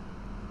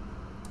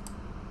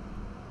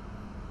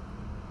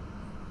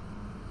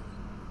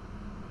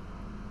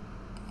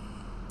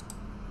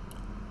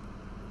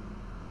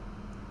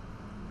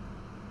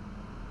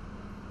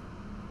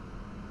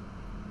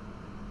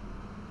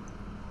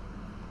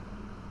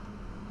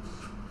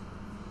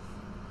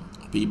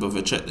 People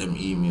for check them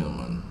email,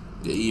 man.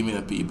 They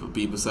email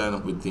people sign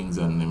up with things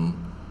and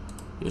them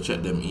you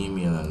check them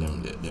email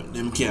and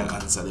them can't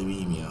answer them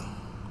email.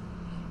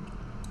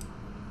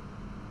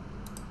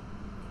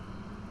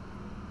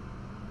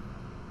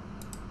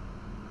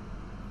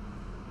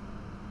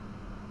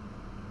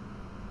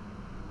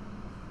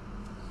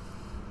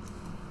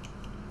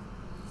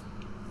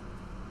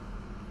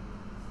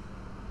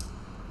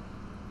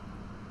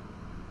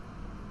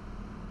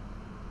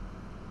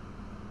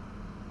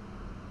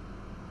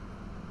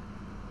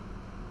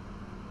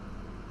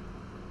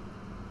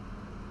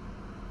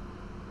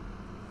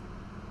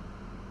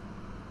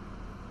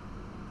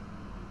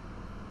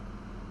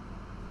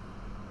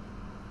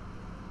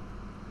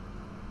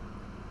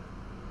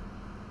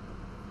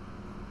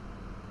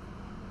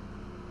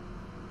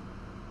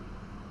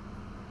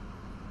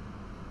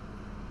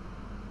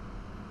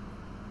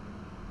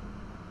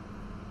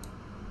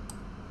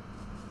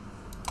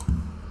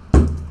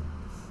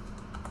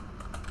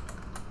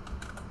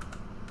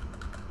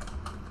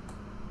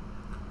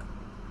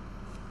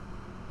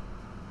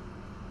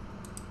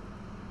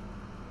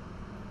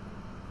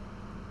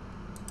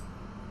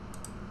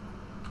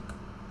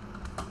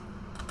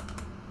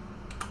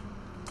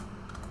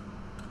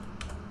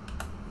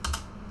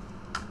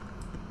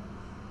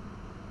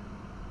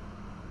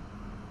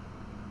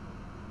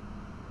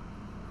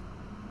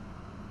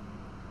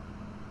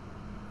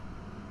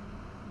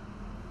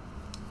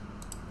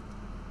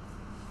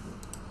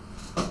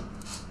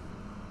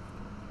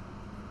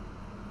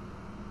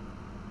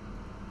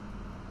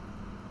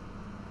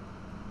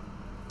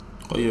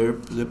 Or your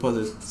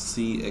deposit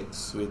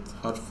CX with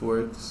hot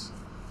Forex.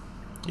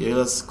 You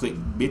just click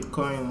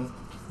Bitcoin,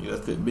 You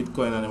just click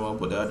Bitcoin and then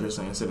put the address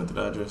and you send it to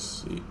the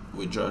address. You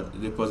withdraw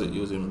deposit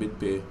using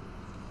BitPay.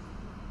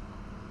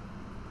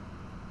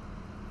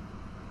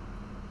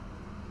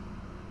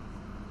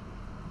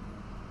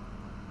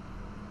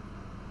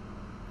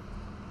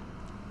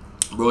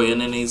 Bro, you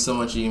don't need so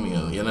much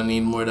email. You don't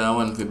need more than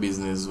one for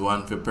business,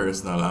 one for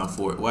personal and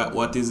Forex.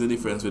 What is the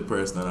difference with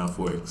personal and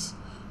Forex?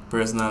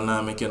 Personal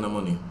now making the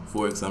money.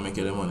 Forex are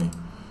making the money.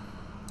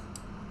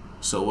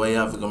 So why you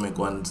have to go make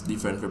one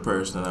different for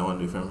personal and one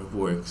different for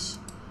Forex?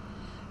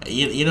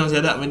 You know,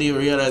 so that many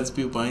realize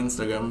people on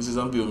Instagram. You see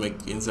some people make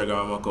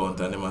Instagram account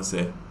and they must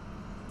say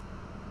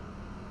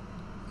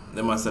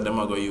they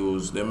go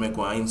use, they make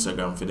one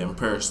Instagram for them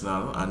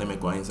personal and they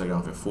make one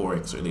Instagram for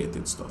Forex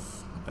related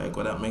stuff. Like,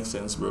 what that makes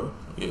sense, bro?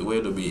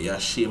 Where to be? You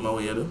shame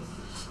away, you do?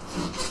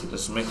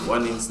 Just make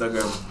one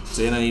Instagram.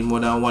 So you don't need more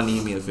than one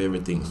email for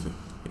everything.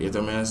 You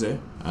get what I say?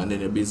 And then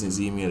your business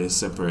email is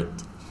separate.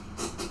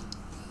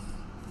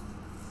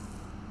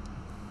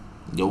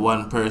 Your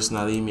one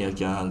personal email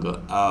can handle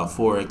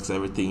Forex,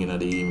 everything in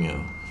the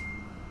email.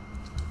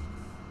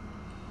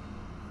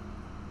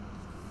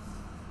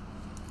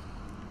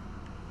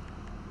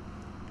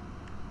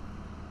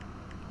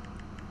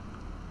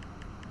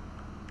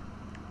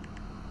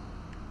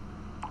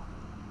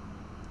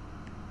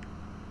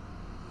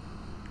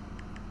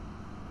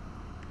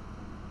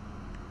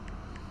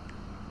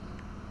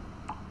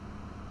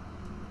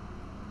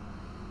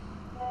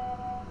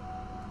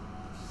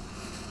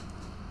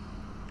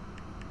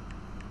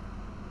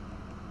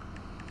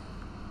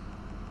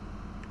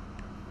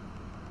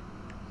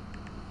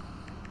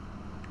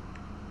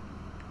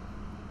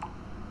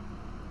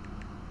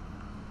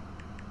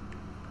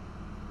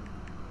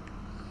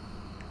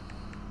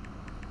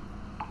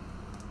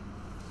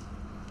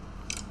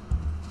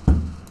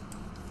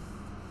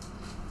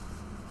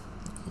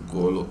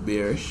 Go look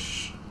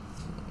bearish.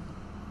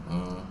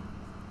 How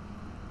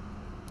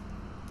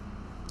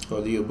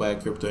do you buy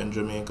crypto in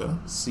Jamaica?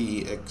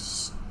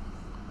 CEX.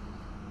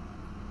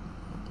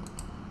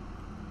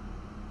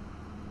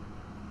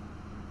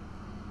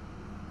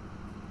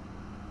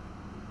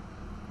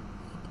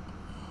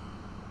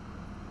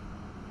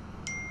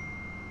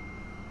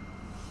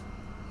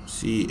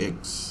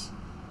 CEX.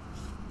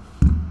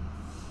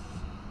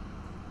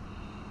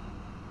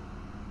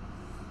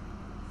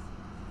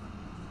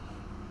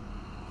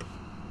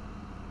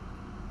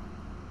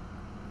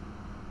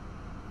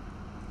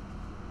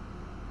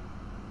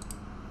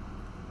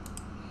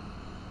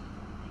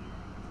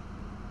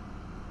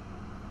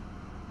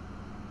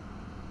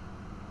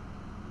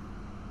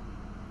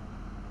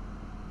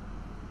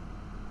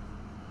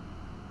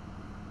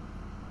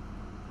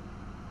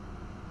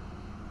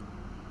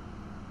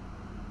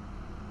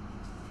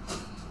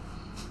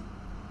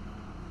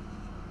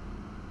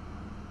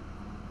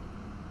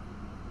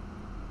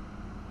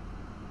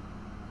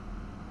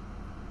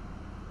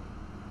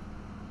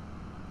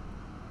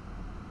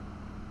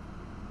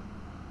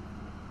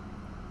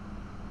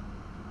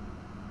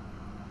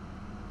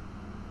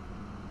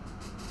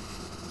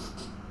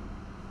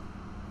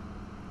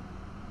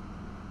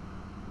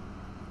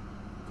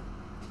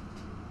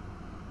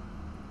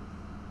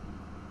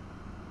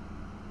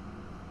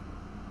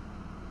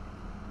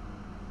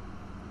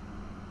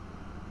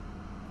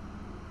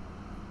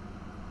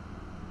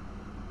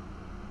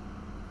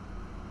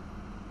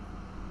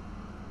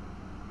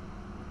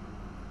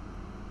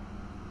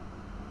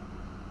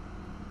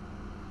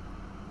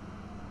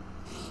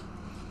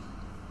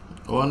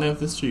 I wonder if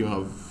the stream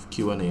have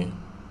Q&A.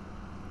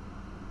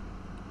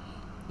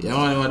 Yeah,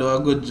 man, you do a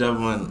good job,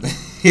 man.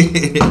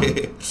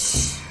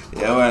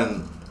 Yeah,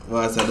 man,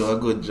 boss, I do a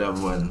good job,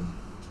 man.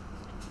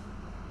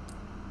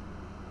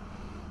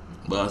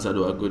 Boss, I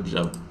do a good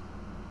job.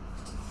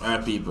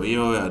 Alright, people, here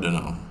we are, I don't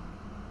know.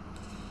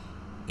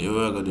 Here we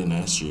are going to do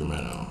a stream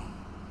right now.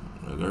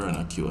 We're going to run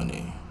a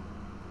Q&A.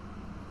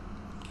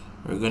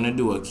 We're going to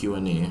do a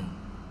Q&A.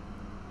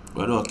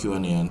 We'll do a Q&A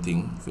and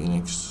thing for the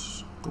next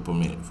couple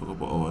minutes, for a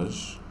couple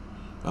hours.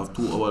 I have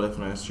 2 hours left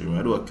in my stream.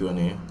 I do a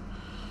Q&A.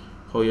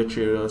 How you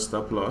trade your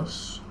stop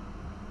loss?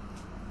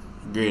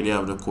 Great, you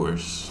have the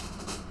course.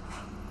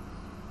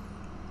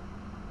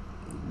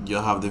 You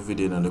have the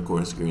video on the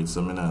course grade,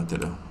 so I'm not tell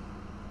you.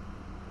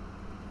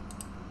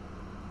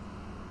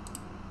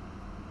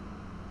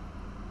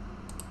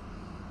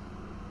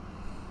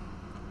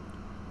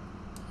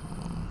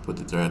 Put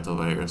it right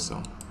over here,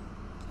 so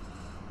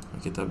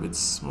make it a bit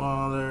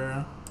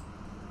smaller.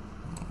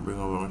 Bring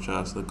over my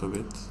chest a little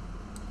bit.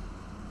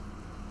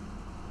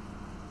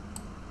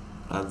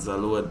 Adds a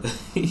load.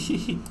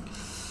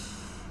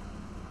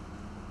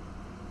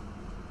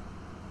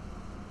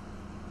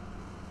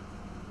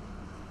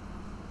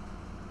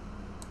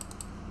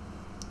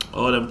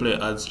 All them play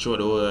ads through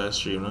the whole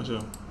stream, not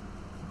sure.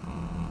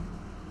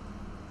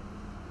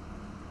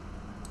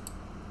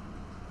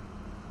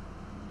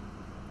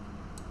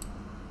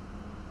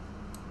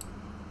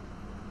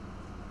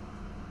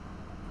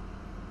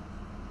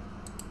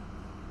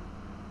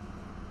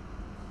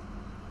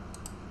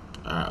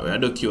 Alright,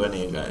 we do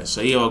Q&A, guys.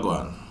 So here we go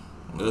on.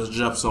 Let's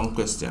drop some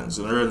questions.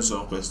 We'll run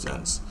some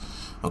questions.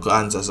 I could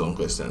answer some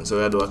questions.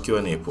 So we do a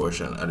Q&A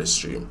portion of the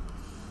stream.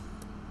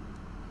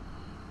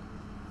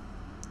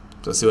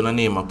 So see when a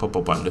name pop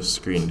up on the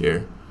screen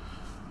there.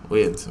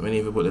 Wait, we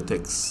need to put the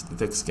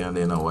text can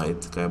there in a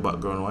white, because the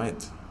background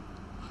white.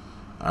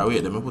 Alright,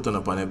 wait, let me put on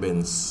up on the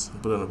bins.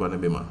 Put on up on the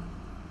beamer.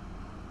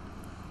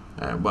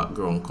 Alright,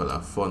 background color,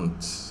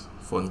 font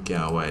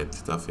can white,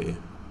 taffy.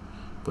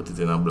 Put it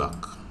in a black.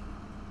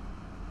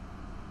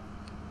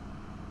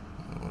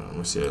 Let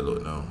me see how it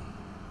look now.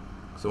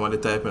 Somebody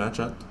type in a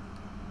chat.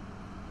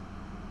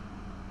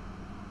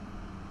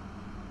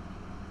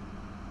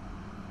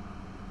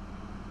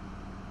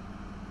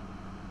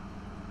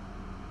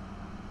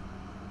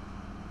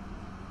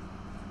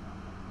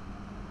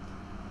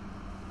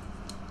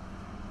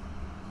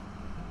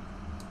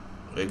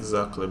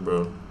 Exactly,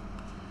 bro.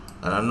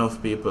 And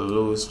enough people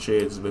lose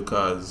trades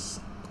because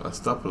of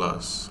stop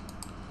loss.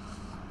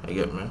 You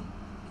get me?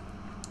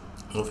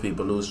 Enough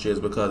people lose trades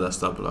because of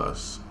stop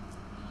loss.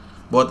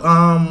 But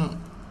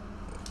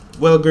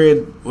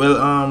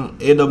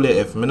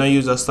AWF, me not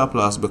use a stop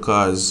loss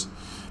because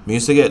me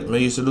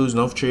used to lose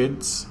enough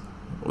trades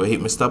where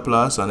hit my stop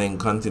loss and then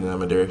continue in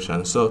my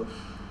direction. So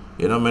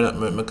you know,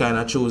 me kind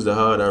of choose the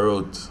harder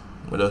route.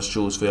 I just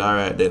choose for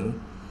alright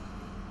then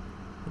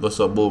go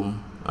so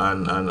boom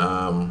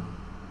and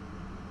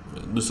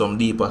do some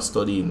deeper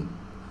studying,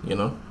 you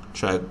know,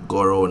 try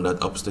go around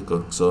that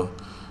obstacle. So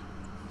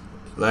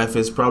life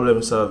is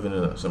problem solving, you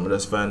know. So I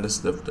just find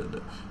this I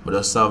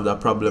just solve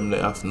that problem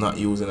that of not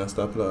using a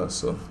stop loss.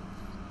 So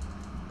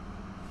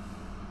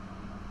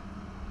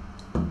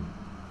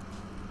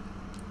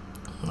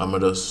I'm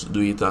just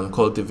do it and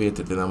cultivate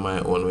it in my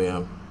own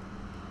way.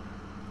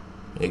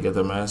 You get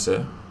what I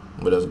say?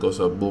 I just go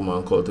so boom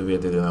and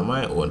cultivate it in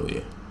my own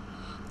way.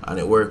 And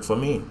it worked for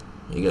me.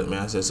 You get me?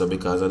 I say so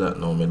because of that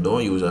now me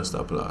don't use a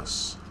stop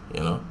loss,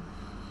 you know.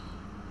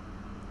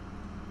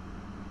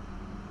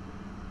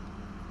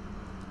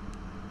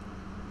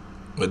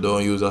 I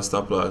don't use a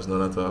stop loss,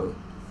 none at all.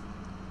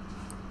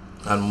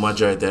 And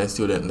majority of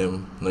students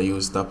them not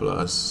use stop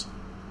loss.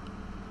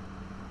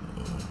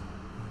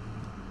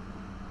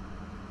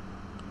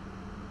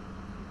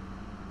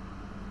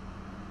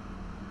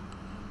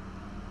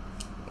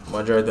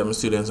 Majority of my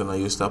students don't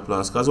use stop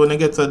loss. Because when you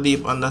get a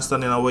deep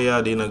understanding of what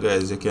you're doing,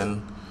 guys, you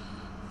can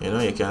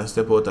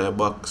step out of your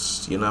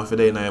box. You don't have to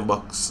be in your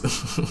box.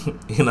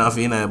 You don't have to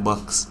be in your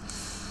box.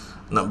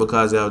 Not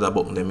because you have that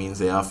button, that means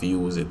you have to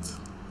use it.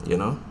 You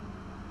know?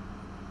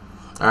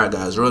 Alright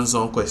guys, run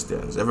some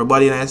questions.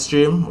 Everybody in our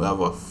stream, we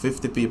have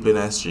 50 people in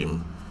our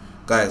stream.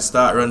 Guys,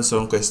 start run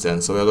some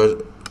questions. So we're going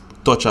to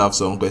touch off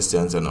some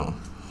questions, you know.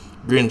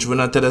 Grinch, when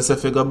I tell us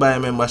if you go buy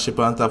membership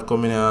and tap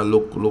come in and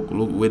look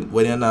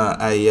when you're not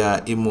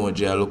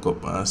emoji I look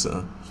up and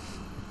so.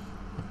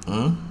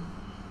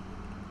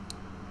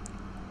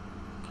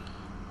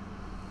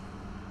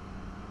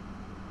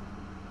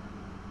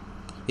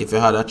 If you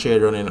had a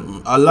trade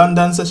running, a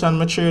London session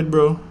my trade,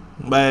 bro.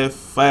 By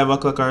 5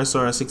 o'clock or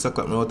so or 6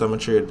 o'clock, I out of my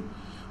trade.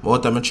 I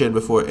out of my trade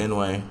before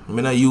NY. I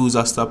not use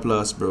a stop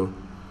loss, bro.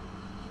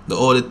 The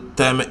only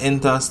time I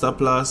enter a stop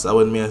loss I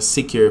when me a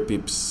secure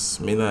pips.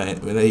 I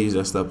not use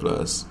a stop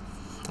loss.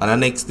 And the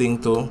next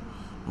thing too,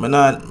 I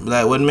not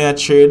like when me a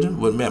trade,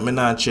 me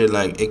not trade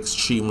like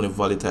extremely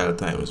volatile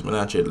times. I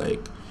not trade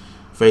like,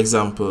 for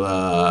example,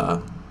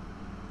 a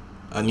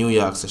New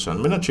York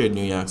session. I not trade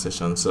New York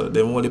session. So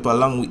them only for a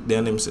long week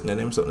then them something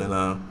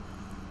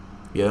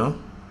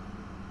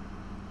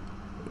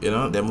you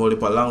know, them only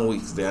for long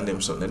weeks there and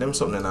them something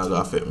not gonna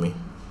affect me.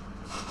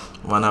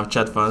 Man have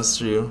chat fan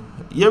stream.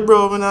 Yeah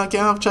bro, we can't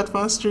have chat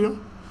fan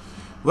stream.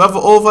 We have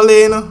an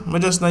overlay, you know? I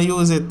just not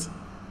use it.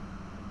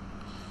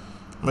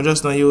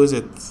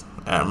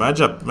 Alright, I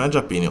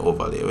drop in the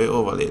overlay. Where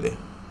overlay there?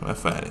 I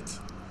find it.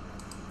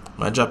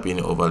 I drop in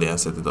the overlay and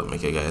set it up,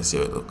 make you guys see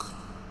how it look.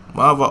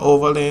 I have an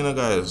overlay, you know,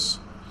 guys.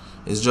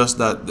 It's just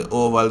that the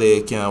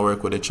overlay can't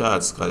work with the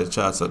charts because the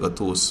charts are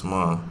too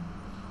small.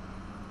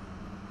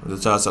 The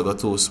charts are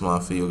too small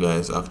for you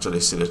guys to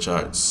actually see the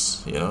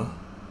charts, you know.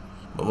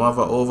 But I have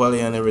an overlay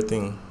and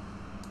everything.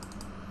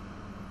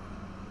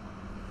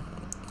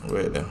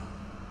 Wait there.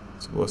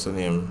 What's the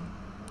name?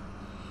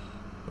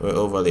 Where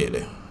overlay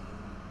there?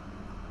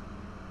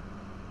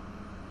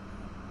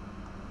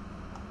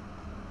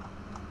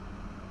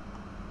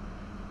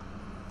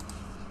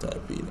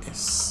 Type in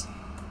this.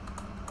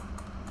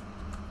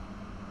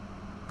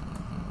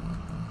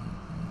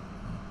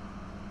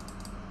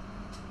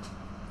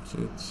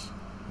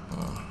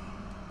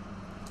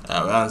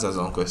 I will answer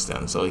some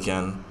questions so we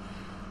can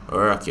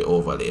rock it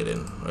overlay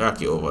then.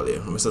 Rock it overlay.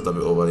 Let me set up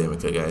the overlay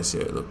make you guys see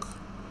it look.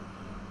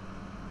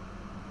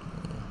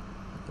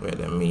 Where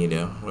the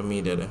media? Where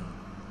media there?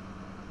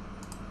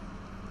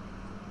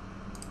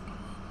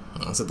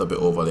 I'll set up the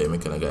overlay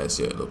make you guys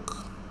see it look.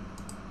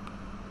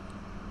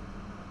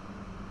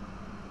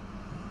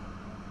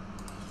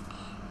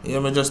 Yeah,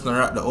 me just not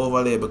rock the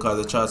overlay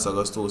because the charts are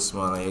just too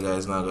small and you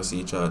guys not gonna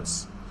see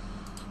charts.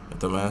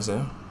 What am I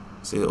saying?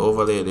 See the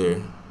overlay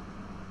there.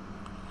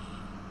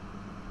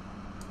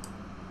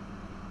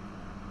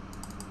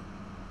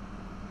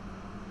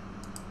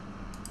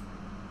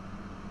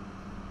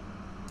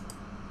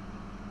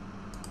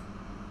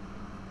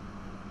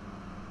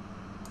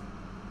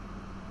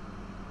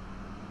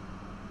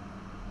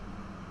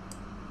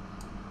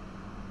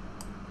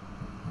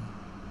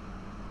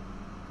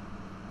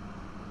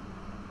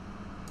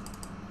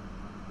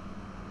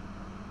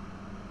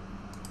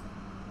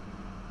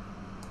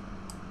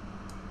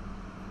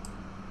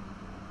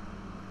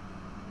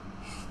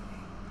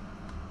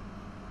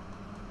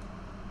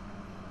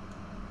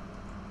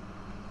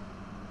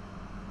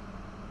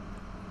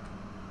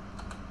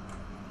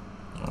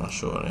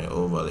 showing it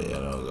overlay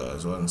now,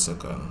 guys. 1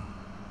 second.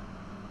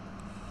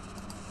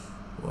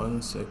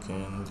 1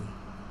 second.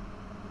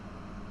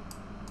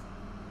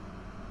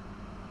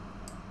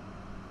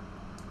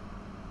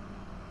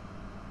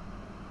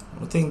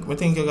 I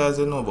think you guys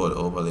didn't know about the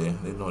overlay.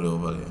 They know the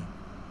overlay.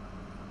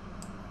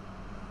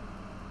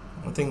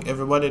 I think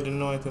everybody didn't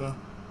know it, you know.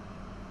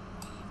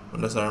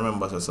 Unless I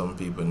remember that some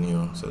people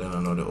knew, so then I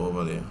know the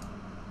overlay.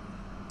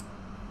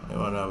 I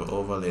want to have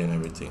overlay and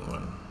everything,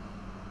 man.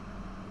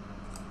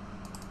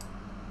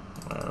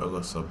 Alright, I'll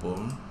go sub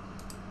boom.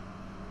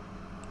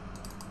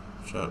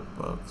 Chat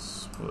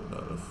box, put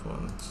that the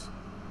font.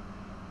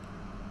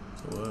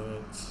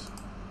 What?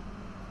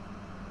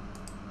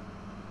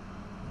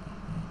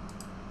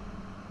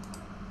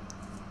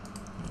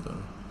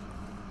 Done.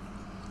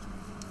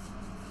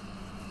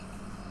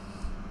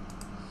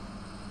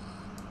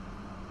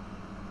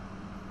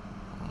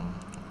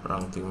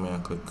 Wrong thing, may I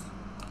click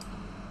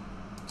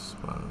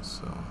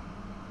sponsor.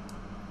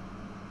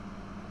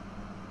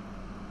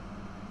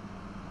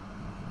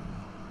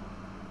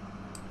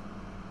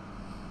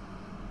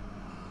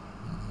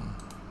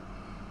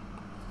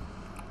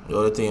 The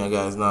other thing, you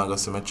guys now go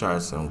see my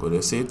charts them good.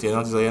 You see it? You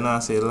notice how you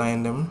not see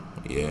line them?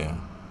 Yeah.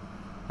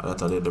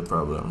 That's the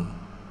problem.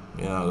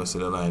 You now go see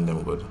the line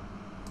them good.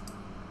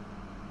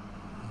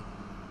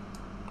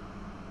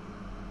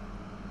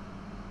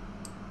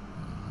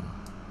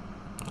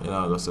 You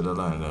know, go see the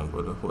line then,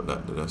 but put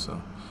that there, so.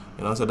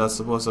 You know, so that's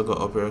supposed to go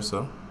up here,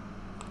 so.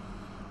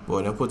 But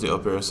when you put it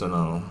up here, so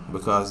now,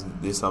 because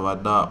this have a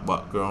dark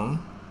background,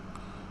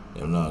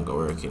 them not go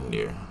work in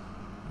there.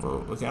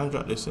 But we can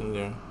drop this in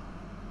there.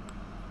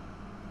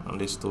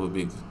 And this too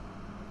big.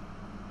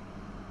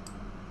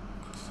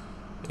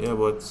 Yeah,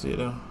 but see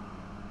there.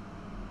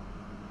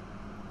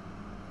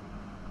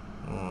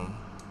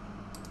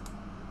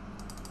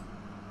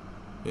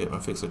 Yeah, I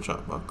fix the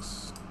chat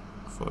box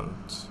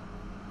font.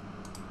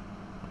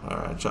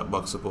 Alright, chat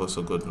box supposed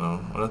to good now.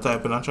 Wanna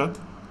type in a chat?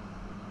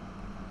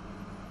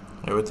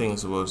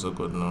 Everything's supposed to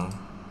good now.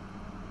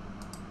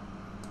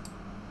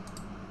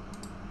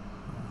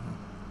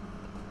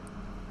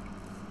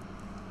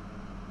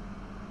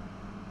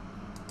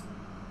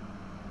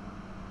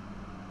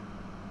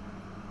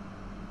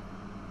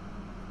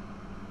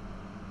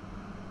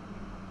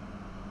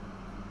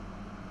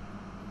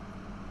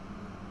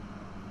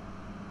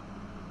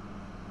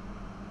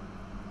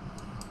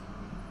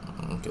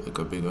 Okay, look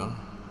a bigger.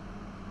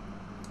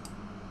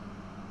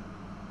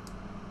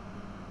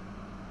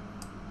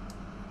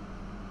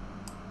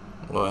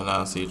 Oh, you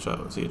not see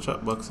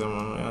chat box,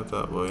 man. You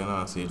talk about you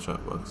not see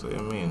chat box. What you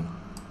mean?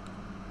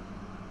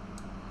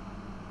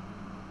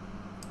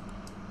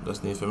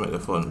 Just need to make the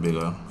font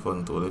bigger,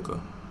 font too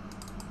little.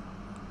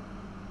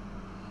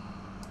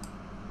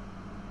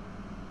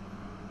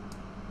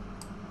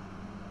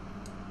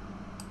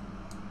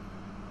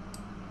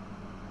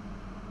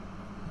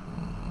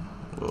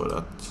 Oh,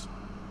 that.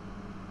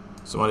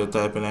 Somebody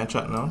type in our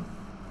chat now.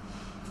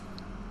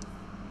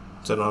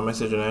 Send a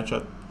message in our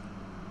chat.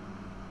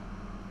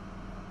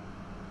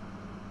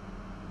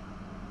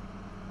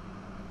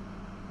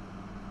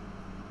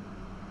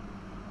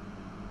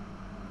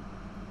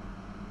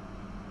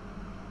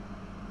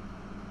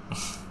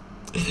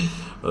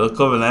 Well,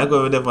 come I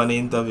go with them on the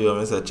interview.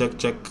 I say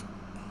check.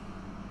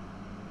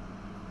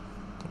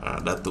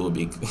 That's too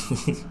big.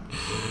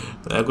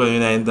 I go in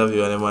the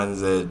interview and the man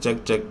say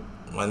check.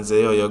 Man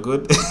say, yo, you're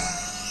good.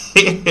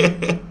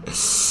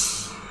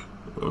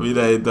 With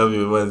the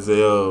interview, man say,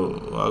 yo,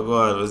 I go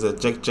on. I say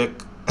check.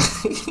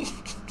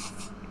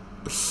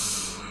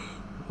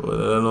 Well,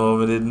 I don't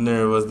know. I did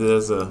nervous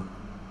there, so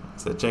I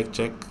say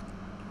check.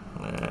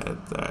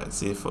 Alright.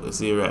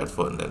 See right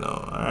fun then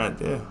now. Alright,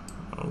 yeah,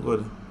 I'm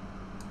good.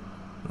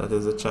 That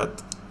is a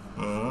chat.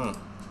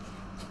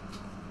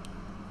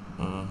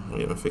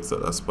 We even fix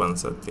out that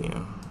sponsored thing,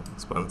 yeah.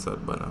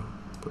 Sponsored banner.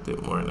 Put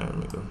it more in there,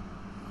 amigo.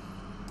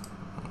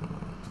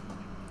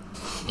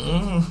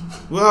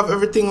 We have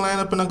everything lined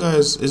up,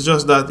 guys. It's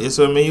just that it's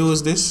when we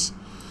use this,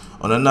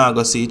 on the now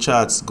go see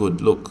charts good.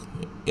 Look,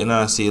 you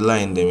now see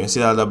line them. You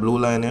see that the blue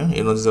line here?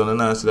 You notice on the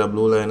now see that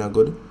blue line are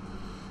good?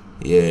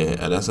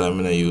 Yeah, that's why I'm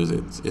gonna use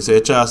it. You see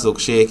the charts look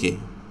shaky.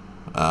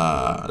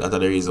 That's the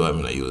reason why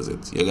I'm gonna use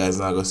it. You guys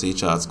now go see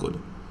charts good.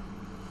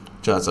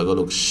 Charts are gonna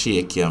look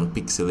shaky and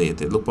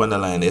pixelated. Look on the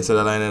line. You see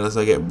the line that's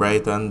gonna get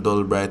bright and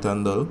dull.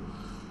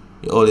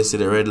 You only see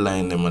the red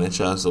line them and the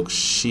charts look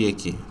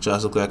shaky.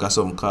 Charts look like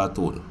some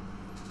cartoon.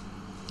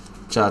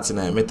 Charts in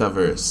a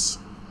metaverse.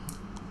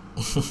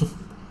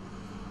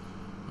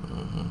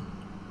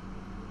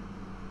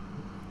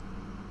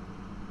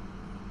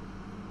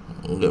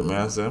 You get me,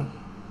 I say?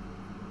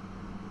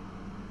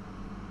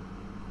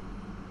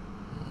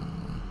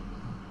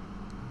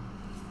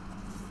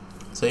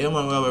 So yeah,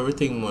 man, we have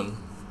everything, man.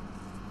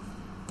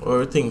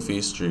 Everything for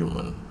your stream,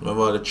 man. We have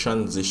all the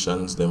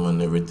transitions them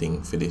and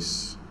everything for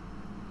this.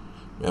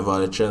 We have all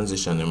the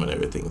transition them and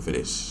everything for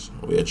this.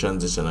 We have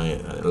transition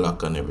and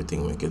lock and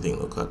everything, make everything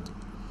look hot.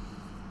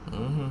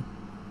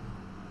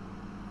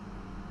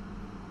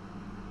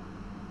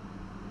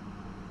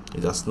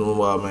 It's a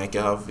snowball, man. You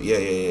can have,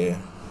 yeah.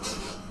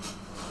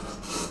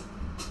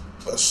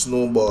 A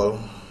snowball.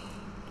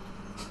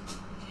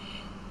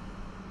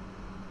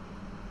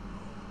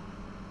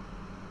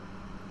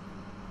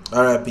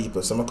 Alright,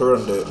 people, so I'm gonna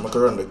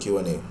run the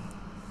Q&A.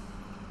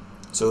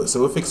 So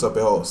we fix up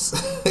a house.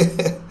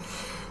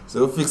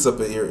 So we fix up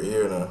a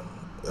here now,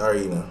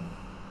 arena.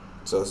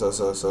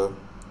 So.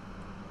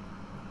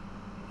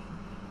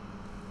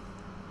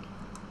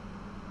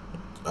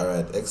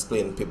 Alright,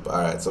 explain people.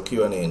 Alright, so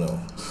Q&A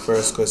now.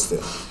 First question.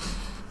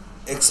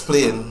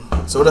 Explain.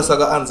 So that's I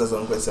got answers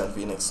on question for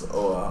you next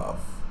hour and a half.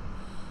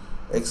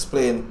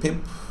 Explain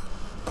PIP.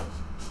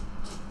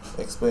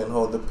 Explain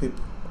how the PIP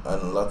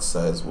and lot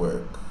size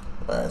work.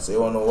 Alright, so you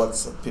want to know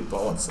what's a PIP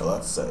and what's a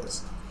lot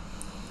size.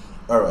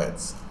 Alright,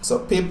 so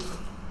PIP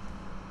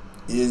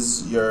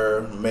is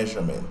your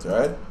measurement,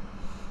 right?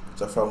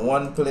 So from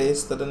one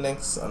place to the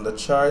next on the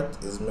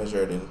chart is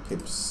measured in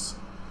pips.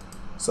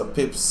 So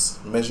pips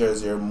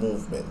measures your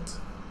movement.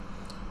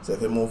 So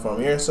if you move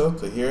from here so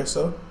to here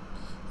so,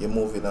 you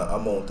move in an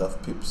amount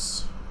of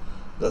pips.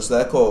 Just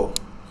like how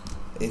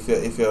if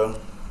you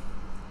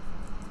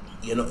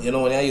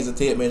know when I use a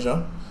tape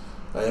measure,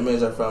 I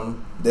measure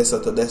from this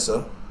to this.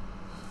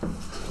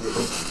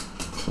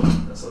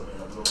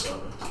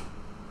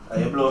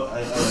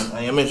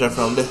 And you measure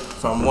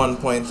from one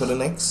point to the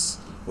next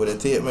with a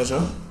tape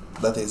measure.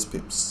 That is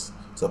pips.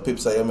 So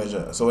pips are your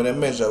measure. So when you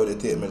measure with a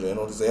tape measure, you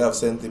notice you have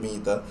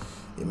centimeter,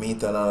 a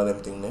meter, and all of them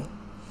things there.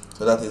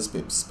 So that is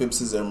pips.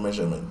 Pips is your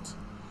measurement,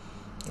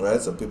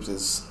 right? So pips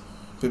is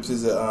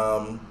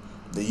the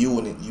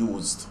unit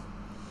used,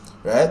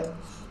 right?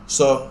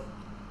 So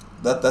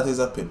that is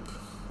a pip.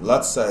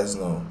 Lot size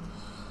now.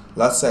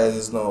 Lot size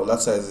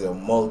is a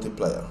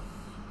multiplier.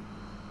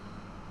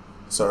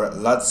 So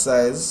lot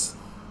size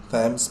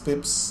times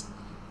pips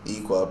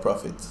equal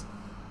profit.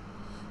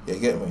 You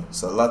get me?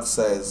 So lot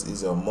size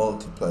is your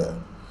multiplier.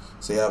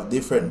 So you have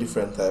different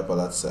type of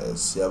lot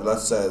size. You have lot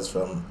size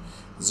from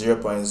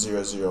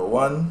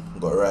 0.001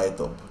 go right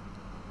up.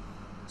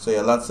 So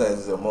your lot size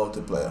is your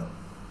multiplier.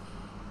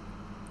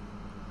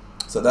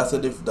 So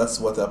that's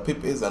what a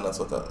pip is, and that's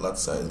what a lot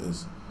size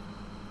is.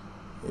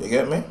 You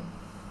get me?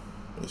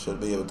 You should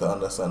be able to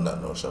understand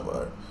that now,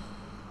 Shavar.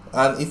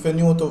 And if you're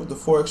new to the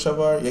Forex,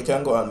 Shavar, you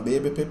can go on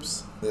baby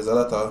pips. There's a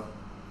lot of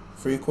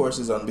free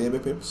courses on baby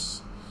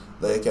pips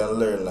that you can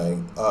learn, like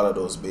all of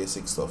those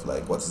basic stuff,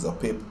 like what is a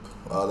pip,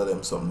 all of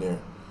them some there.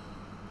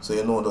 So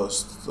you know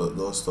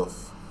those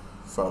stuff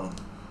from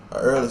an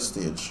early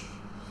stage.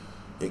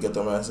 You get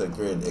them as a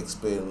grade,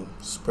 explain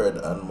spread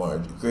and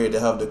margin. Grade, they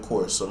have the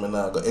course, so I'm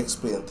not going to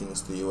explain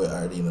things to you where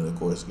already in the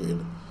course grade.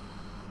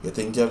 You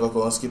think you're going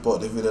to skip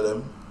out the video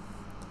them?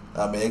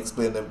 I may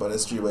explain them on the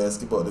street where you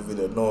skip out the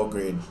video. No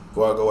grade.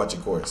 Go watch a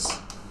course.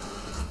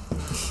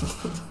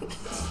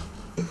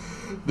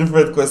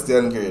 Different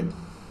question grade.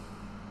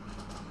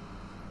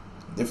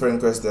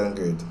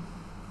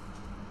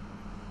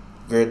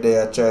 Grade they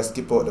are try to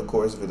skip out the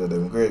course video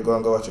them. Grade, go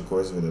watch a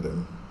course video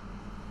them.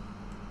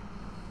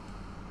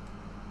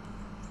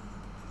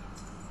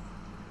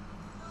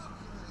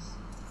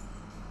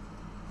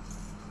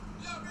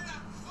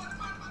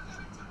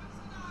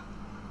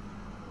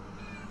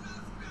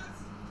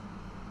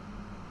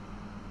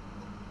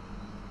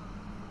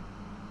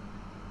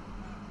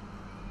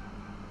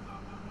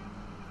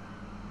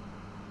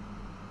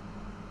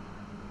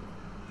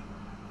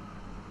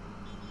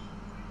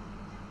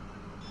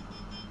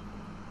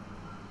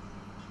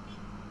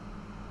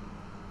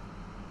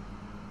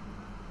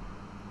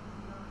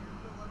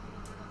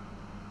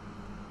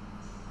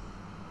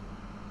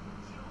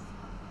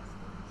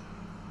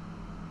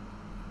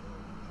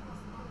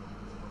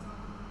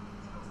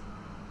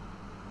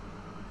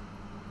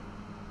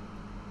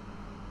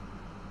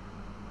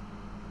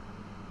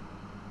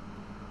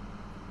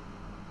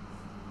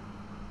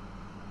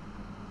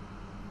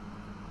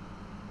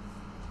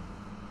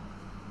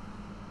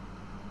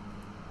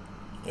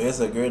 Yes,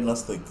 a grade not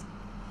stick.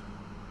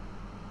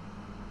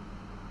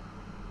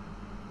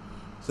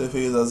 So if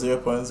you use a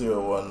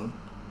 0.01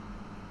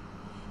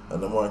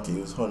 and the market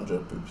use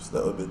 100 pips,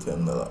 that would be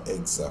 $10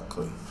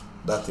 exactly.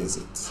 That is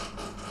it.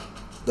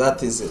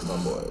 That is it, my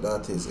boy.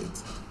 That is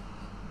it.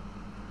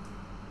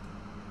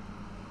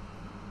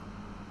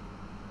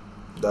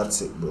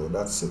 That's it, bro.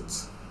 That's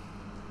it.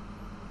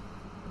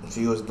 If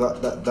you use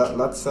that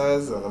lot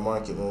size and the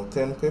market move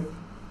 10 pip,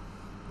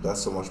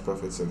 that's how much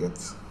profits you get.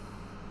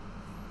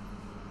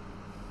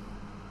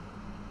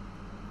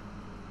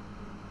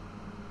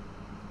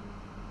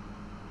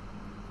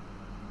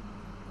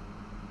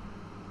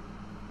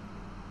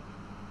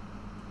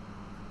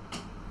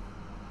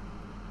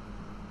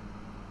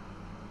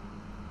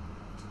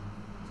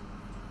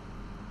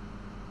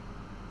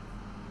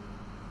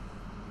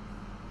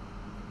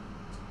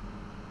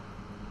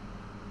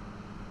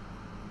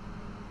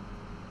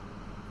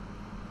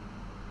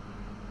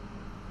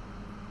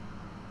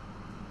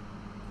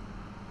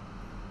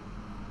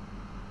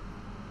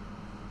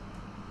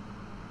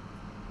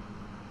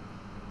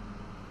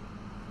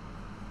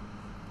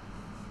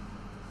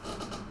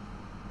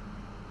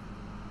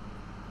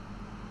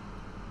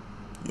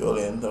 The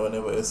only time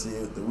whenever you see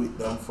the wick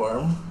them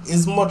farm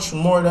is much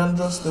more than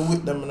just the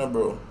wick them, you know,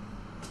 bro.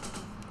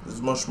 It's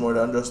much more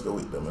than just the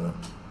wick them, you know.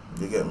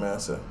 You get me, I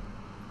say.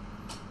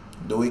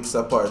 The wicks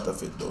are part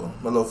of it though.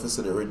 I love to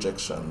see the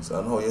rejections,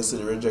 and how you see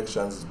the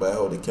rejections is by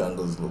how the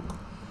candles look.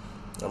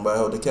 And by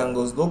how the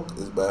candles look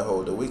is by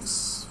how the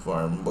wicks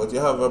form. But you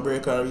have a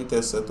break and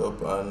retest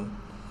setup and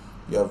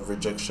you have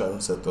rejection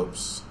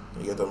setups.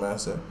 You get what I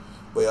say?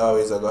 But you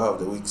always are gonna have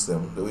the wicks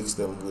them. The wicks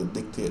them will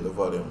dictate the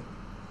volume.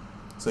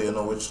 So you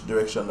know which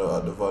direction the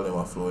volume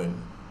are flowing.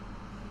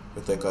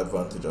 We take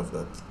advantage of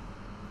that.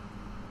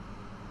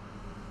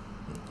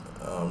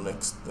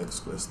 Next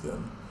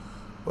question.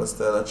 What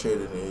style of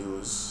trading you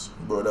use?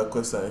 Bro, that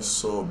question is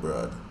so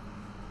broad.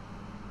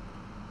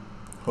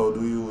 How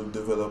do you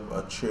develop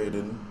a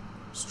trading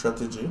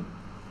strategy?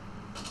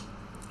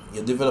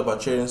 You develop a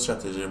trading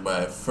strategy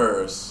by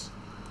first,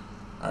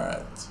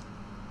 alright.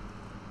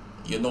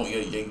 You know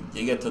you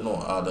get to know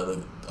all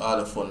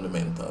the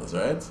fundamentals,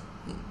 right?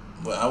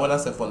 But when I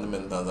say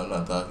fundamentals, I'm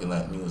not talking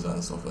like news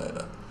and stuff like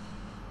that.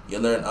 You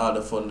learn all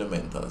the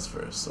fundamentals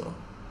first, so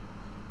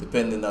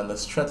depending on the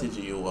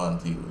strategy you want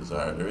to use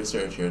or the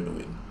research you're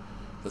doing.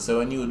 So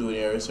when you're doing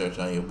your research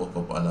and you book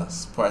up on a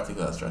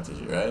particular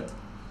strategy, right?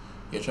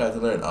 You try to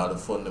learn all the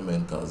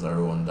fundamentals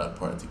around that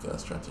particular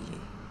strategy.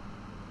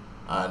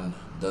 And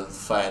the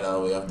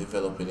final way of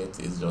developing it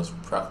is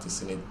just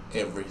practicing it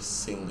every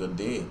single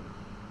day.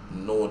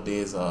 No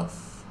days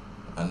off.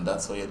 And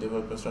that's how you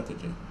develop a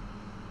strategy.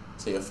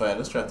 So you find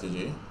a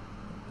strategy,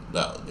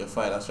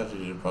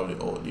 probably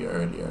out there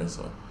earlier,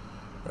 so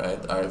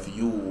right? Or if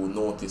you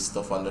notice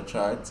stuff on the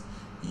chart,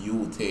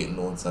 you take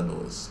notes of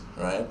those,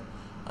 right?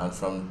 And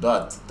from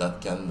that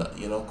can,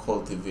 you know,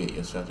 cultivate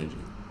your strategy.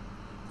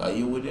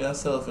 You within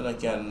yourself, you know,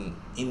 can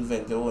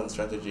invent your own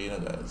strategy, you know,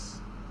 guys.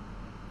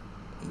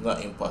 It's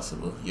not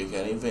impossible. You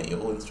can invent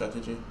your own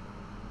strategy.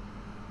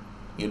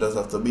 You just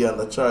have to be on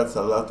the charts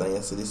a lot and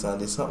you see this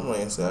and this happen,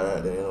 and you say,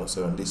 alright, then you know,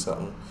 so when this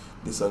happen,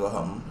 this will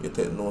happen. You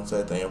take notes of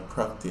it and you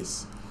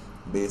practice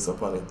based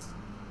upon it.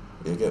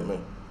 You get me?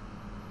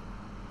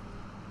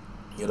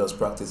 You just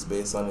practice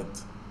based on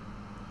it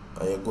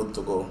and you're good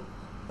to go.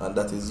 And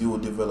that is you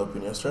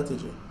developing your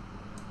strategy.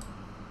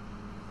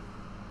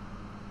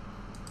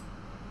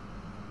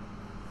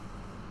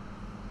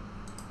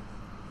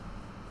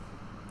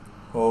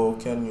 How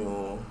can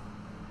you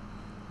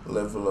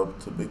level up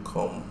to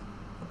become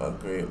a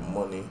great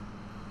money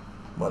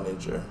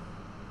manager?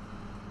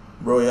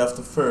 Bro, you have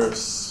to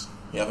first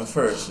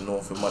know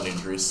if you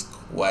manage risk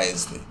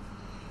wisely,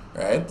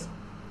 right?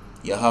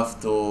 You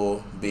have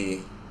to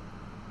be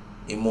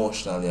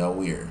emotionally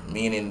aware,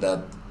 meaning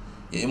that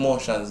your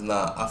emotions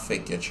not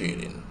affect your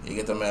trading. You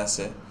get what I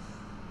say?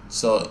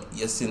 So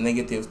you see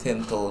negative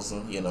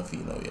 10,000, you know,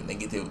 feel no way.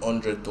 Negative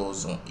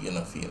 100,000, you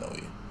know, feel no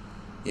way.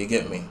 You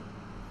get me?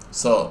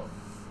 So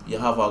you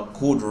have a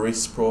good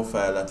risk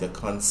profile that you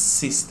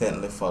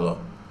consistently follow.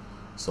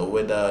 So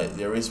whether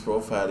your risk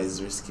profile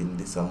is risking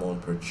this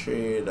amount per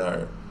trade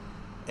or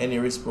any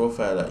risk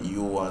profile that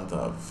you want to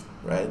have,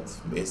 right?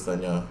 Based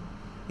on your,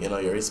 you know,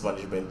 your risk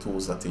management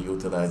tools that you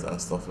utilize and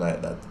stuff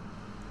like that.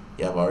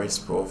 You have a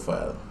risk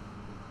profile.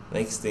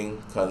 Next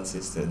thing,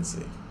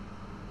 consistency.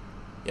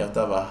 You have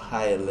to have a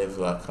high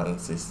level of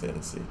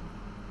consistency,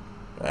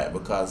 right?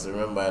 Because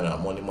remember, a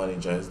money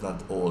manager is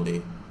not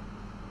only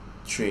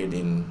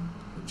trading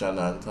John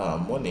and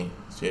Tom money,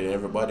 it's trading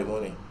everybody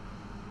money.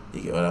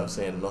 You get what I'm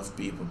saying? Enough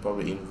people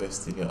probably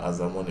invest in you as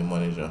a money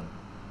manager.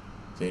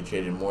 So you're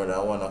trading more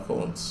than one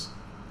account,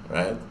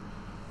 right?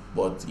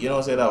 But you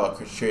don't say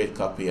that a trade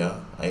copier,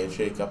 and your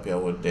trade copier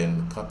would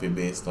then copy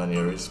based on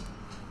your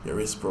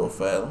risk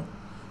profile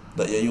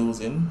that you're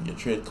using. Your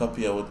trade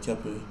copier would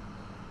copy.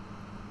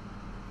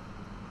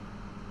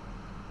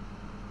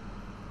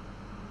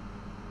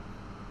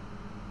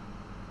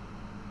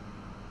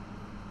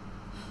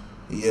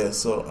 Yeah,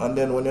 so and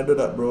then when you do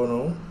that, bro,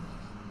 no,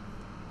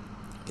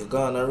 you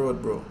go on the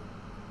road, bro.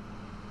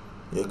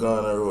 You go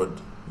on the road.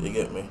 You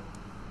get me?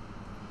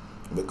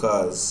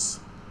 Because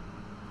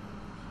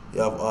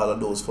you have all of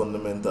those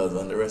fundamentals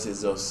and the rest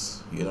is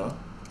just, you know,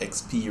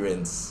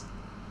 experience.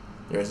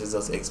 The rest is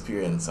just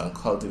experience and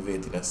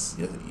cultivating us.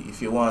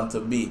 If you want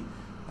to be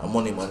a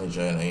money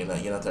manager, you know,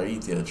 you're not a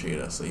retail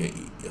trader, so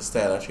your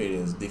style of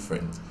trading is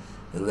different.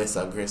 It's less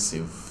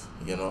aggressive,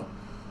 you know,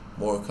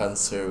 more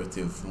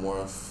conservative,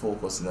 more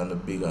focusing on the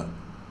bigger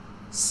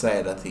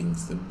side of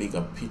things, the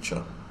bigger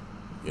picture,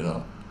 you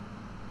know,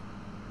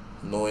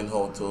 knowing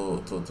how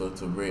to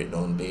break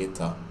down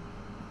data.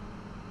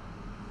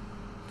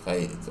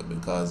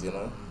 Because, you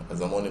know, as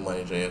a money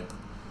manager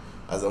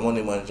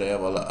you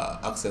have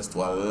access to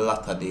a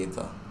lot of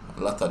data.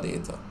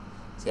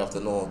 So you have to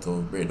know how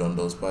to break down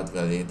those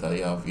particular data.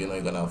 You have, you know,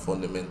 you're gonna have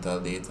fundamental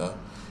data,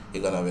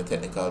 you're gonna have your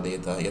technical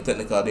data. Your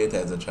technical data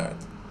is a chart.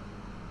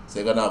 So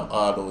you're gonna have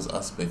all those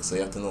aspects. So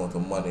you have to know how to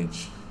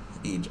manage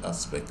each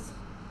aspect.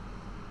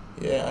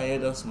 Yeah, and you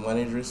just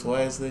manage risk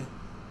wisely.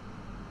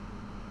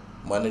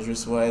 Manage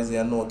risk wisely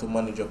and know how to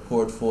manage your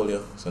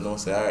portfolio. So now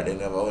say, alright, then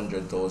you have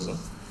 100,000.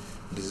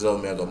 This is how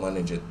I'm gonna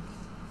manage it.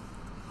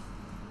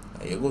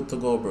 You're good to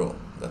go, bro.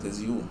 That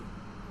is you.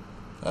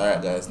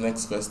 Alright, guys,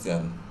 next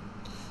question.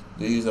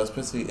 Do you use a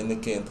specific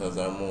indicators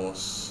or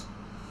most,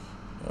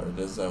 or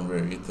does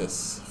where you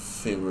test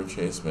favorite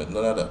retracement?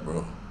 None of that,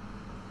 bro.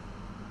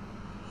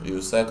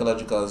 Use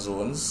psychological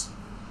zones,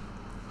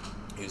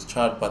 use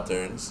chart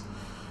patterns,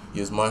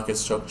 use market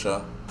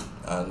structure,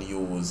 and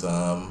use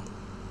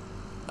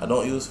I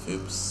don't use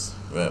fibs,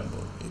 right?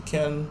 But you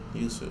can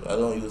use fibs. I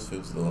don't use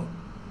fibs though.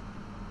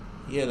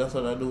 Yeah, that's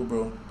what I do,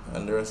 bro.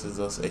 And the rest is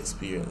just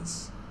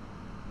experience.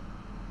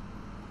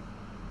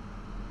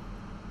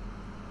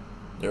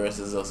 The rest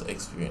is just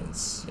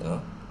experience, you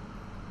know.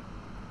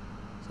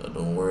 So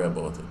don't worry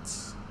about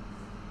it.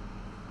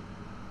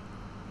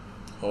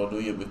 How do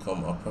you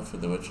become a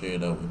profitable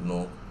trader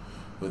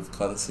with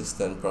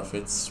consistent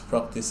profits?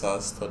 Practice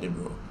and study,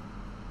 bro.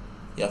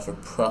 You have to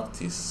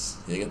practice.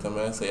 You get what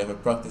I mean? So you have to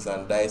practice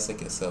and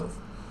dissect yourself.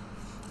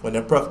 When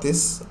you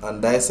practice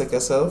and dissect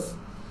yourself,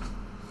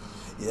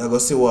 you're gonna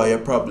see what your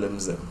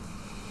problems them.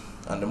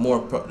 And the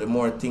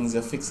more things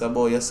you fix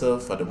about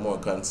yourself, the more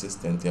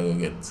consistent you're gonna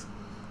get.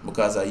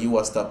 Because you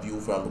will stop you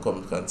from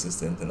becoming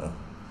consistent, you know.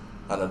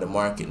 And the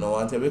market now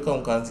want to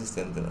become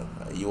consistent, you know.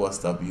 You will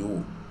stop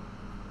you.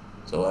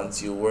 So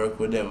once you work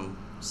with them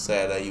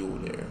side of you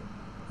there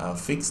and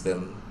fix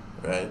them,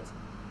 right?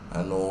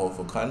 And know how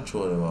to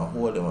control them and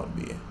hold them at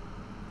bay.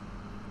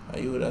 Are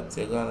you that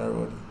take on the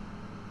road?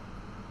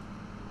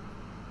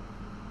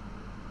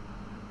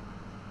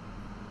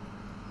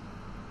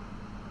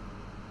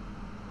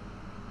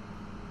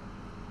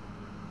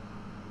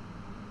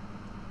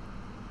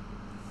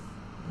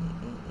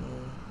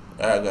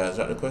 Alright, guys,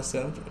 drop the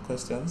questions.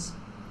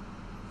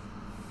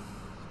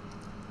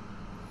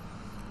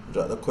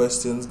 Drop the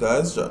questions,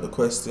 guys. Drop the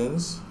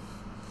questions.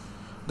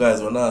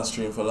 Guys, we're not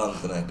streaming for long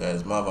tonight,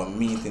 guys. I have a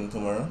meeting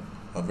tomorrow.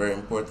 A very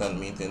important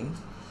meeting.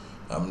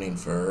 I'm needing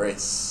for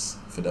rest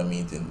for the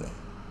meeting there.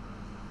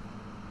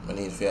 I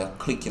need for a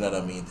click in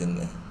the meeting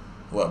there.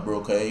 What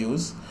broker you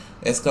use?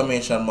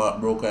 Exclamation mark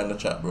broker in the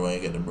chat, bro, when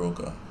you get the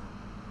broker.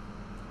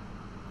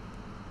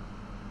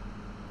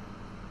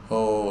 How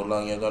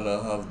long you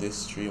gonna have this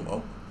stream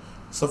up?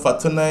 So for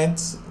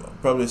tonight,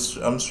 probably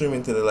I'm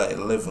streaming till like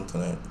 11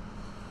 tonight.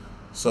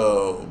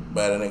 So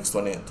by the next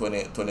 20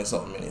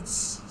 something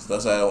minutes. So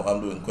that's why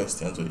I'm doing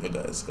questions with you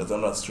guys, because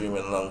I'm not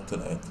streaming long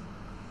tonight.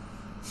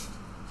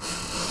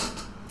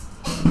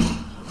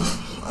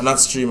 I'm not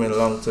streaming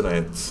long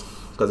tonight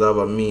because I have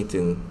a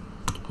meeting.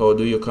 How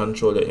do you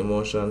control your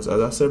emotions?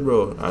 As I said,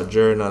 bro, I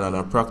journal and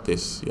I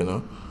practice, you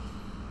know.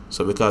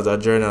 So because I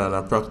journal and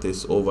I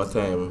practice over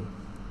time,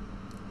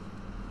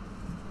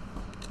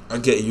 I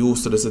get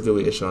used to the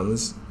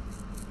situations.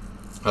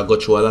 I go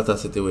through a lot of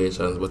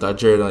situations, but I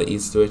journal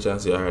each situation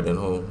and say, alright, then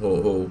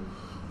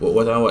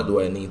what do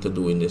I need to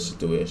do in this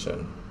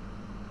situation?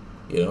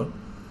 You know?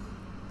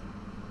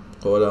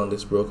 How long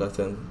this broker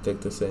take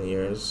to send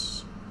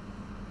years?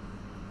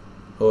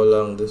 How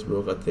long this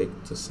broker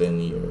take to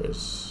send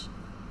years?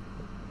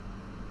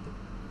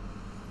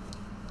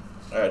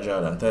 Alright,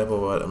 Jordan, type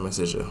over the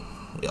message.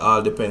 It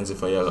all depends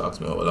if I ask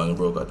me how long the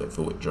broker take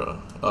for withdraw.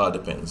 All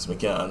depends. I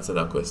can't answer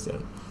that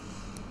question.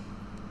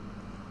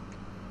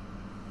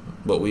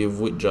 But we've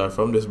withdrawn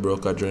from this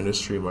broker during the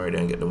stream already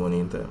and get the money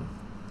in time.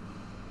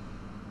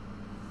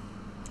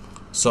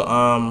 So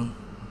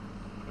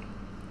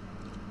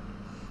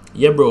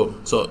yeah, bro.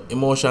 So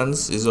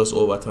emotions is just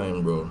over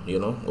time, bro. You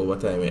know, over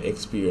time, your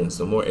experience.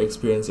 The more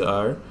experience you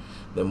are,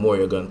 the more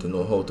you're going to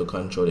know how to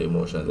control the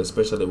emotions,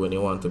 especially when you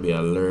want to be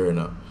a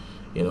learner.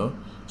 You know,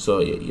 so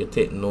you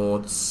take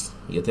notes.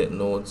 You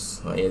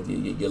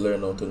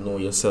learn how to know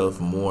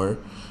yourself more.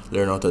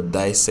 Learn how to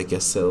dissect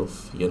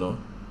yourself. You know.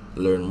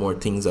 Learn more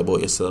things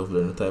about yourself,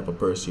 learn the type of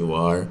person you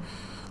are,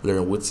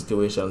 learn which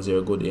situations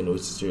you're good in,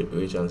 which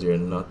situations you're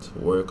not,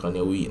 work on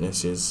your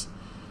weaknesses.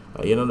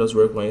 You know, just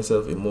work on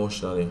yourself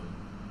emotionally.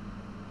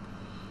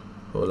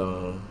 Hold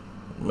on.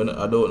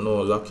 I don't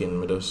know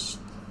locking, I just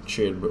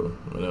trade, bro.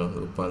 I don't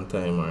look on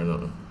time or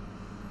nothing.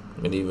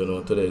 I don't even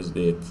know today's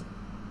date.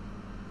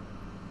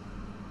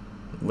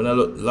 When I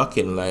look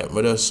locking, like,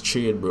 I just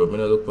trade, bro. I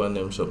don't look on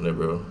them something,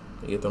 bro.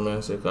 You get what I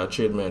say? Because I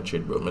trade,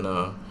 bro. I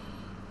don't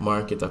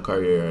market a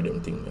career or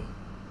them thing there.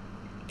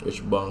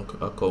 Which bank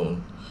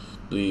account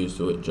do you use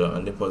to withdraw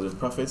and deposit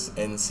profits?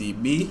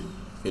 NCB.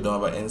 If you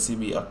don't have an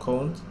NCB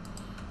account,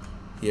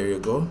 here you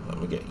go.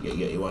 Let me get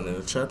you one in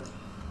the chat.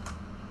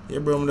 Yeah,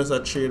 bro, I'm just a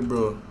trade,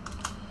 bro.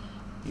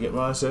 You get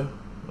what I say?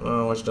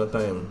 Watch that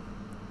time.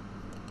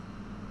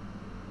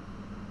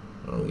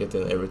 I'm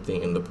getting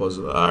everything in the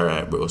puzzle.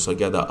 Alright, bro. So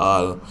gather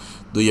all,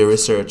 do your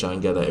research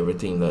and gather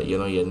everything that you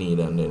know you need,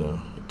 and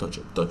then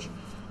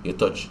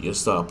you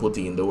start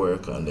putting in the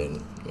work, and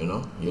then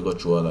you go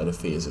through all of the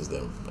phases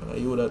them. And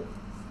you that,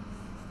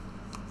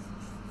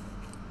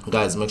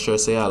 guys, make sure you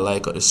say I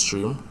like the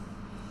stream.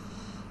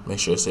 Make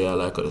sure you say I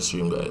like the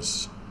stream,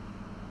 guys.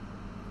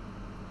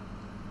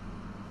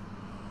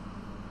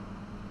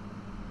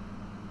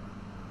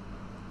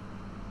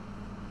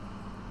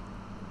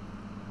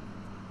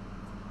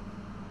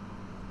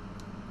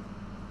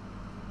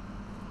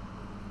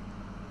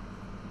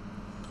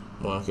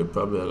 Market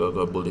probably gonna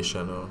go bullish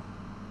now.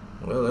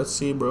 Well, let's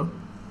see, bro.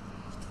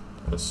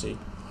 Let's see.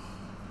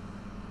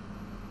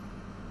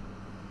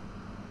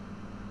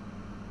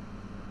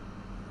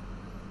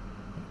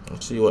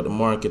 Let's see what the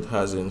market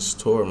has in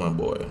store, my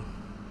boy.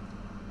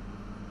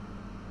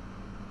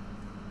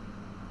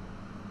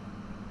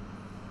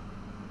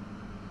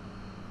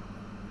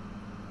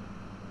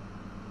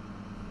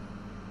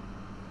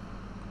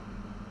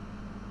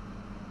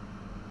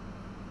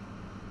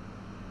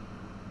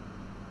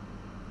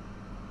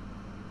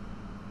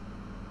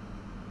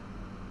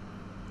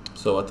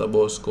 So what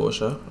about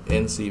Scotia?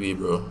 NCV,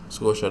 bro.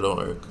 Scotia don't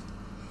work.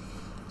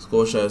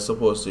 Scotia is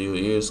supposed to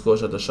use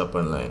Scotia to shop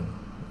online.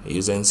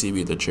 Use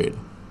NCV to trade.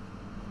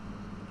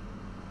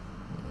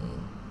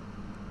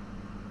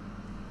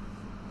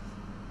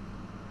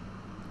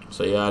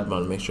 So yeah,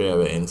 man, make sure you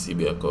have an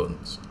NCB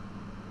account.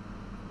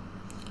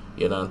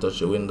 You don't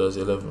touch your Windows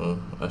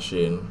 11,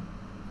 Ashane.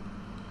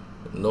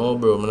 No,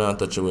 bro, I'm not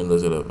touch your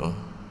Windows 11.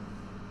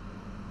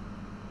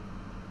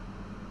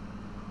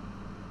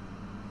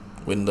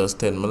 Windows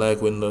 10, I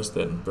like Windows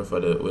 10. Prefer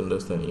the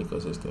Windows 10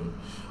 ecosystem.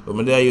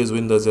 When I use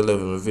Windows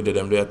 11, my video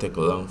them they take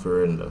long for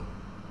render.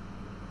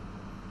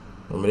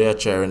 When I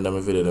try render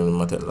my video them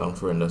they take long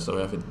for render, so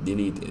I have to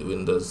delete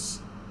Windows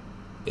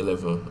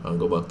 11 and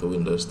go back to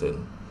Windows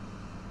 10.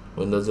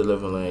 Windows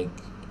 11, like,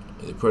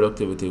 the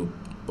productivity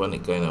on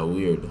it kind of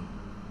weird.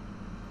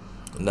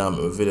 Now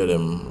my video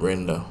them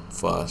render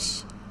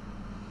fast.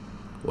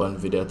 One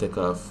video take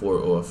off 4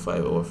 or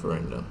 5 hours for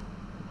render.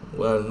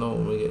 Well, no,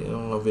 we get,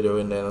 a video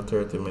render in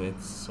 30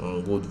 minutes.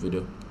 On good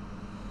video,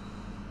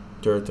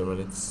 30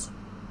 minutes.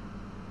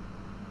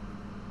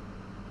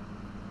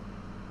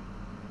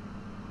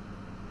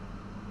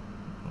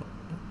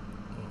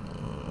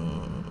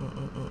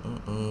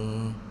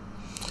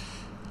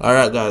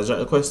 Alright, guys, drop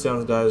the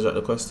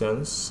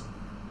questions,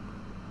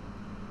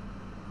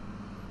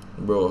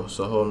 Bro,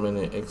 so how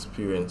many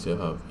experience you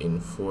have in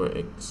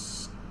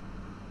Forex?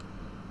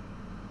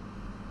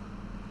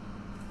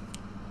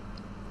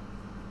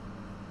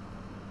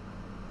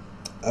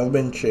 I've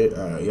been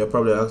trading, you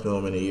probably asked me how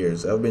many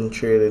years. I've been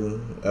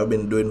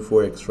doing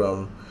Forex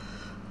from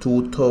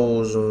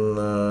 2000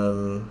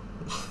 and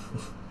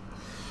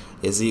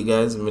you see,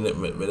 guys, me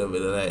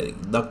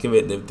like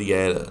document them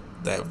together,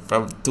 like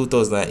from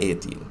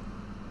 2018.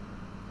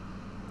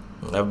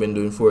 I've been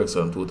doing Forex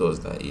from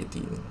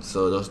 2018,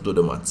 so just do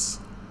the maths.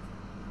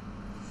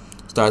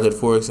 Started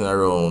Forex in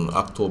around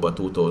October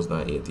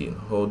 2018.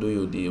 How do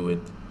you deal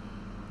with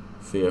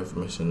fear of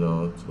missing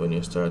out when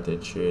you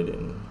started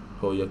trading?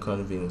 How you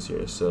convince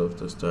yourself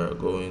to start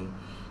going?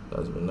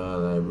 That's been not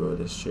lie, bro.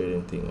 This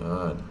trading thing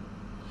hard.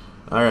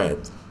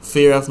 Alright,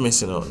 fear of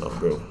missing out now,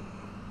 bro.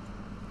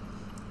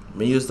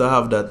 Me used to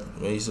have that.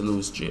 I used to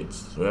lose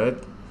trades, right?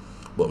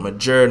 But my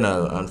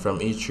journal, and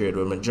from each trade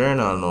with my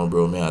journal now,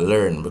 bro, I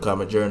learn, because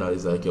my journal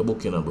is like your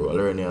book, bro. I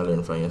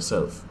learn from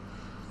yourself,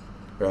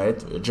 right?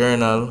 Your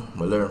journal,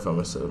 I learn from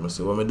myself. I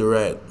see what I do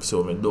right, see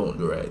what I don't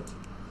do right.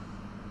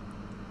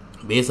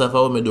 Based off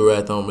how I do right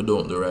and how I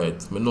don't do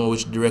right, I know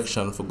which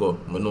direction to go.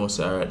 I know,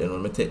 say, alright, then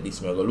when I take this,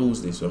 I'm going to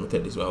lose this. When I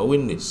take this, I'm going to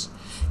win this.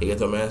 You get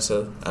what I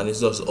say? And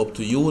it's just up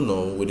to you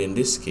now, within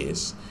this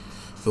case,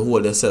 to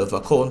hold yourself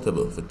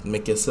accountable, to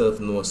make yourself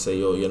know, say,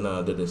 yo, you're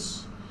not do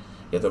this.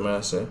 You get what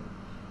I say?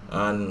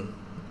 And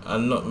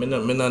me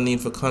not need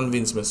to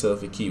convince myself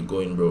to keep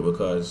going, bro,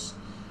 because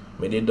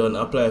me they done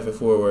apply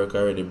for work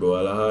already, bro.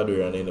 All the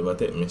hardware and they never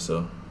take me,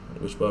 so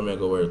which part me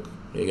go work?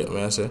 You get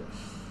me I say?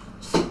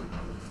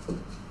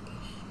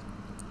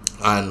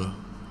 And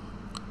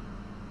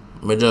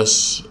me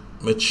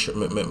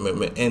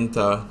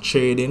enter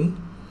trading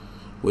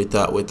with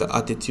a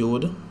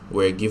attitude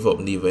where give up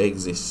never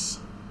exists.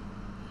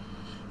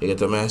 You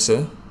get what I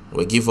say?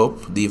 Where give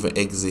up never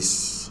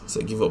exists.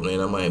 So give up now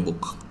in my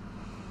book.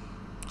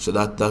 So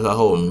that's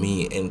how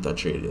me enter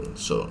trading.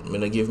 So me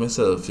not give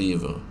myself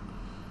even.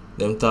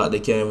 Them thought they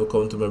can't even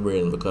come to my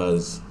brain,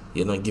 because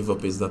you know give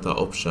up is not an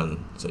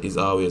option. So it's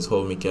always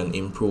how me can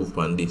improve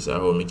on this or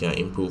how me can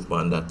improve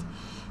on that.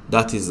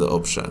 That is the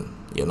option,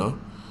 you know.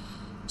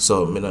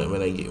 So me not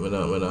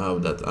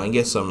have that. And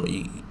guess some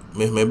me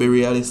be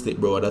realistic,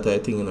 bro. That I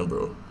think,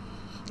 bro.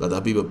 A lot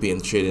of people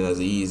paint trading as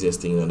the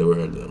easiest thing in the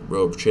world,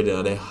 bro. Trading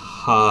is the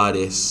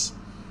hardest,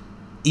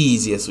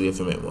 easiest way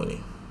to make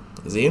money.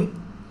 See?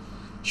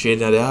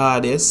 Trading is the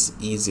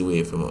hardest, easy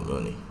way to make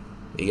money.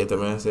 You get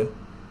what I say?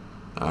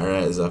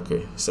 Alright,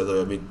 Zachary. Set up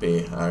a big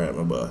pay. Alright,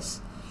 my boss.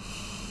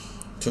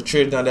 So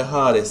trading is the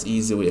hardest,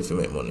 easy way to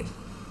make money.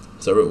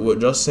 So we're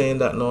just saying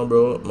that now,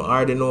 bro. I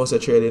already know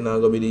that trading not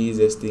gonna be the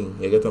easiest thing.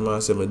 You get what I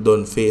say? I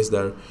don't face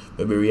that.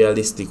 I be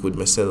realistic with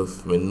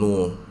myself. I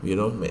know, you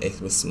know,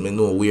 I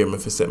know where I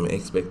set my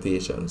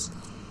expectations.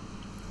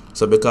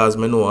 So because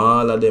I know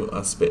all of them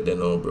aspects there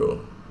now,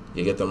 bro.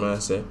 You get what I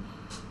say?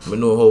 I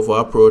know how to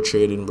approach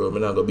trading, bro. I'm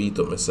not gonna beat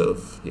up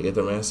myself. You get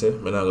what I say?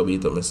 I'm not gonna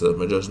beat up myself.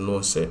 I just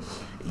know, say,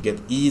 it get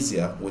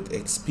easier with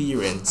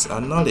experience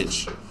and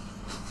knowledge.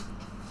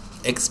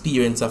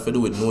 Experience have to do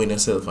with knowing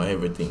yourself and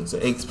everything. So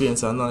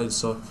experience and knowledge,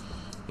 so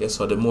Yeah,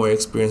 so the more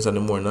experience and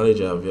the more knowledge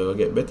you have, you're gonna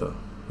get better.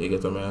 You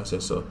get what I say?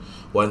 So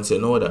once you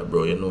know that,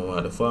 bro, you know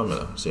the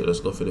formula. So you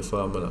just go for the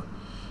formula.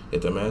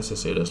 Get what I say?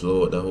 So you just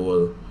load the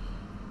whole,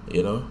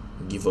 you know,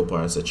 give up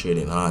parts of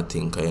trading hard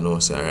thing. Cause you know,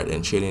 say alright,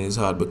 then trading is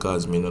hard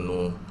because me don't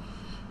know,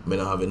 me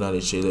don't have the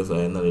knowledge, you level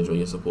of knowledge what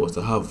you're supposed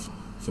to have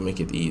to make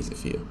it easy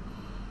for you.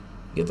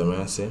 Get what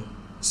I say?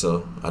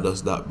 So I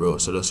just that, bro.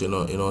 So just you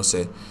know,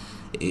 say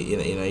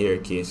in your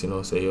case, you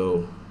know, say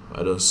yo,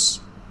 I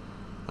just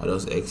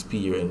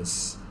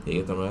experience. You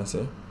get what I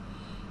say?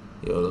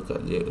 Yo, look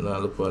at the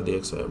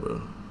XY,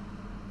 bro.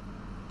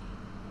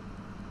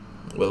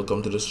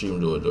 Welcome to the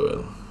stream,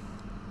 Joel.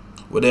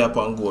 We're there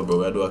upon gold, bro.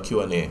 We do a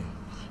Q&A.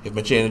 If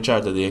I change the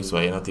chart to the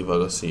XY, you're not even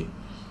gonna see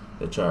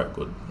the chart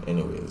good.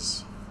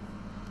 Anyways.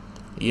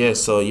 Yeah,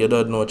 so you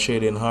don't know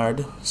trading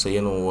hard, so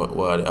you know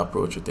what the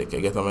approach you take. You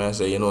get what I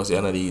say? You know it's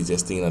not the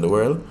easiest thing in the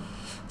world.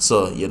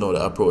 So you know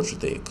the approach you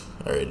take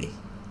already.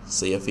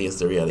 So you face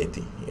the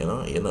reality, you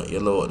know you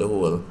know the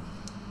whole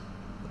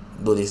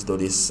do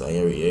this and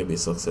you'll be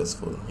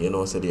successful. You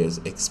know, so there's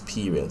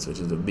experience, which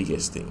is the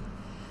biggest thing.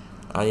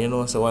 And you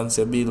know, so once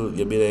you build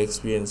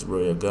experience, bro,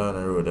 you're gone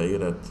on the road. You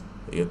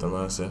get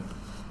what I'm saying?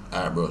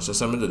 Alright, bro,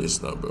 so let me do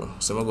this now, bro.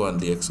 So I'm going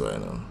to go on DXY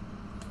now.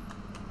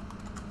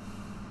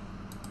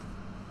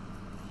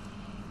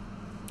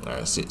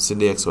 Alright, see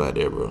DXY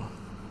there, bro.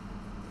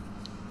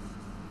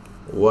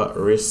 What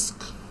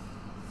risk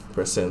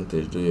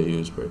percentage do you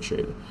use per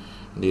trade?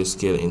 Do you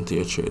scale into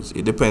your trades?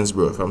 It depends,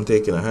 bro. If I'm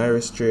taking a high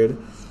risk trade,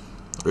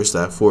 risk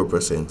like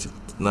 4%.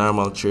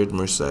 Normal trade,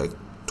 risk like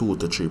 2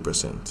 to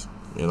 3%.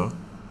 You know,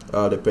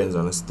 all depends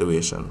on the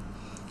situation.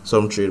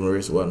 Some trade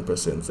risk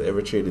 1%. So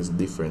every trade is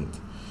different.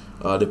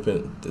 All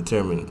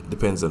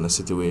depends on the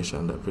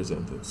situation that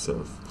presents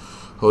itself.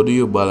 How do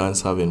you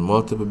balance having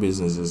multiple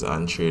businesses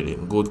and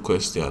trading? Good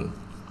question.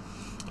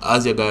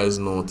 As you guys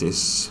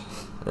notice,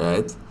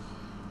 right?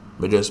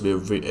 But just be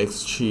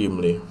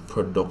extremely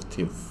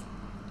productive.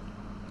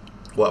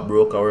 What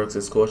broker works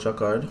is Scotia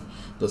card.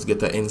 Just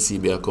get an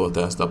NCB account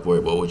and stop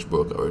worrying about which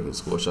broker works with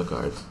Scotia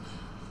card.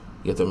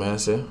 Get what I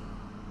say?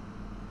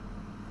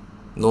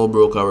 No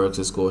broker works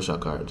with Scotia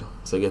card.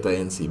 So get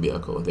an NCB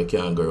account. You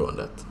can't go around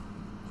that.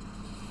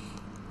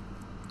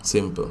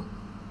 Simple.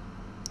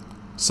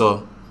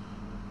 So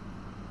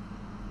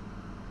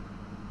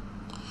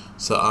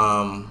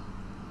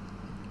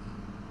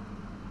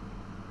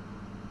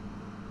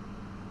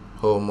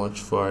how much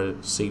for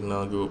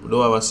signal group?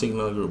 Don't have a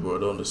signal group, bro.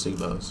 Don't do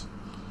signals.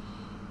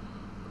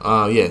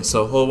 Yeah,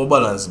 so how we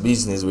balance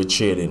business with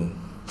trading.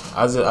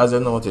 As you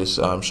notice,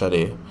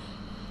 Shade,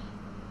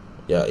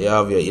 yeah, you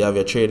have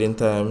your trading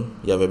time,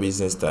 you have your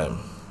business time.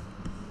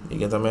 You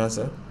get what I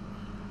say?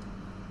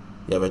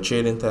 You have a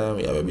trading time,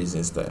 you have a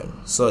business time.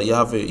 So you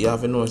have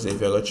to know, if you're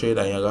gonna trade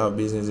and you're gonna have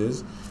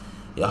businesses,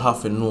 you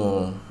have to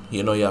know,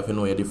 you have to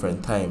know your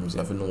different times. You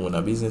have to know when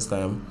a business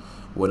time,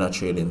 when a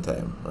trading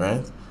time,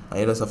 right? And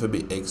you just have to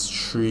be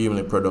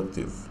extremely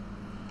productive.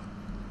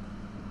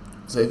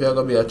 So if you're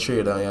gonna be a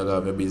trader and you're gonna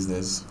have a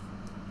business,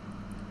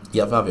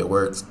 you have to have a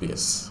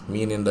workspace.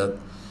 Meaning that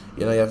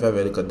you have to have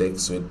a little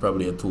desk with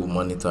probably a 2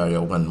 monitor,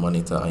 your 1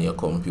 monitor and your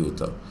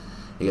computer.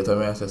 You get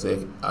what I say?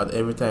 So at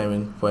every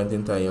point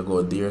in time you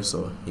go there,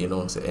 so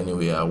so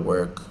anyway at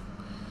work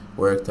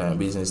time,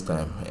 business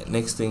time.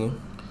 Next thing,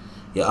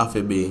 you have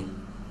to be,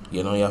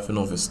 you have to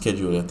know if you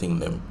schedule your thing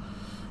them.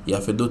 You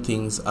have to do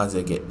things as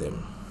you get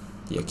them.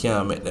 You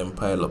can't make them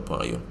pile up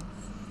on you.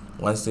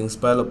 Once things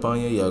pile up on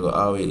you, you're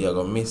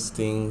gonna miss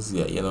things,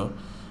 you're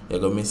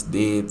gonna miss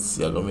dates,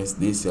 you're gonna miss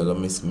this, you're gonna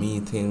miss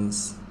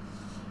meetings,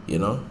 you're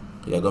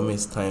gonna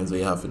miss times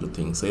where you have to do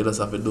things. So you just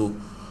have to do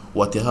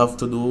what you have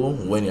to do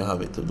when you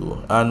have it to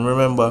do. And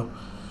remember,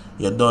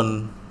 you're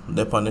done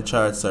on the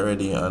charts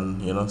already,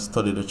 and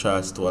study the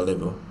charts to a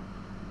level.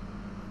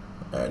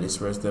 Alright, this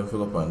person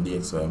fill up on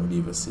DXY. I'm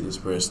going to see this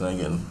person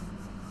again.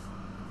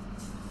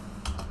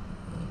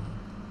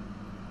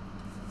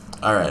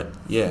 Alright,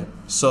 yeah.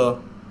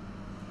 So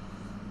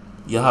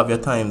you have your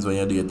times when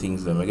you do your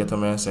things. Then you get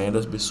what I'm saying?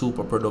 Just be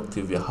super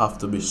productive. You have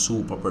to be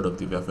super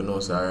productive. You have to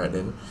know, so alright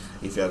then.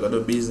 If you got a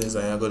business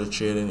and you got a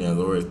trading, you got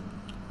to work.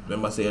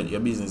 Remember, say your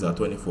business is a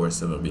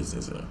 24/7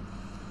 business.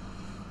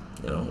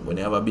 When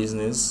you have a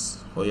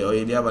business, or you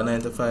already have a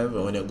 9 to 5,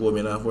 and when you go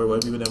in and work, where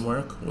people them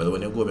work. Well,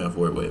 when you go in and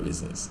work by your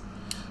business.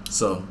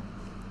 So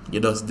you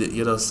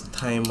just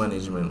time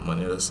management, man.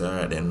 You just say,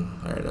 alright then,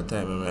 alright, that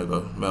time I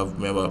go.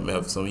 I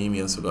have some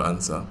emails to go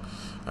answer.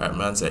 Alright,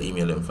 I answer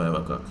email them 5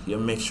 o'clock. You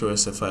make sure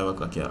it's 5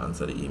 o'clock you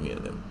answer the email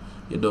them.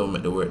 You don't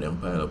make the work them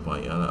pile up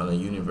on you on a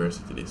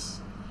university this.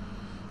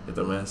 You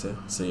know what I say?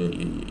 So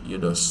you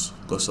just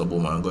go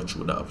boom and go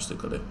through the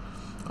obstacle there.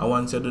 And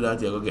once you do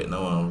that, you're gonna get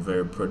now a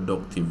very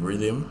productive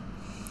rhythm.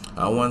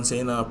 And once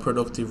you're in a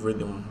productive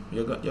rhythm,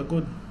 you're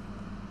good.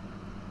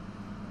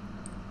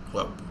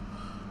 Well,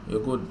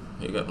 you're good.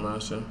 You get my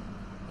answer.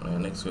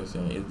 Next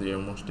question: is there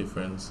much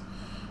difference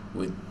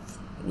with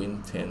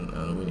Win 10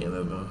 and Win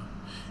 11?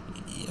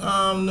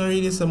 Not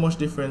really so much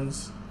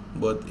difference,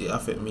 but it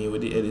affect me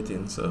with the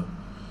editing, so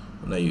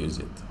when I use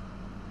it.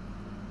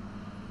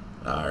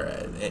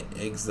 Alright,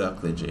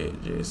 exactly,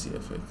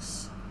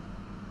 JCFX.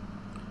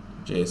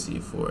 JC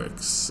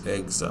Forex,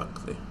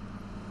 exactly.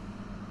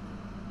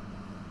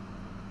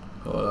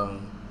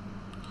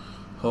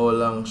 How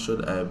long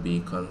should I be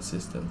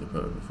consistently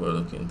before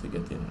looking to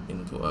get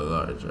into a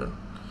larger?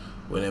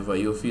 Whenever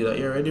you feel that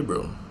you're ready,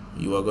 bro.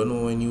 You are gonna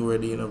know when you're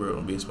ready,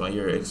 bro. Based on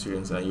your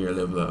experience and your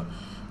level of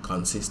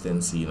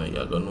consistency,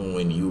 you're gonna know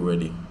when you're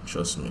ready.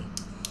 Trust me.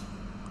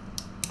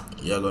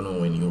 You're gonna know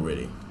when you're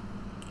ready.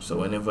 So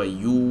whenever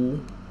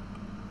you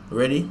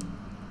ready,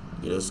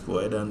 you just go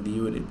ahead and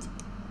deal with it.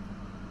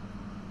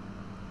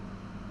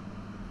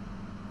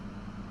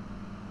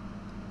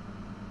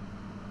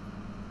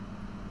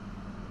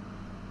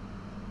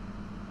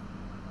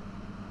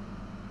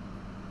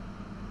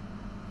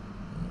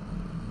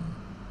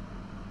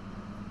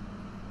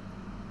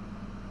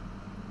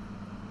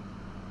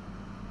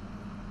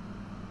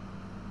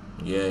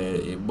 Yeah,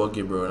 it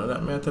buggy, bro. Now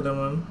that matter,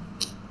 man.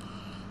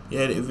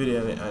 Yeah, the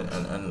video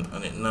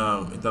and it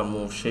now it don't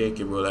move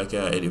shaky, bro. Like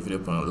I edit video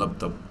on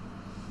laptop.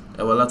 I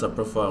have a lot of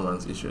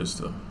performance issues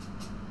too.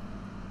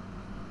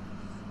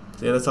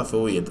 So yeah, that's have to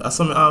wait. That's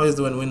something I always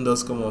do when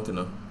Windows come out,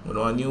 When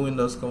one new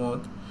Windows come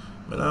out,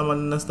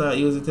 I start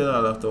using it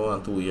all after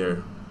 1-2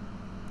 years.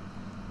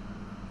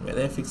 I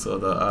then fix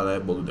all I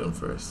bug them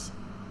first.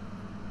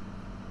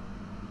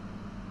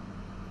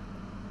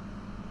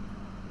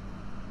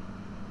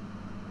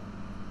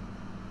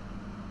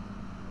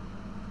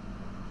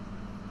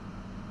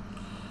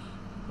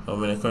 How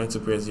many currency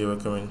pairs you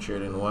recommend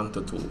trading? 1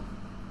 to 2.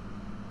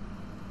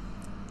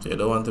 So you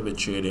don't want to be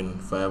trading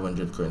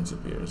 500 currency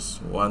pairs.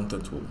 1 to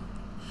 2.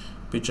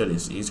 Picture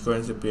this. Each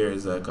currency pair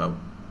is like a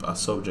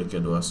subject you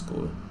do at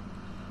school.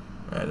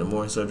 Right? The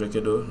more subject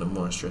you do, the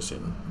more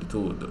stressing.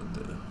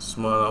 The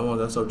smaller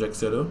amount of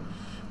subjects you do,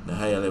 the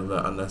higher level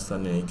of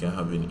understanding you can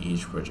have in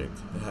each project.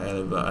 The higher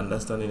level of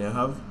understanding you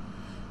have,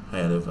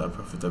 higher level of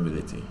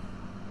profitability.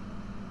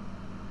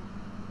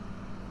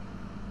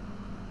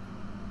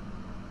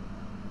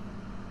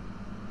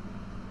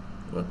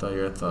 What are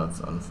your thoughts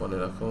on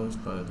funded accounts?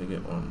 Planning to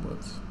get one,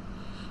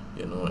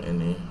 but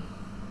any?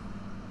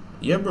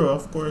 Yeah, bro.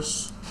 Of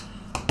course.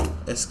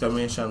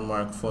 Exclamation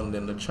mark fund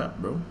in the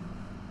chat, bro.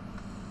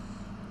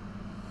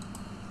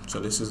 So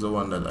this is the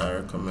one that I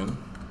recommend,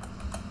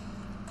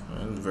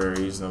 and very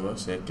reasonable.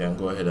 So you can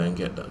go ahead and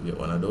get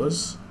one of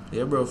those.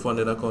 Yeah, bro.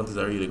 Funded account is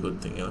a really good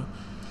thing,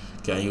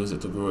 Can use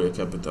it to grow your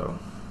capital.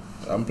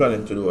 I'm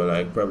planning to do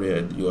probably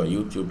a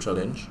YouTube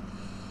challenge,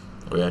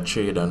 where I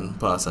trade and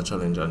pass a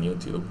challenge on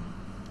YouTube.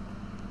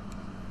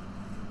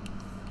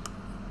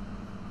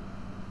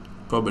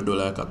 Probably do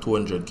like a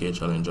 200k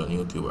challenge on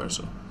YouTube or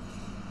so.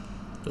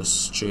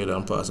 Just trade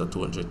and pass a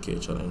 200k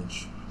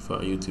challenge for a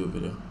YouTube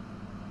video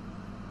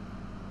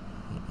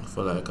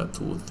for like a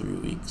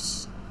 2-3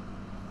 weeks.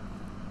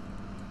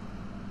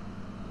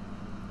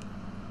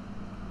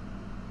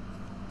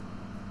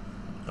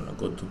 And I'm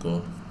good to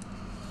go.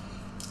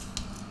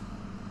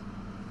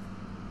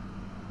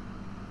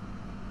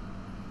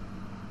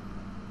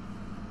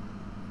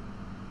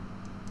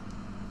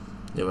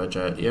 You ever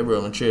tried? Yeah,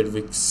 bro. I'm trade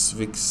VIX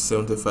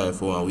 75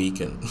 for 1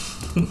 weekend.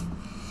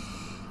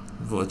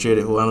 If I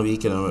traded for 1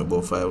 weekend, I made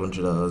about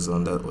 $500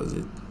 on that. Was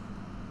it?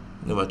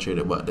 Never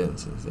traded back then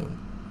since then.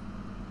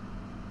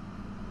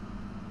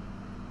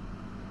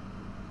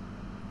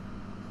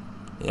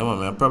 Yeah,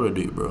 man. I'll probably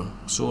do it, bro.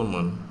 Soon,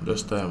 man.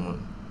 Just time,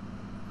 man.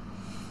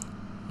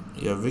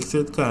 Yeah, VIX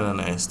is kind of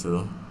nice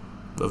too,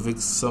 but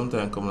VIX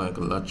sometimes come like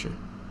a lottery.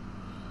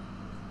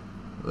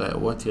 Like,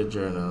 what your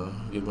journal?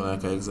 Give me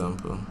like an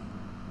example.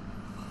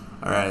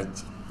 Alright,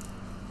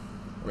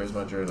 where's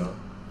my journal?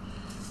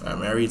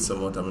 Alright, I read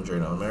some out of my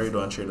journal. I read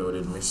one trader who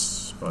did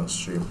miss on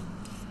stream.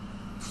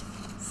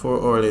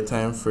 4-hourly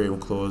time frame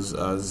closed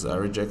as a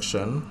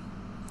rejection.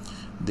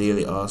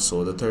 Daily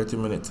also. The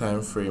 30-minute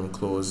time frame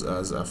closed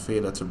as a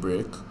failure to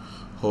break.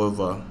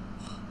 However,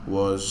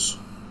 was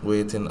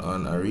waiting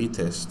on a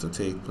retest to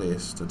take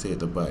place to take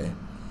the buy.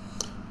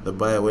 The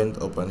buy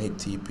went up and hit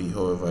TP.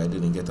 However, I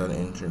didn't get an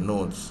entry.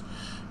 Notes: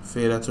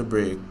 failure to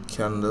break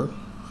candle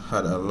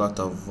had a lot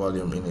of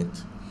volume in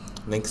it.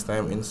 Next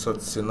time in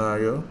such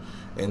scenario,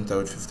 enter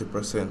with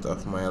 50%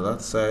 of my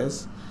lot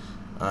size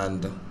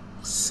and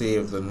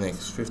save the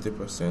next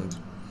 50%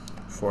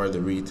 for the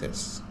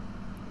retest,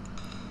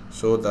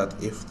 so that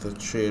if the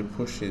trade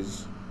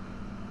pushes,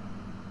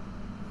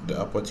 the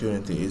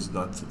opportunity is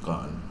not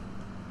gone.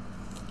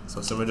 So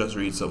let me just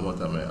read some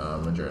out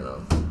of my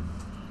journal.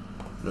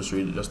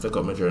 Just take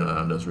out my journal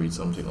and just read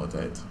something out of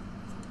it.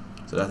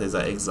 So that is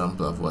an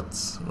example of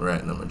what's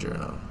right in my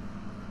journal.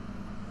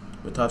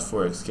 Without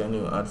Forex, can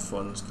you add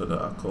funds to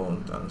the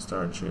account and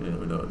start trading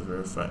without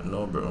verifying?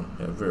 No, bro.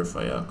 You have to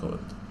verify your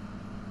account.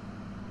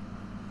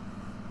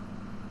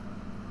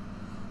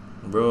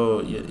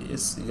 Bro,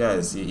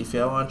 guys, if you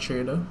want a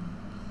trader,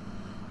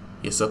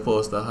 you're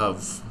supposed to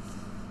have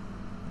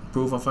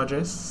proof of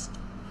address,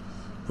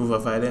 proof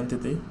of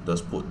identity,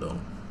 just put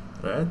down,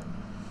 right?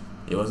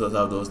 You must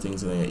have those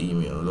things in your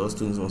email. Those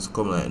things must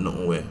come like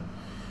nowhere.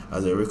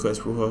 As a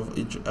request proof of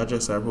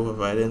address or proof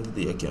of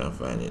identity, you can't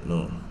find it,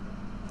 no.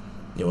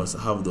 You must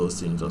have those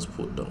things just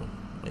put down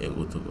and you're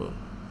good to go.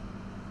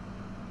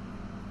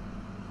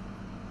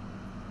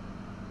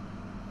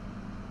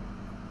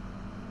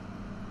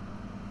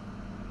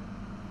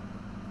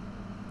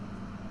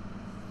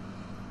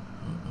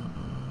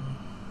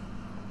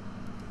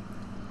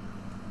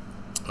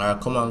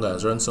 Alright, come on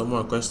guys, run some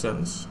more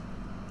questions.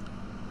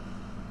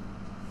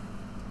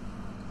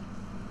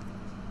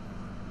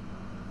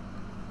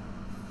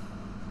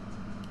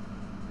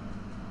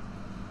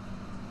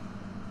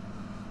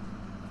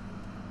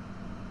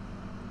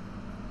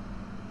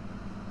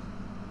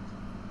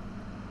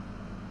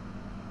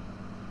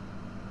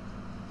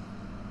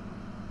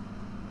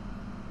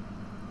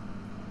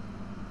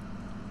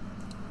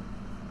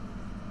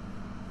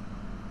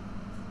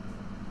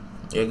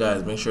 Yeah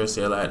guys, make sure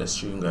you like the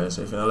stream guys.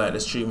 So if you don't like the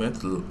stream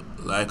yet,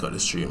 like the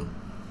stream.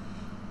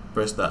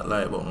 Press that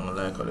like button and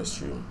like the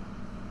stream.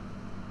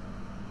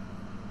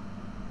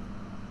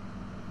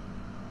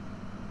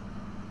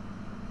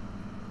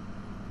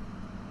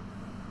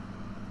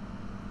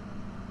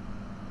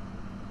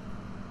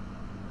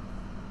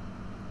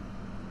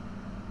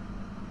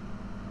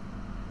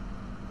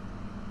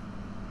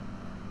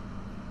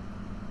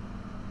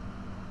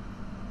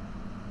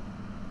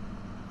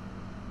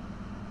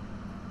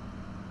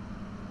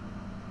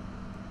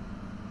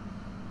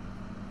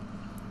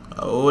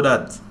 Oh,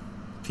 that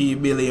P.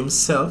 Billy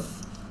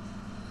himself.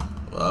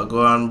 Well,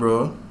 go on,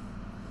 bro.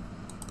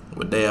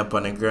 We're there up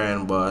on the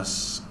grind,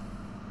 boss.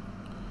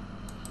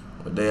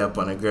 We're there up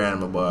on the grind,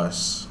 my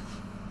boss.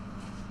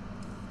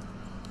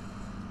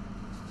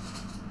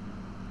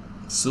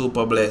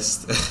 Super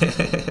blessed.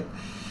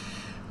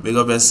 Big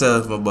up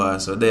yourself, my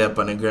boss. We're there up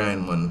on the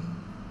grind, man.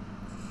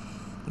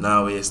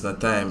 Now waste no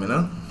time, you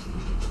know.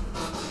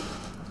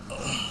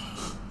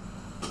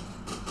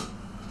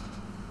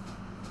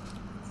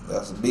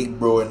 That's big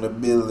bro in the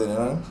building,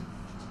 huh?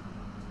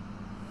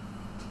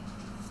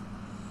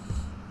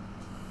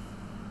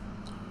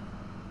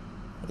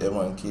 Yeah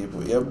man, keep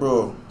it. Yeah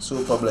bro,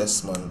 super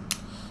blessed man.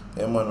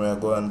 Yeah man, we're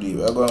going to do.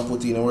 We're going to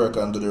put in the work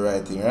and do the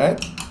right thing,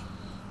 right?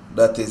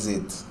 That is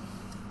it.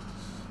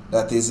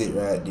 That is it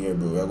right there,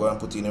 bro. We're going to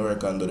put in the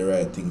work and do the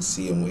right thing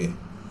same way.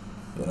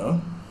 You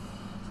know?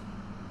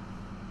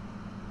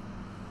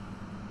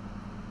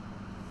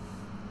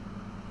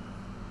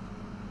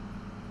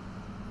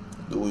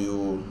 Do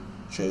you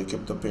trade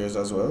crypto pairs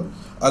as well?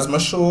 As my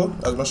show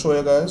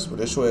you guys,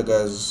 but I show you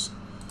guys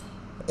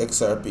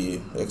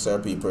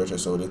XRP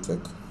purchase how they take.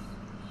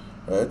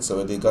 Right,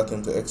 so they got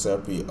into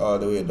XRP all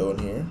the way down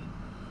here.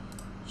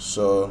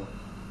 So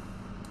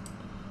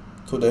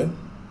today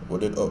we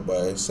did up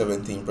by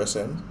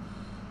 17%.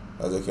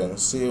 As you can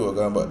see, we're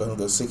going back down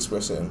to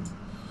 6%.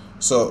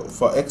 So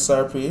for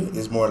XRP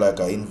is more like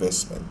an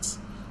investment.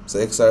 So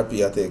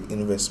XRP, I take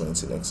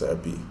investments in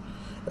XRP,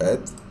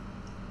 right?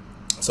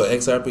 So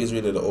XRP is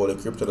really the only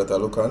crypto that I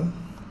look on.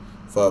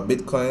 For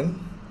Bitcoin,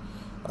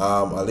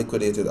 I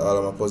liquidated all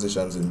of my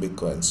positions in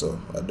Bitcoin, so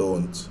I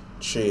don't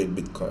trade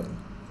Bitcoin.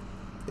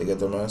 You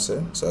get what I'm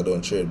saying? So I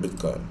don't trade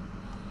Bitcoin.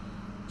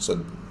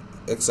 So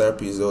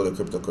XRP is the only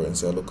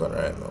cryptocurrency I look on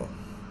right now.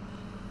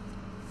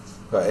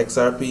 For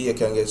XRP, you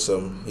can get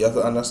some. You have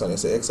to understand. You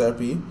say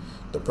XRP,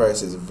 the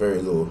price is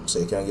very low, so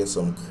you can get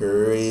some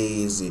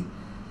crazy.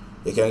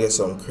 You can get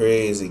some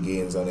crazy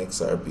gains on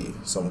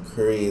XRP. Some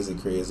crazy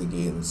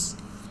gains.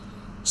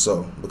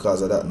 So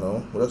because of that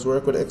now, let's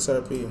work with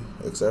XRP.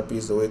 XRP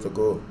is the way to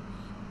go,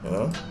 you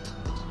know.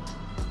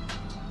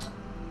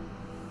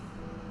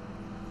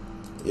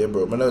 Yeah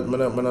bro, I'm not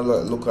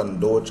look on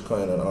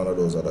Dogecoin and all of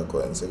those other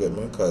coins, you get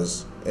me?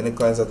 Because any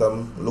coins that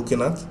I'm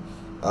looking at,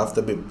 I have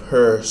to be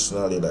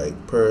personally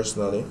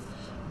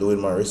doing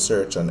my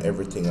research and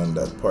everything on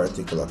that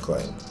particular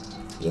coin,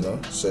 you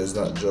know. So it's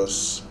not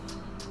just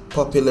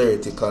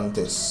popularity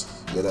contest,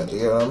 you know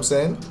what I'm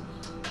saying?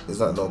 It's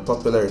not no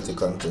popularity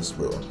contest,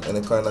 bro.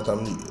 Any coin that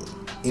I'm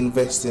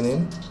investing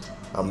in,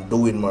 I'm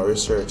doing my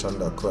research on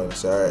that coin.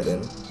 So alright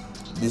then,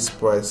 this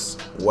price,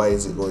 why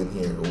is it going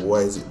here? Why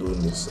is it doing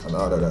this? And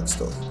all of that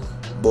stuff,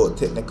 both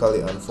technically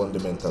and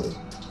fundamentally.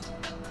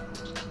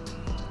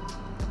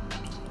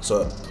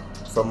 So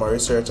from my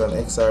research on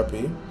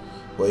XRP,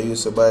 where I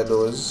used to buy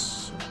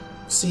those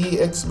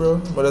CEX,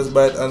 bro, I just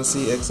buy it on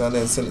CEX and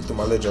then send it to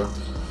my ledger.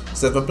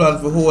 So if I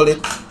plan to hold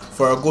it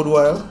for a good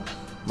while,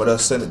 I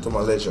just send it to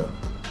my ledger.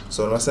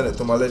 So when I send it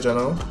to my ledger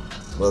now,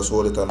 I just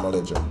hold it on my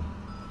ledger.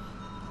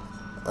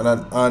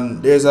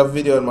 And there's a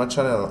video on my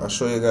channel. I'll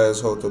show you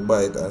guys how to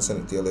buy it and send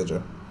it to your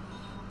ledger.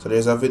 So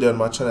there's a video on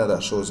my channel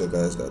that shows you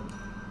guys that.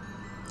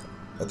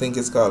 I think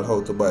it's called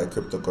How to Buy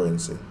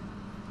Cryptocurrency.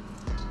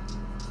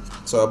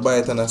 So I buy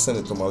it and I send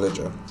it to my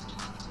ledger.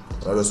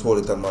 I just hold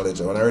it on my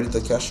ledger. When I'm ready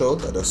to cash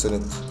out, I just send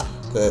it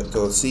to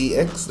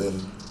CX,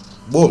 then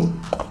boom,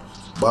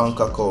 bank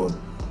account,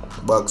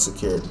 bag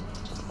secured.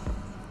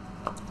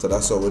 So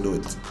that's how we do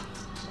it.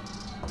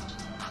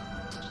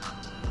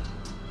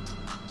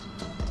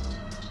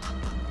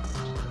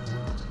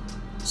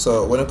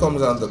 So when it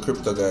comes down to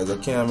crypto, guys, I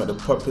can't make the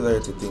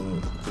popularity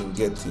thing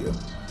get to you.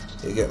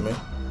 You get me?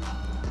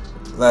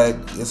 like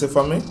you see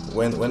for me,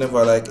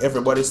 whenever like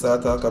everybody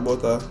start talk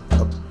about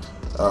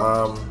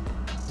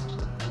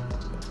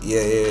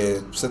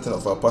setting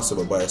up for a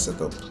possible buy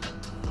setup.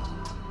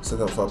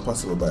 Setting up for a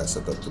possible buy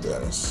setup, to be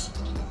honest.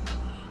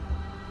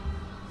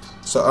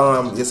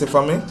 So you see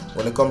for me,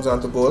 when it comes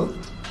down to gold,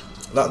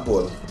 not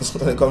gold,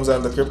 when it comes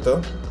down to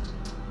crypto,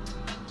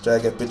 try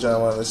to get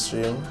pajama on the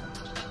stream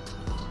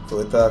for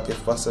we talk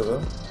if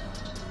possible.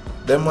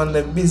 Them man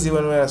they busy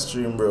when we are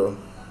stream, bro.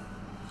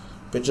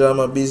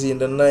 Pajama busy in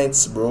the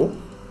nights, bro.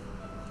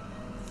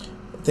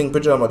 I think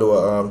Pajama do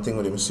a thing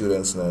with him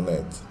students in the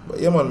night. But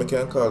yeah man, I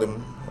can call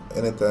him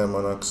anytime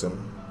and ask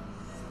him.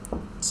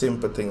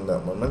 Simple thing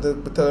that man.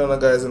 I'm telling the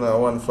guys, you know,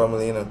 one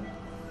family, you know.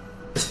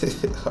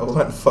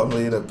 One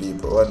family, you know,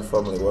 people. One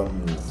family, one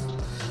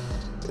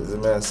move. Is the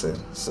man say.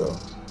 So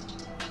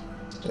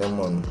yeah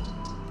man.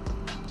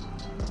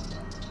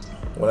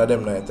 One of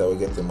them nights I will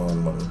get him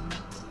on, man.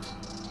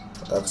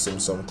 Ask him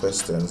some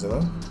questions, you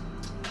know.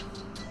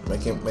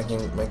 Make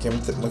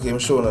him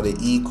show the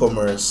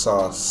e-commerce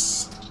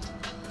sauce.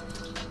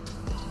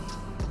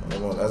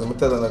 As I'm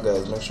telling the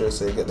guys, make sure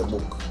you get the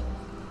book.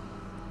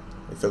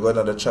 If you go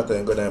down the chat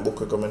and go down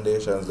book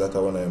recommendations, that I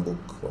want to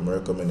book. I'm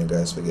recommend you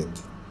guys forget.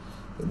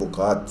 The book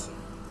hot.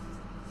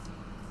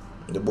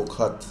 The book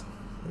hot.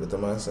 You get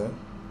what I'm saying?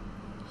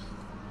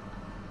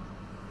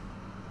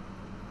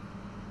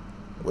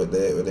 With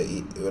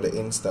the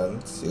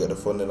instant, you get the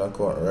funding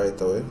account right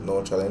away,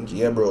 no challenge.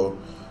 Yeah, bro.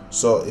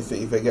 So if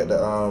you get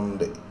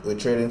with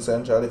Trading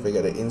Central, if you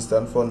get the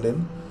instant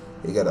funding,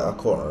 you get the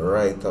account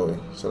right away.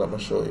 So let me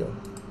show you.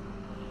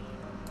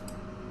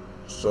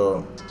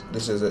 So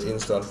this is the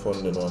instant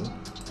funding one,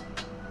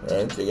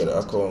 right? You get the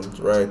account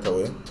right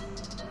away,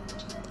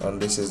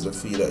 and this is the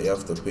fee that you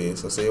have to pay.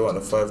 So say you want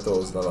the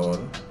 $5,000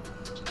 one,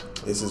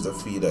 this is the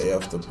fee that you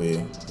have to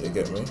pay. You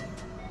get me?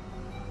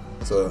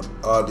 So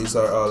these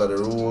are all of the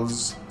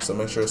rules. So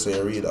make sure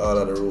you read all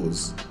of the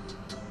rules.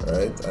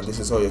 Right, and this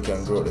is how you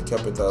can grow the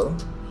capital.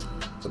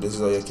 So this is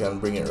how you can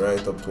bring it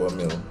right up to $1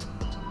 million.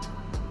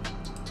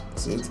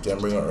 See, it can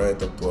bring it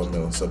right up to $1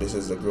 million. So this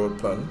is the growth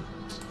plan.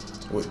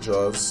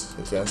 Withdrawals,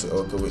 you can see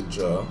how to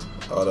withdraw,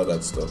 all of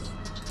that stuff.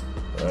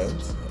 Right,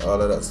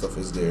 all of that stuff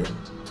is there.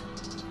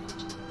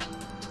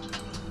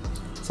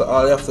 So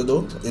all you have to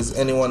do is,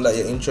 anyone that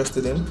you're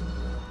interested in,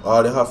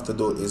 all you have to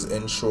do is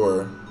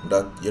ensure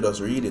that you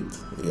just read it.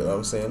 You know what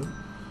I'm saying?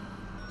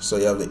 So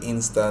you have the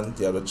instant,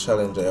 you have the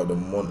challenge, you have the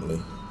monthly.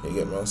 You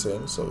get what I'm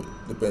saying? So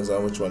it depends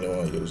on which one you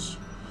want to use.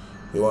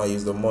 If you want to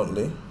use the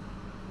monthly,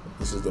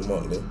 this is the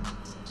monthly.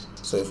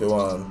 So if you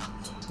want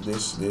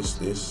this.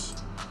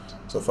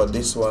 So for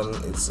this one,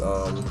 it's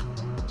how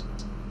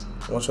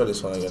much for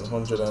this one again?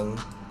 100 and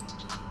I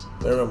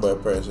don't remember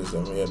the prices.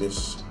 Yeah,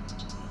 this.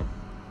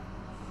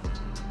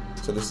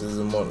 So this is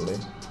the monthly.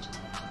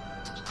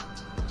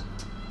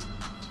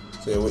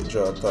 So your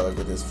withdrawal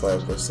target is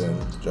 5%.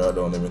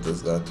 Drawdown limit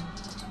is that.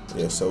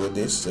 Yeah, so with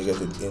this you get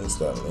it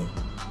instantly.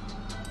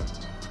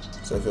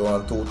 So if you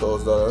want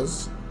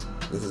 $2,000,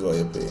 this is what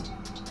you pay.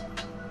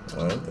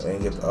 Alright,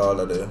 and you get all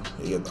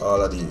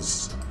of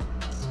these.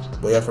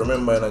 But you have to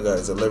remember, you know,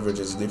 guys, the leverage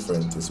is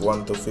different. It's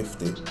 1 to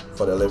 50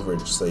 for the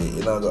leverage. So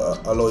you're not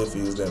gonna allow you to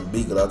use them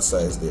big lot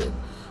size there.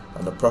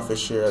 And the profit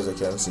share, as you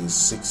can see, is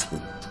 60.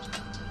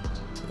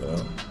 You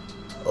know?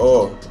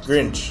 Oh,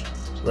 Grinch.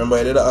 Remember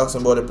I did ask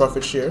about the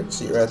profit share?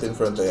 See it right in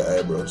front of your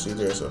eyebrow. See it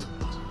there, so.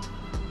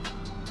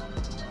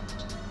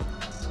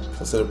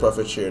 So the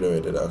profit share the way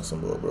they ask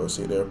about, bro.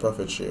 See their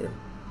profit share.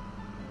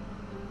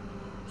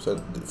 So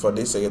for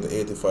this I get the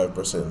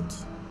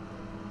 85%.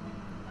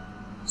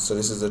 So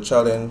this is the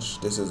challenge,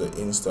 this is the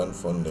instant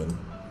funding.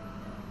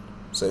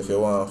 So if you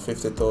want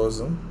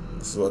 50,000,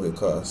 this is what it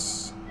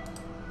costs.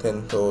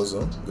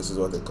 10,000, this is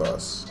what it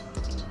costs.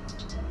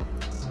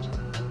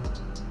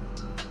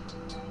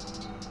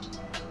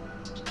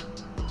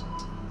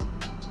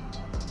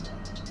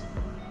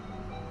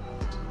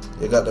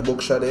 You got the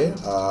book shot there?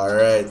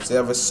 Alright, so you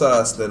have a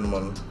sauce then,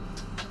 man.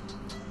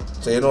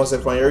 So you know, say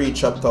when you read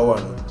chapter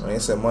 1, when you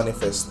say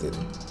manifesting.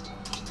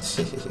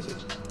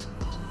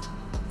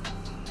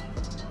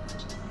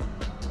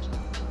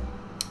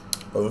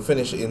 When we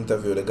finish the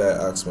interview, the guy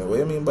asked me, what do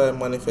you mean by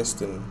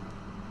manifesting?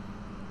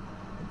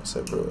 I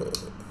said, bro,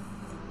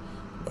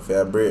 if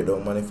I break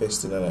down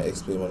manifesting and I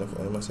explain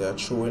manifesting, I say,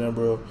 true, you know,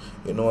 bro.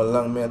 You know how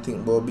long me I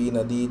think about being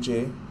a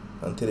DJ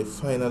until it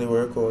finally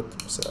work out?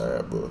 I said,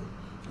 alright, bro.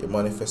 You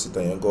manifest it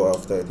and you go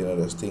after it, you know,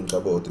 just think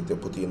about it, you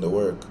put it in the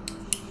work.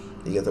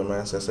 You get a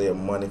man say, so you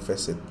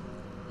manifest it.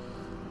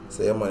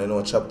 So yeah man, you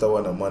know, chapter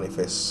 1 I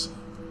manifest.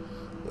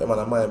 Yeah man,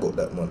 I mind about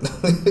that, man.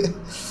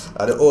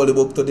 And the only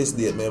book to this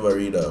date I ever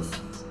read off.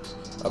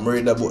 I'm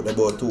read that book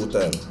about 2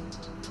 times.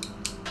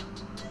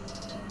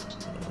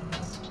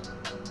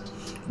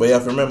 But you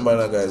have to remember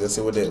now, guys, you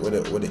see with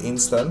the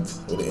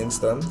instant,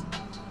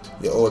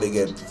 you only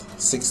get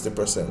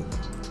 60%.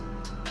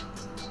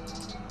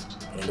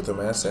 You get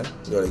what I'm saying?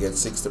 You only get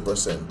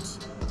 60%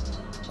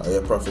 of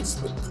your profit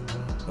split.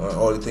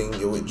 Only thing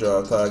you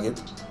withdraw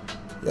target,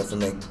 you have to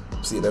make,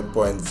 see that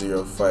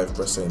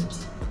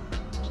 0.05%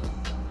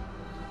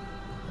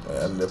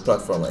 and the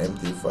platform at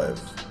MT5.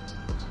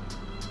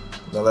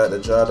 Not like the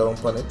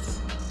drawdown on it.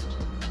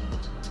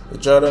 The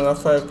drawdown at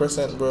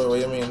 5%, bro. What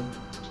you mean?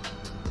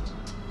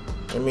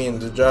 I mean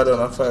the drawdown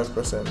at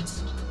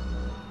 5%.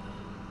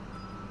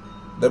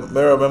 I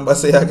remember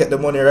say I get the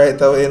money right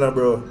away, you know,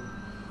 bro.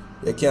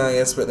 You can't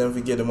expect them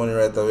to get the money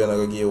right away and I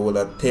go give you all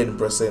that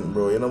 10%,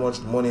 bro. You know how much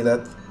money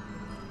that?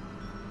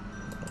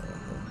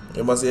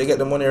 You must say you get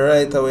the money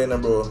right away, you know,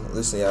 bro.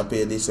 Listen, you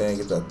pay this and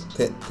you get a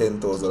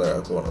 $10,000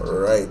 account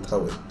right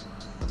away.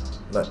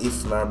 Not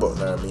if, nor but,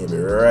 nor maybe.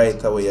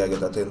 Right away you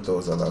get a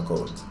 $10,000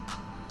 account.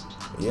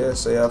 Yeah,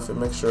 so you have to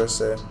make sure,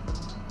 say,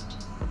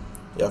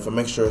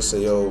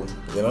 yo,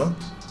 you know?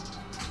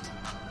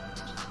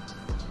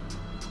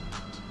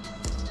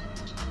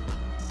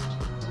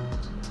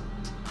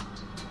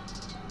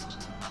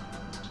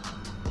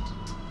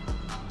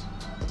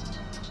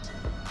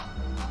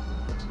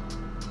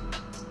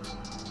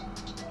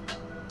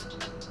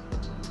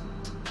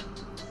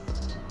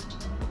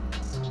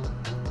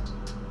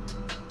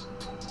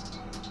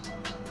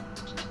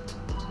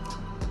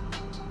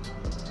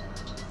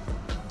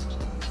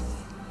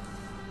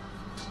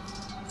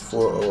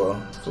 4 hour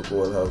for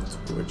gold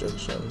have 2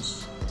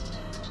 rejections.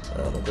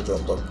 I'm gonna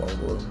jump back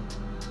on gold.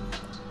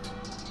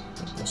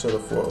 Instead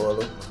of 4 hour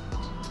look.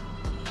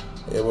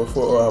 Yeah, but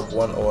 4 hour have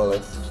 1 hour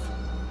left.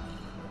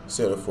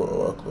 See the 4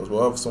 hour close.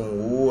 We'll have some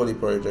holy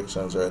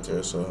rejections right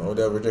here, so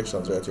we have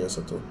rejections right here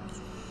so too.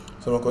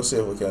 So I'm gonna see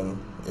if we can,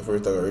 if we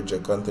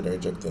reject, continue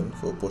rejecting,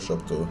 we'll push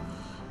up to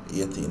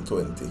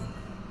 1820.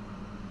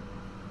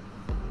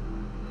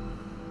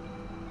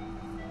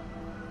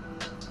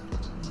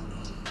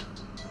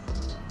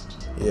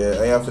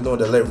 Yeah, I have to know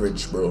the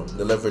leverage, bro.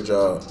 The leverage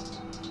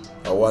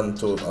I want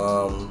to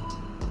how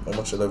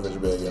much the leverage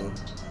be again?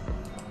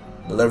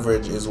 The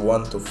leverage is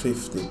 1 to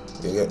 50.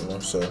 You get me?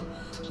 So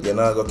you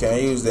know go can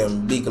use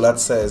them big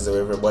lot size that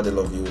everybody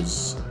love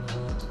use.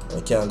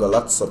 You can't go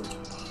lots up.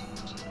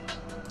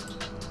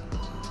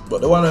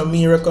 But the one that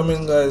me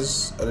recommend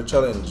guys are the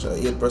challenge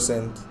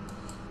 8%,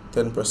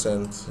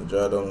 10%,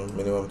 drawdown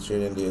minimum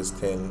trading days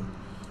 10,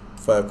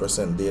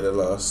 5% daily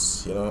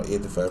loss, you know,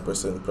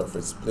 85%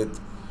 profit split.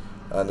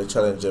 And the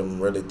challenge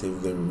them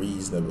relatively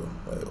reasonable,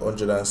 like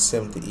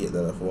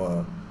 $178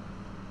 for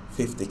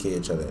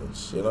 50k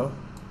challenge, you know.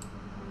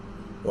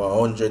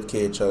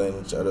 100k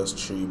challenge are just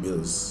 3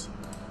 bills,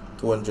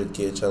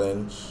 200k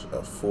challenge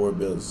are 4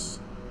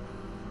 bills,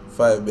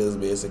 5 bills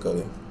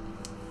basically.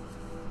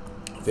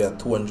 If you have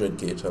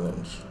 200k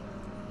challenge,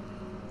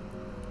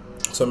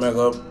 so I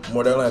go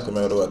more than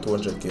likely I do a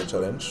 200k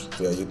challenge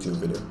for a YouTube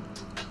video,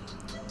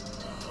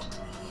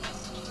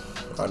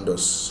 and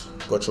just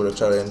go through the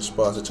challenge,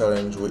 pass the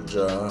challenge,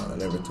 withdraw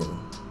and everything.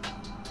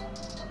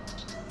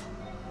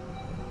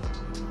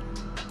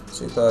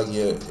 So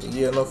you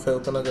get enough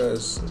help on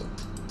guys.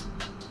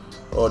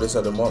 Oh, these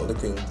are the monthly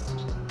thing.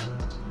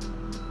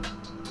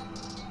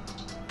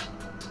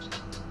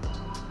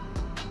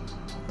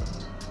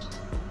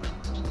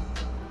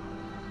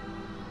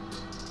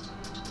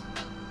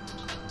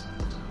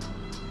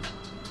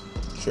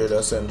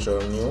 Trader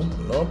Central new?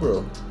 No,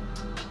 bro.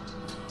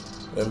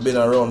 They've been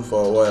around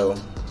for a while.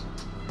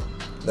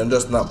 They're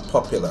just not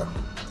popular.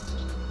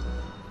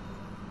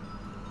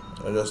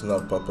 They're just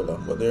not popular,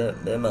 but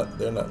they're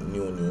not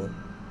new.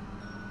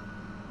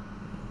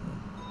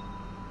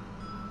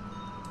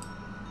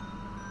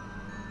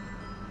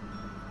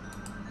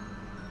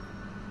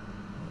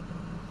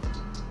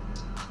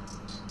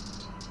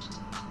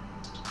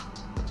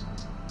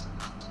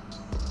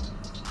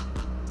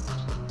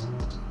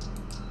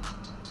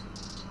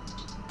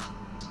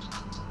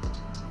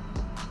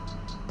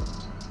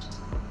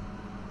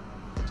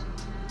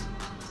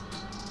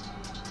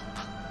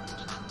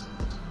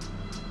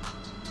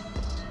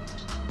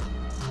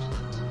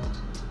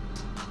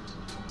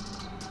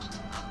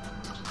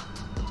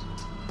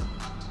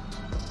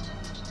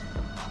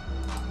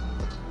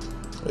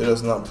 It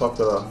is not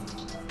popular.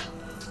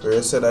 Where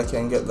you said I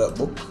can get that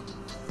book?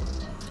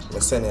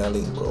 I'm send you a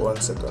link, bro. 1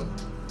 second.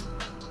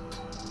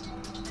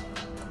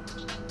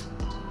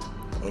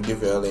 I'll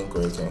give you a link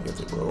where you can get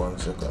it, bro. 1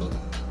 second.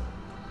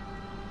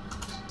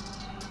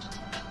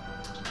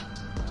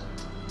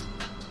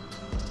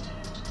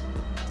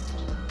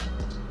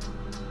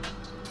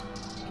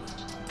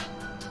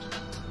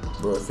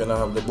 Bro, if you don't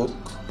have the book,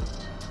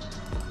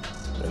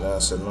 then I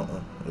said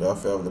nothing. You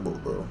have to have the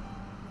book, bro.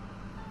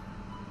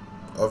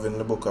 Having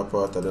the book a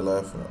part of the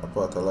life, a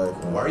part of life.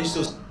 Why are you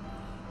still?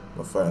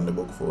 I'll find the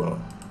book for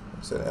you.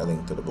 Send a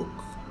link to the book.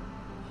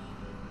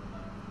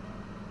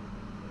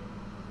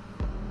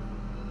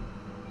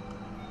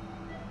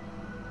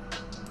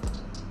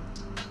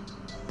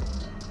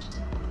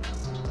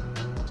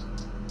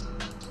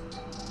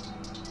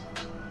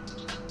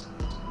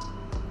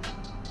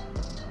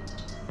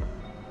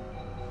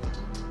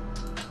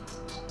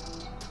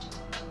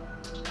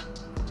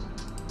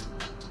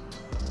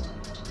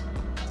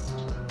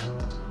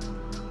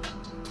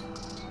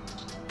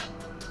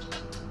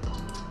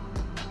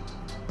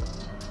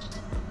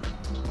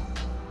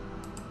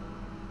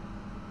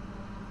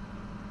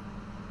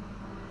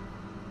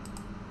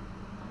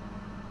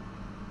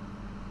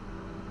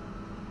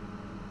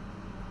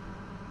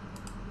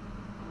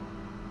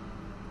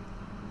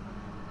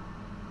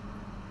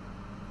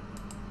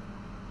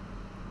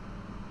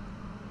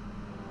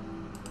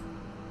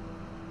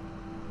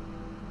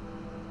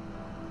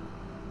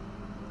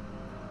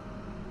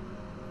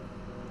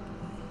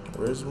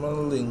 Where's my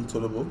link to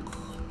the book?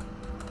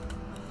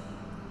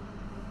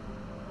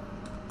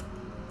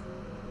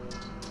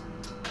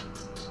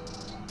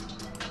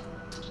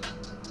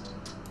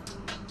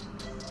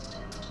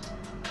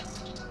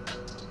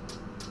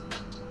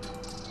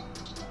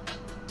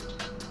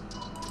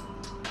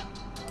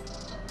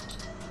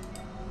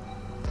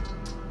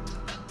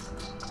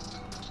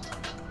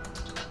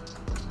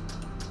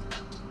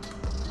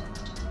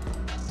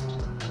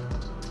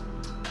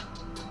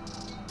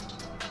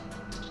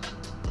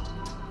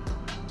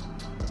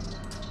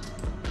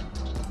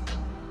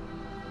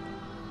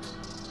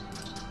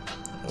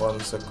 One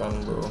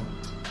second, bro.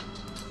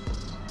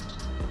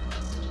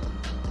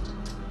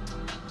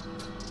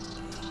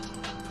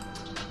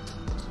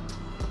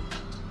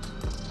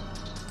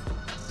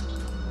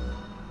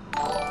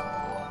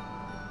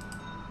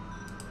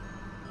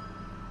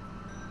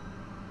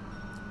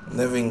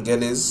 Nevin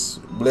Geddes,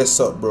 bless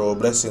up, bro.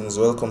 Blessings.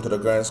 Welcome to the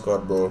Grind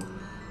Squad, bro.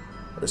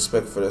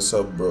 Respect for the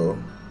sub, bro.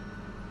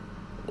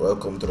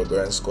 Welcome to the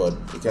Grind Squad.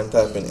 You can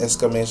type in !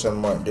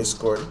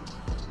 Discord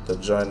to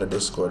join the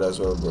Discord as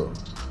well, bro.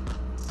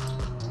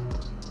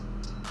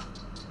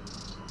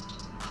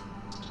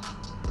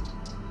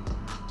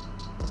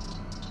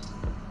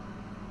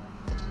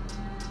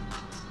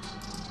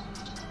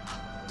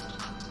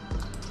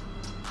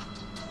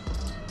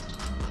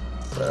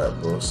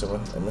 Alright, bro, so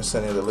let me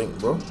send you the link,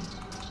 bro.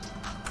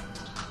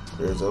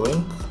 There's a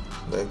link.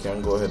 There you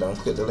can go ahead and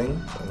click the link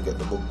and get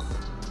the book.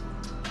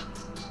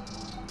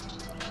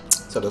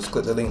 So just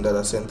click the link that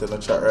I sent in the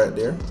chat right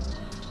there.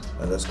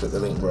 And just click the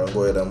link, bro, and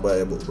go ahead and buy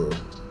a book, bro.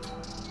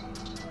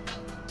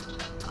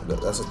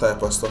 That's the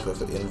type of stuff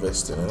if you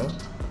invest in, you know?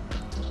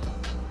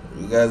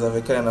 You guys have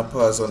a kind of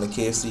pause on the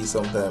KFC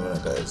sometime, you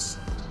know, guys.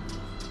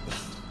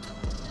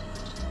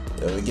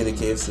 Yeah, we get the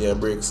KFC a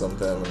break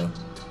sometime, you know.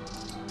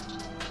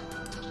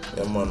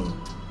 Yeah, man,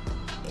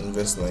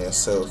 investing in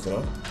yourself, you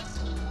know.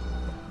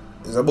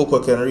 It's a book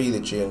that can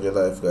really change your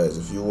life, guys.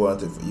 If you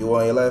want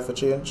your life to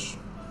change,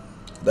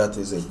 that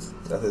is it.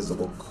 That is the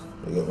book.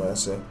 You get what I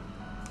say?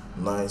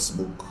 Nice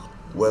book,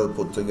 well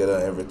put together,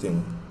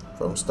 everything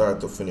from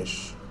start to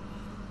finish.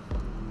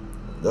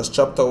 Just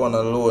chapter 1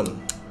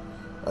 alone.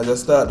 I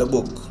just start the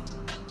book,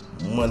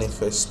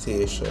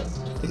 manifestation.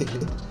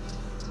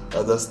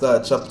 I just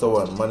start chapter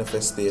 1,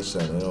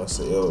 manifestation. You know,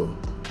 say yo.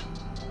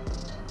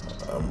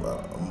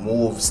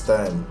 Moves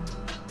time.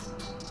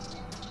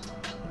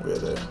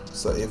 Really.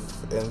 So if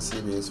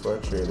NCB is for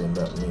trading,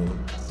 that means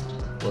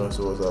we're not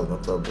supposed to have no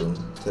problem.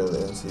 Tell the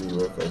NCB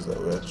workers that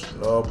we're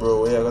no,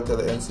 bro. We gotta tell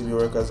the NCB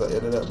workers that you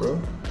did that,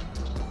 bro.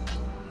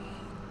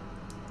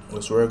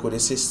 Let's work with the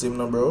system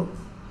now, bro.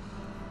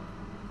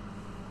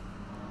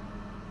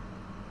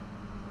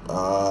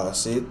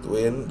 See it,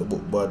 Wayne, the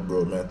book bad,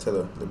 bro. Man, I tell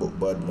you, the book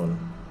bad, man.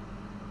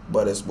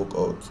 Baddest book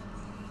out.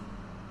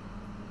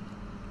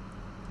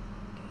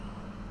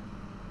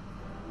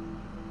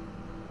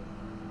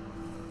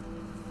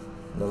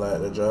 No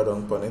like the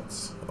drawdown on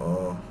it.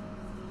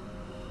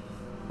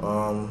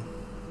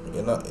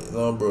 You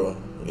know, bro.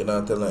 You're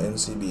not telling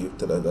NCB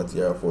till I got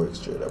your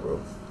Forex trader, bro.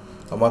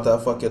 A matter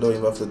of fact, you don't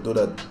even have to do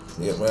that.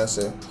 You get what I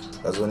say?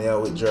 Because when you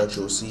withdraw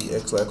through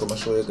CX, like I'm gonna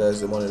show you guys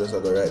the money just go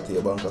right to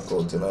your bank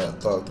account. You know,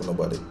 talk to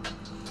nobody.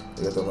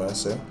 You get what I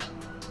say?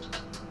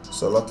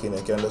 So lucky,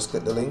 you can just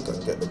click the link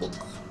and get the book.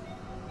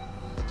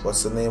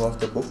 What's the name of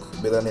the book?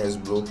 Billionaire's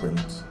Blueprint.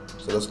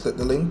 So just click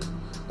the link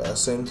that I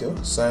sent you,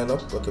 sign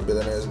up, go to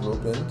Billionaire's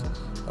Blueprint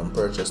and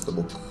purchase the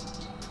book.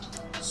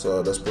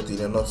 So just put in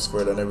your nut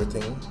spread and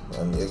everything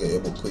and you get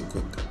your book quick.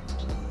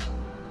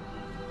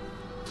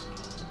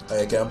 And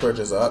you can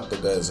purchase a hat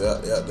too, guys.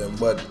 Yeah, them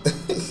bad.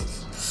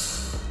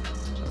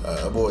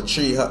 About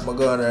 3 hat I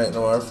got right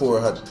now, or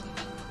 4 hat.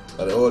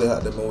 That's the only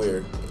hat that I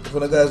wear. If you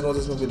guys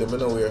notice my video, I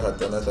don't wear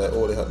hat, and that's the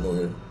only hat I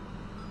wear.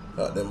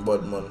 That them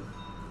bad, man.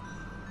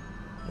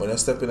 When you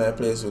step in a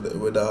place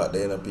with the hat,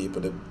 they know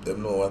people, they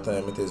know what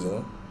time it is, you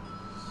know.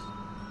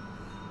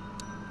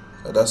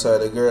 And that's why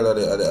the girl at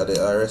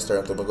the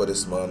restaurant I go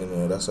this morning, you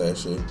know, that's why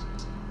she, you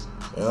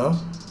know,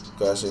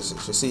 because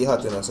she see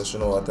hot, you know, so she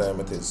know what time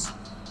it is.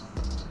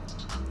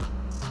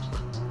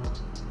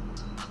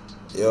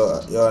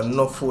 Yo,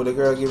 enough food the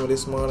girl give me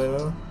this morning, you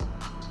know.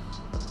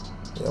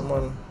 Yeah,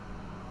 man.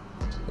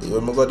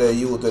 When I go there,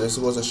 they're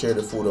supposed to share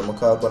the food. When I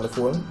call up on the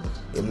phone,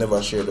 he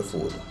never share the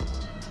food.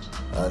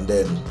 And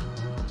then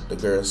the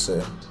girl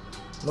say,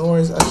 no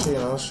worries, actually,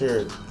 I'll share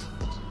it.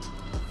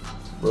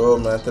 Bro,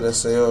 man, I tell her,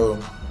 say, yo,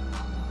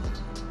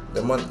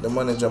 the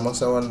manager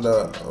must have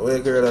wonder, where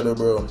girl are the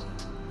bro?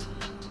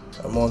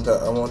 Amount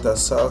of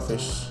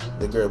saltfish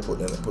the girl put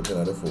in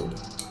the food.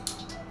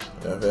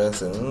 And I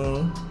say,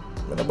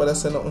 I nobody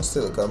say nothing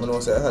still, because I know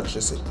say I had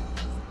she see.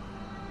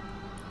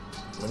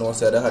 I know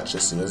say I had she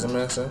see, you see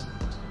me say?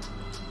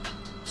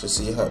 She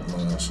see hot,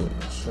 man, she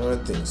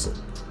don't think so.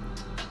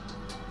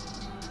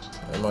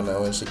 And man,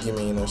 when she give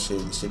me, you know, she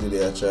did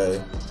it,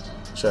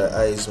 try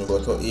ice me,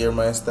 but to hear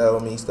my style,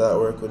 me start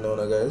work with now,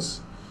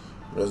 guys.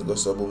 Just go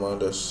sub and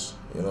just,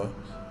 you know,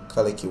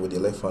 calicky with the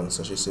left hand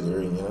so she see the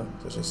ring, you know.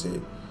 So she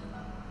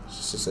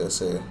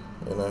say,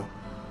 you know,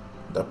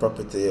 The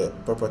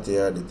property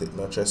yard,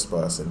 no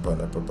trespassing upon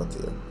the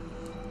property.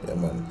 Yeah,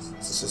 man.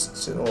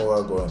 You know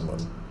what going on, man.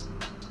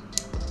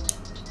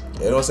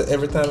 You know, so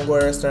every time I go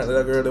to a restaurant,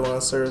 that girl they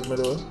want to serve me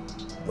though.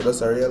 But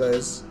that's I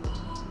realize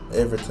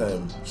every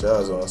time she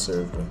always want to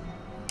serve me.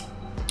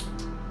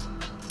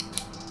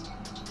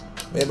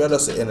 Maybe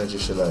that's the energy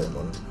she like,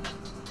 man.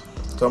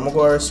 Come I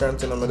go to a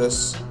restaurant and I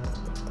just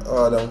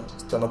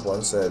stand up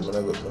one side. I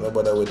don't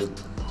bother with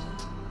it.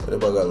 But they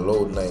got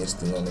loud nice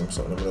thing on them,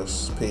 something. I'm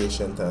just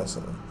patient and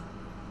something.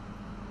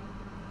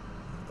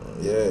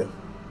 Yeah.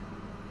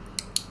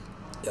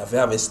 You have to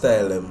have a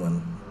style,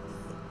 man.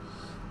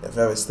 You have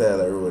to have a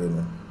style of road, you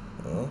know.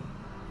 You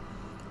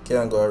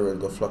can't go a road,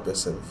 go flop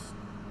yourself.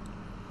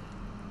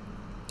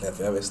 You have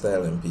to have a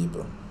style in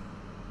people.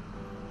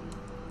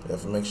 You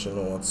have to make sure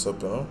you know what's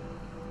up, you know.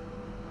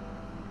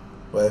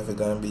 Why if you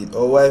gonna beat?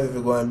 Oh, why if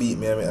you gonna beat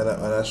me and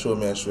I show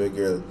a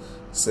girl,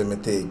 say me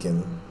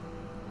taking.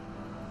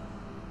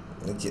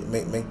 Me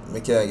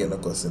can't get no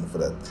cussing for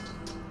that.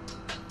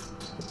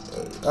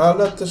 All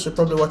that she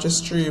probably watch a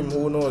stream,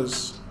 who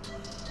knows?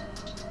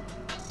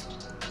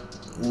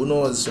 Who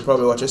knows? She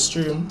probably watch a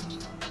stream.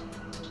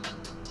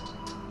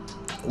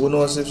 Who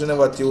knows if she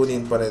never tuned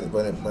in for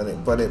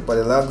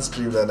the long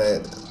stream that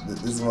night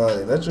this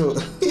morning? That's true.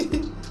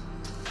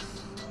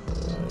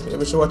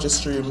 Maybe she watch a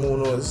stream, who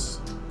knows?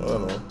 I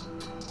don't know.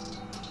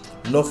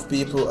 Enough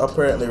people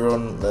apparently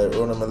run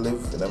on my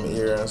live in my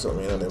area and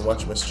something, you know, they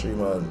watch my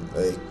stream on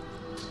like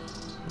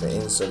my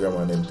Instagram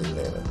and them thing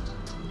there, you know.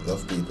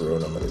 Enough people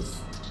run on my live.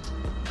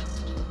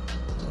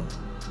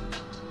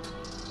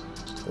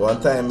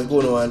 One time I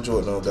go to one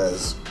joke now,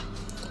 guys.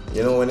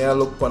 You know when you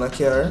look upon a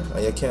car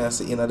and you can't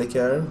see in the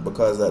car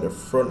because of the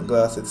front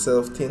glass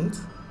itself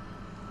tint.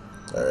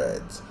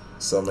 Alright.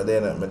 So I'm there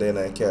in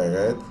a car,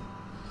 right?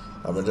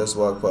 I just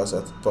walk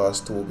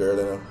past two girls,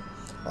 you know.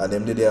 And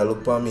them they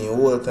look for me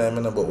all the time,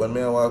 you know, but when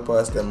I walk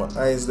past them, my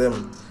eyes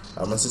them,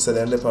 and my sister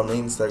them on my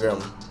Instagram.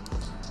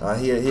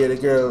 And hear the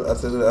girl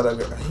after the other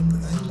girl, I'm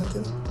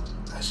nothing.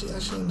 She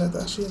in that.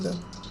 I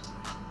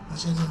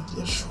said,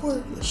 you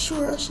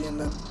sure she in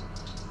that?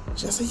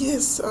 She said,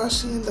 yes,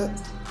 she in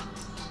that.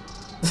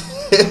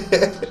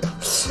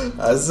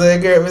 I saw a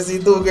girl, I see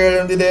two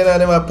girls them there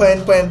and them a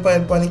pint on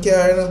the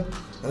car, you know.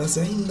 And I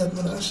said, in that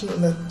man, she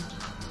in that.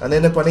 And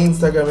then up on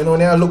Instagram, you know,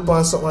 when I look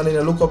on something and then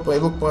I look up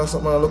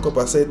something and look up,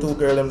 I say two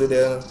girls them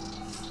there.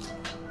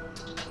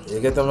 You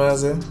get what I'm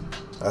saying?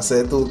 I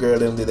say two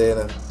girls them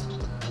there.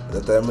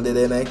 The time I did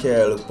in I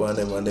care, I look upon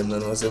them and them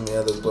don't know me,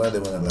 I look upon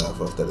them and I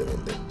laugh after them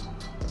in them.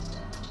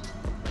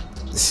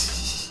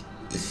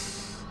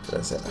 So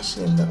I say,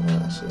 ashamed that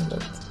man, ashamed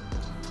that.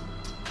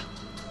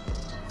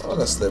 I'm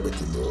a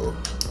celebrity, bro.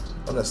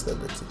 I'm a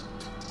celebrity.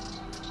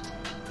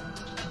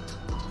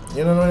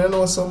 You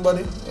know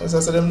somebody. As I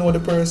said, them know the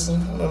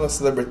person. I don't know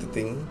celebrity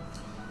thing.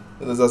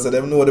 As I said,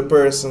 them know the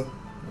person.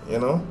 You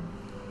know.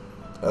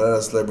 I don't know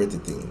celebrity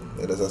thing.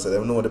 As I said,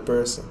 them know the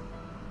person.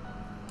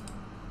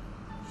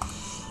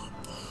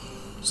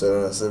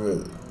 So I said,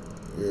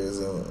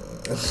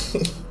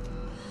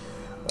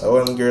 I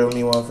one girl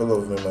me want to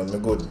love me, man. Me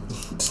good.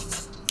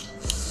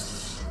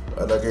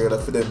 And a girl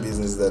that for them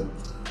business that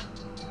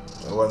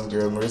one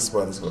girl me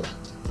responsible.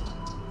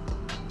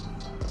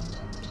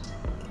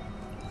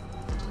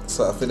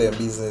 So I feel them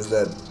business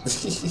that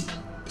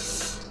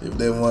if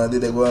they want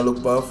they go and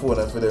look on the phone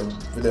and for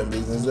them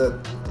business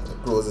that the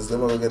closest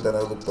them ever get and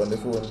I look on the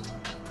phone.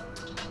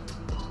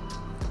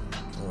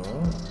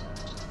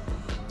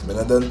 When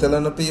I don't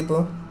tell the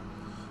people,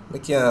 I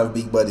can't have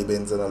big body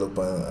Benz and I look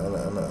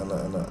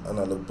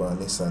on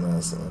Nissan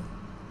and so.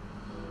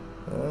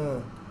 I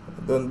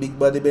done big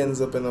body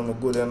Benz up and I'm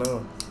good, you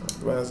know.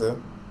 What I say?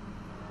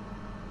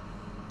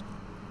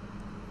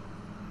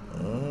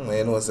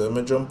 You know, so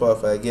when I jump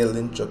off a girl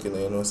in truck,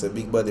 you know, so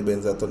big body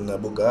Benz are turning a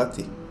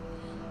Bugatti.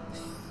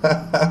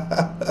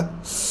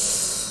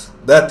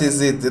 That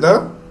is it, you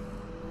know.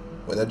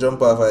 When I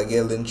jump off a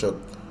girl in truck,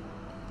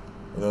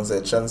 you know,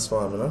 say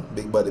transform, you know.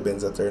 Big body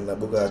Benz are turning a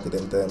Bugatti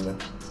them time, man.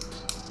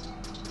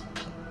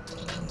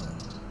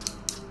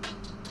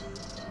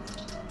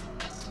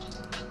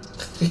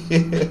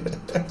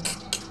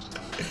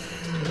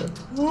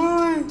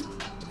 Boy,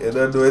 you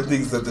don't do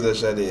things to the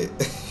shade.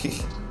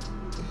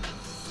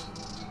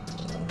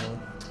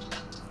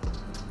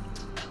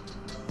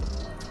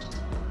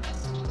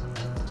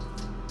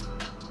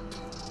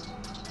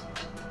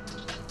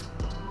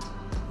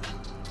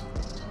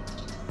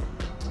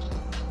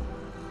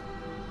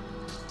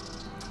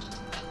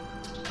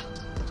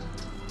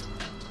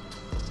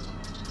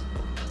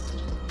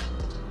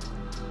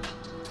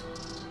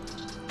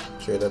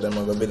 Sure that them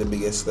are gonna be the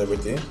biggest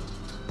celebrity.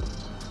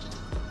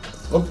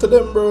 Up to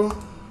them, bro.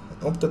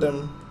 Up to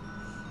them.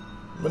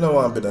 I don't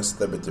want to be a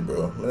celebrity,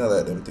 bro. I don't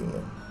like them things,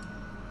 man.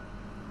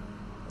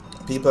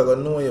 People are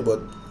gonna know you,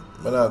 but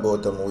I don't go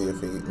out of my way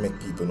if you make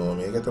people know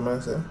me. You get what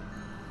I'm saying?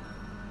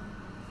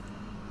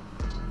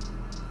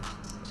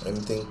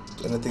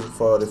 Anything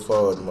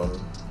forward, man.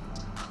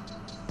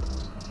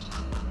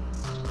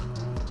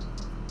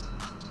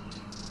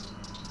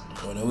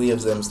 When the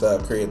waves them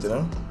start creating, you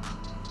know?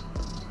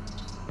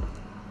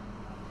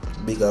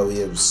 bigger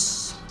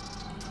waves.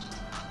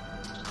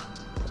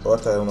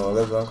 What time now?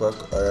 11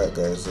 o'clock. Alright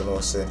guys, you know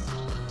say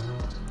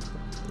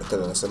I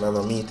tell you, so I have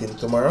a meeting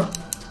tomorrow.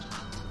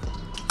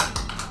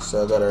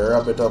 So I gotta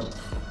wrap it up.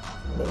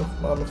 I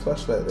have a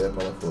flashlight there on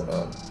my phone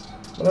on.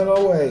 I don't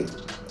know why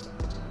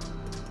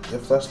your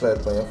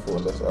flashlight on your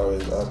phone that's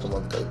always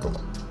automatically come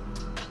on.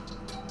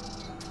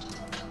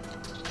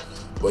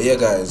 But yeah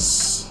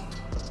guys,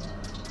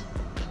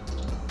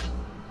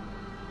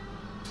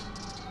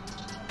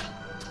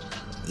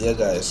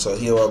 so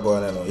here we're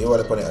going on now. Here we're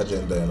on the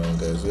agenda now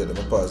guys. Wait, let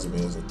me pause the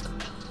music.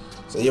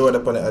 So here we're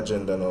on the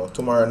agenda now.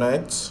 Tomorrow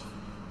night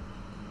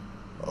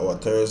or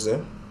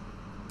Thursday.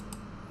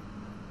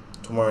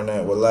 Tomorrow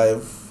night we're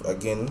live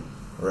again,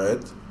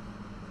 right?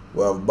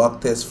 We have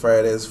backtest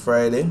Friday.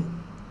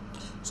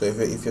 So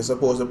if you're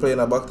supposed to play in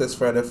a backtest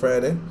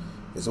Friday,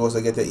 you're supposed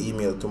to get an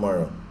email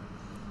tomorrow.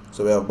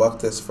 So we have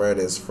backtest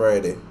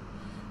Friday.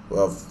 We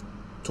have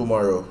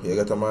tomorrow. You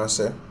get what I'm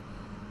saying?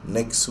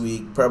 Next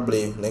week,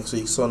 probably next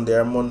week Sunday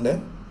or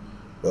Monday,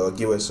 we'll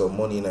give us some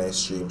money in our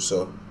stream.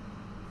 So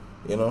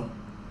you know,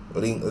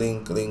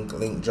 link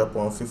drop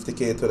on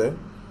 50k today.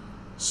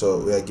 So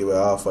we'll give it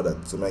half of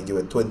that. So I might give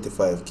it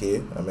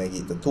 25k. I might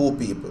give it to 2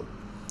 people.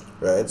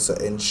 Right? So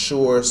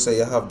ensure say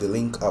you have the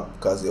link up,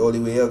 because the only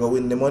way you're gonna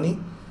win the money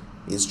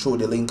is through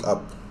the link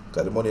up.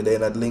 Because the money there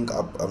in that link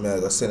up, I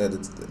mean I send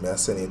it.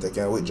 I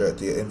can withdraw it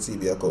to your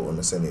NCB account when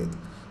I send it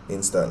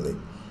instantly.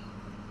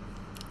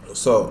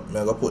 So I'm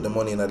gonna put the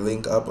money in that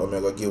link up. I'm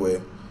gonna give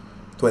away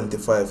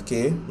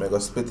 25k. I'm gonna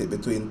split it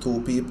between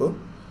 2 people.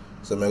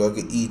 So I'm gonna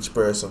give each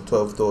person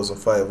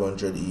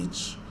 12,500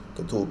 each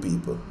to 2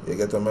 people. You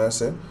get what I'm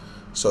saying?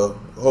 So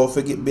how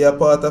to be a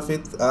part of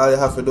it? All you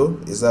have to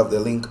do is have the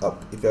link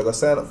up. If you're gonna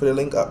sign up for the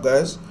link up,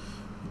 guys,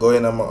 go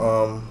in and go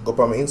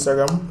on my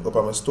Instagram, go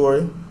on my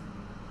story,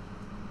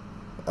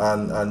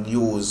 and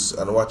use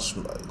and watch.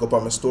 Go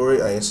on my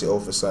story and you see how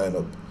to sign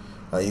up.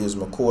 And use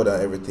my code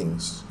and everything.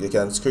 You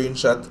can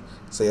screenshot,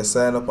 say you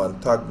sign up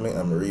and tag me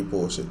and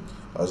repost it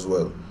as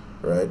well,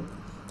 right?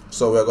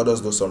 So we're gonna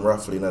just do some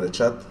raffling in the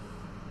chat.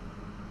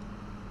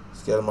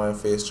 Scale my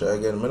face try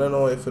again. I don't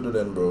know if you do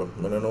then, bro.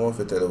 I don't know if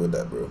you tell you with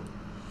that, bro.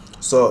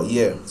 So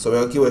yeah, so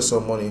we'll give us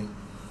some money.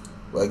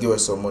 We'll give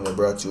us some money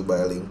brought to you by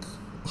a link.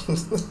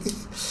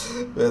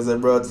 We'll say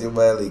brought to you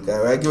by a link.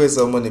 We'll give us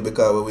some money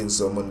because we win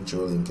some money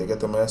through a link. You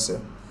get what I say?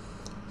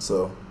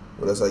 So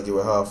well, that's I give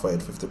a half fight,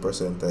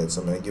 50% tight.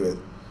 So I give it.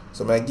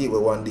 So I give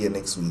it one day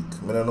next week.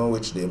 I don't know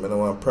which day. I don't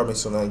want to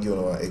promise you not give you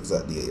one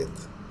exact day yet.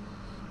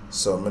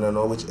 So I don't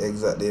know which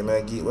exact day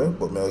I give it,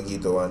 but I'll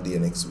give it one day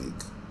next week.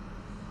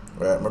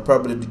 Right? I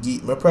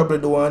probably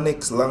do one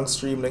next long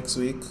stream next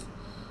week.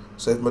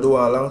 So if I do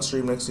a long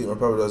stream next week, I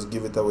probably just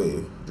give it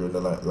away during the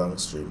long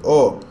stream.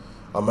 Oh,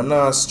 I'm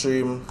gonna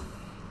stream.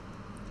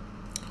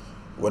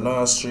 We're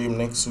not stream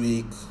next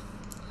week.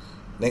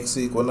 Next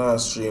week we're not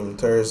stream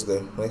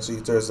Thursday. Next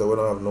week Thursday we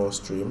don't have no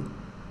stream.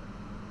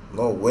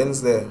 No,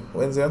 Wednesday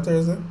and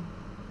Thursday.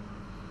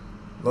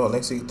 No,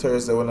 next week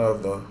Thursday we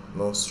don't have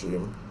no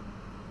stream.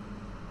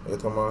 You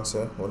get what I'm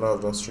saying? We don't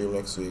have no stream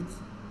next week.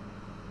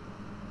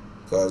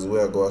 Because we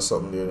are going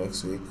something there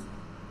next week.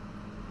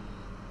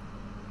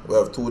 We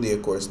have 2-day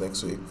course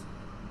next week,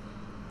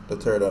 the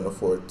 3rd and the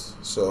 4th.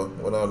 So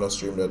we don't have no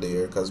stream that day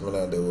here because we're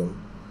not doing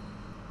them.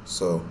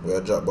 So we are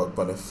drop back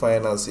on the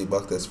final see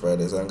backtest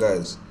Fridays. And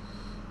guys,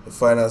 the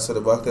finals for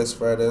the backtest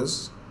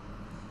Fridays,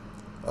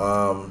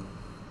 I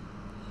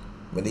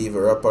didn't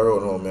even wrap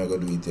around how I'm gonna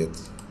do it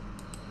yet.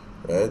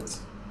 Right?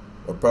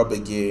 We'll probably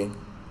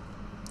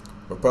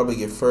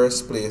give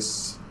first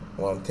place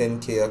one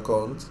 10k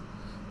account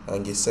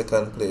and give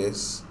second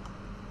place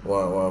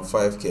one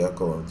 5k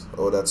account.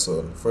 Oh, that's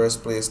on.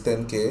 First place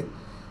 10k,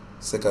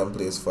 second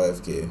place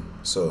 5k.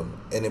 So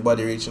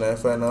anybody reaching the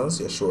finals,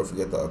 you're sure to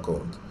get an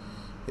account.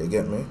 You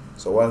get me?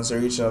 So once you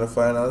reach the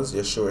finals,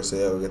 you're sure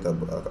say you'll get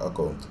an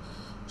account.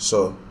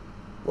 So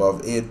we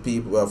have 8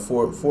 people. We have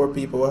four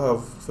people we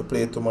have to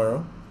play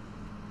tomorrow.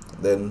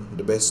 Then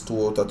the best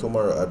 2 out of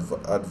tomorrow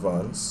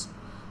advance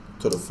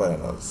to the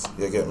finals.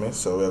 You get me?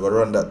 So we're gonna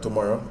run that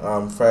tomorrow.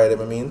 Friday,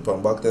 I mean,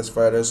 from backtest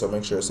Friday. So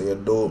make sure say you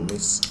don't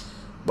miss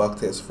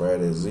backtest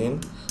Fridays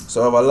in.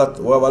 So we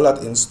have a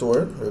lot in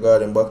store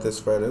regarding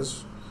backtest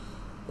Fridays.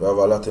 We have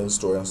a lot in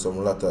store and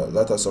some lot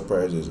of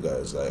surprises,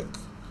 guys. Like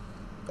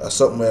that's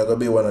something we're gonna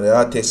be one of the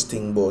hottest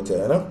thing about it,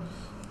 you know.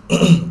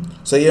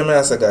 So yeah,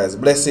 man, so guys,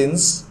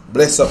 blessings,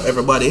 bless up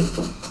everybody,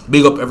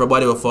 big up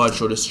everybody who followed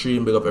through the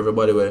stream, big up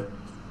everybody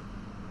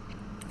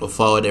who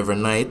followed every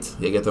night.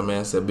 You get what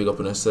I say? Big up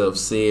on yourself,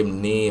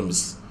 same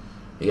names.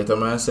 You get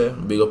what I say?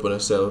 Big up on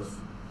yourself.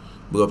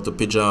 Big up to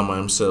Pajama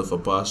himself for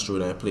pass through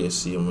that place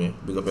same way.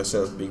 Big up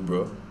yourself, big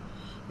bro.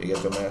 You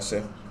get what I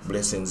say?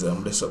 Blessings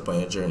and bless up on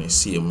your journey.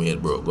 Same way,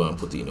 bro. Go and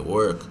put in the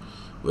work.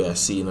 We are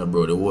seeing it,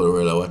 bro. The whole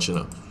world are watching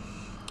it.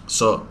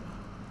 So,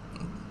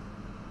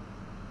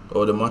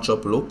 how the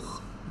matchup look?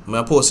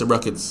 I post the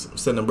brackets,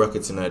 send the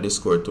brackets in our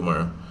Discord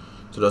tomorrow.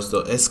 So that's the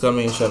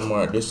exclamation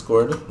mark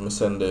Discord. I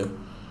send it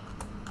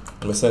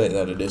in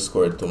the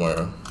Discord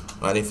tomorrow.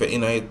 And if you're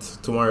in it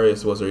tomorrow, you're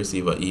supposed to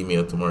receive an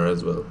email tomorrow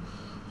as well.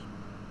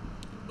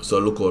 So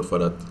look out for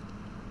that.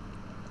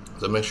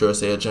 So make sure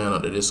you join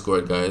out the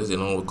Discord, guys. You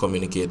know, we're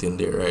communicating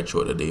there right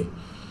through the day.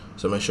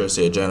 So make sure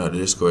you join out the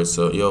Discord.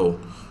 So yo,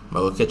 I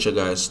will catch you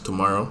guys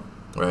tomorrow,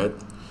 right?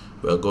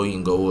 We're going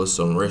to go with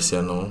some rest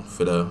here now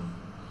for the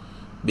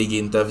big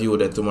interview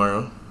there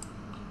tomorrow.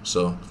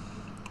 So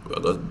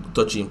we're going to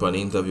touch in on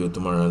the interview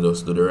tomorrow and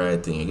just do the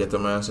right thing. You get the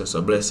man?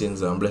 So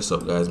blessings and bless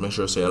up, guys. Make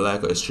sure you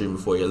like our stream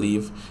before you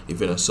leave. If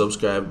you're not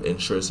subscribed,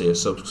 ensure you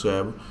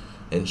subscribe.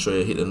 Ensure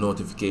you hit the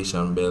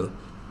notification bell.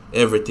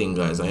 Everything,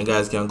 guys. And you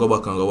guys can go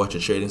back and go watch a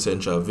Trading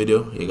Central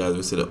video. You guys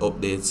will see the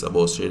updates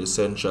about Trading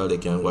Central. They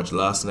can watch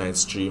last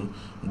night's stream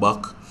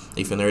back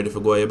if you're not ready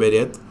for go to bed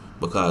yet,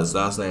 because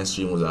last night's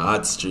stream was a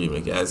hot stream. You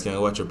guys can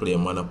watch her play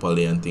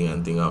Monopoly and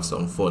thing, have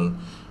some fun.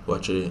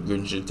 Watch her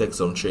take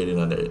some trading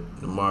in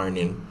the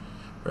morning,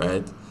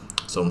 right?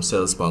 Some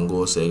sales pan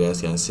go, so you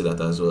guys can see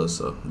that as well.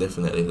 So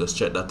definitely just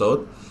check that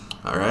out.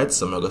 Alright,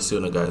 so I'm gonna see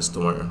you guys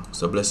tomorrow.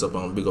 So bless up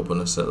and big up on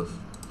yourself.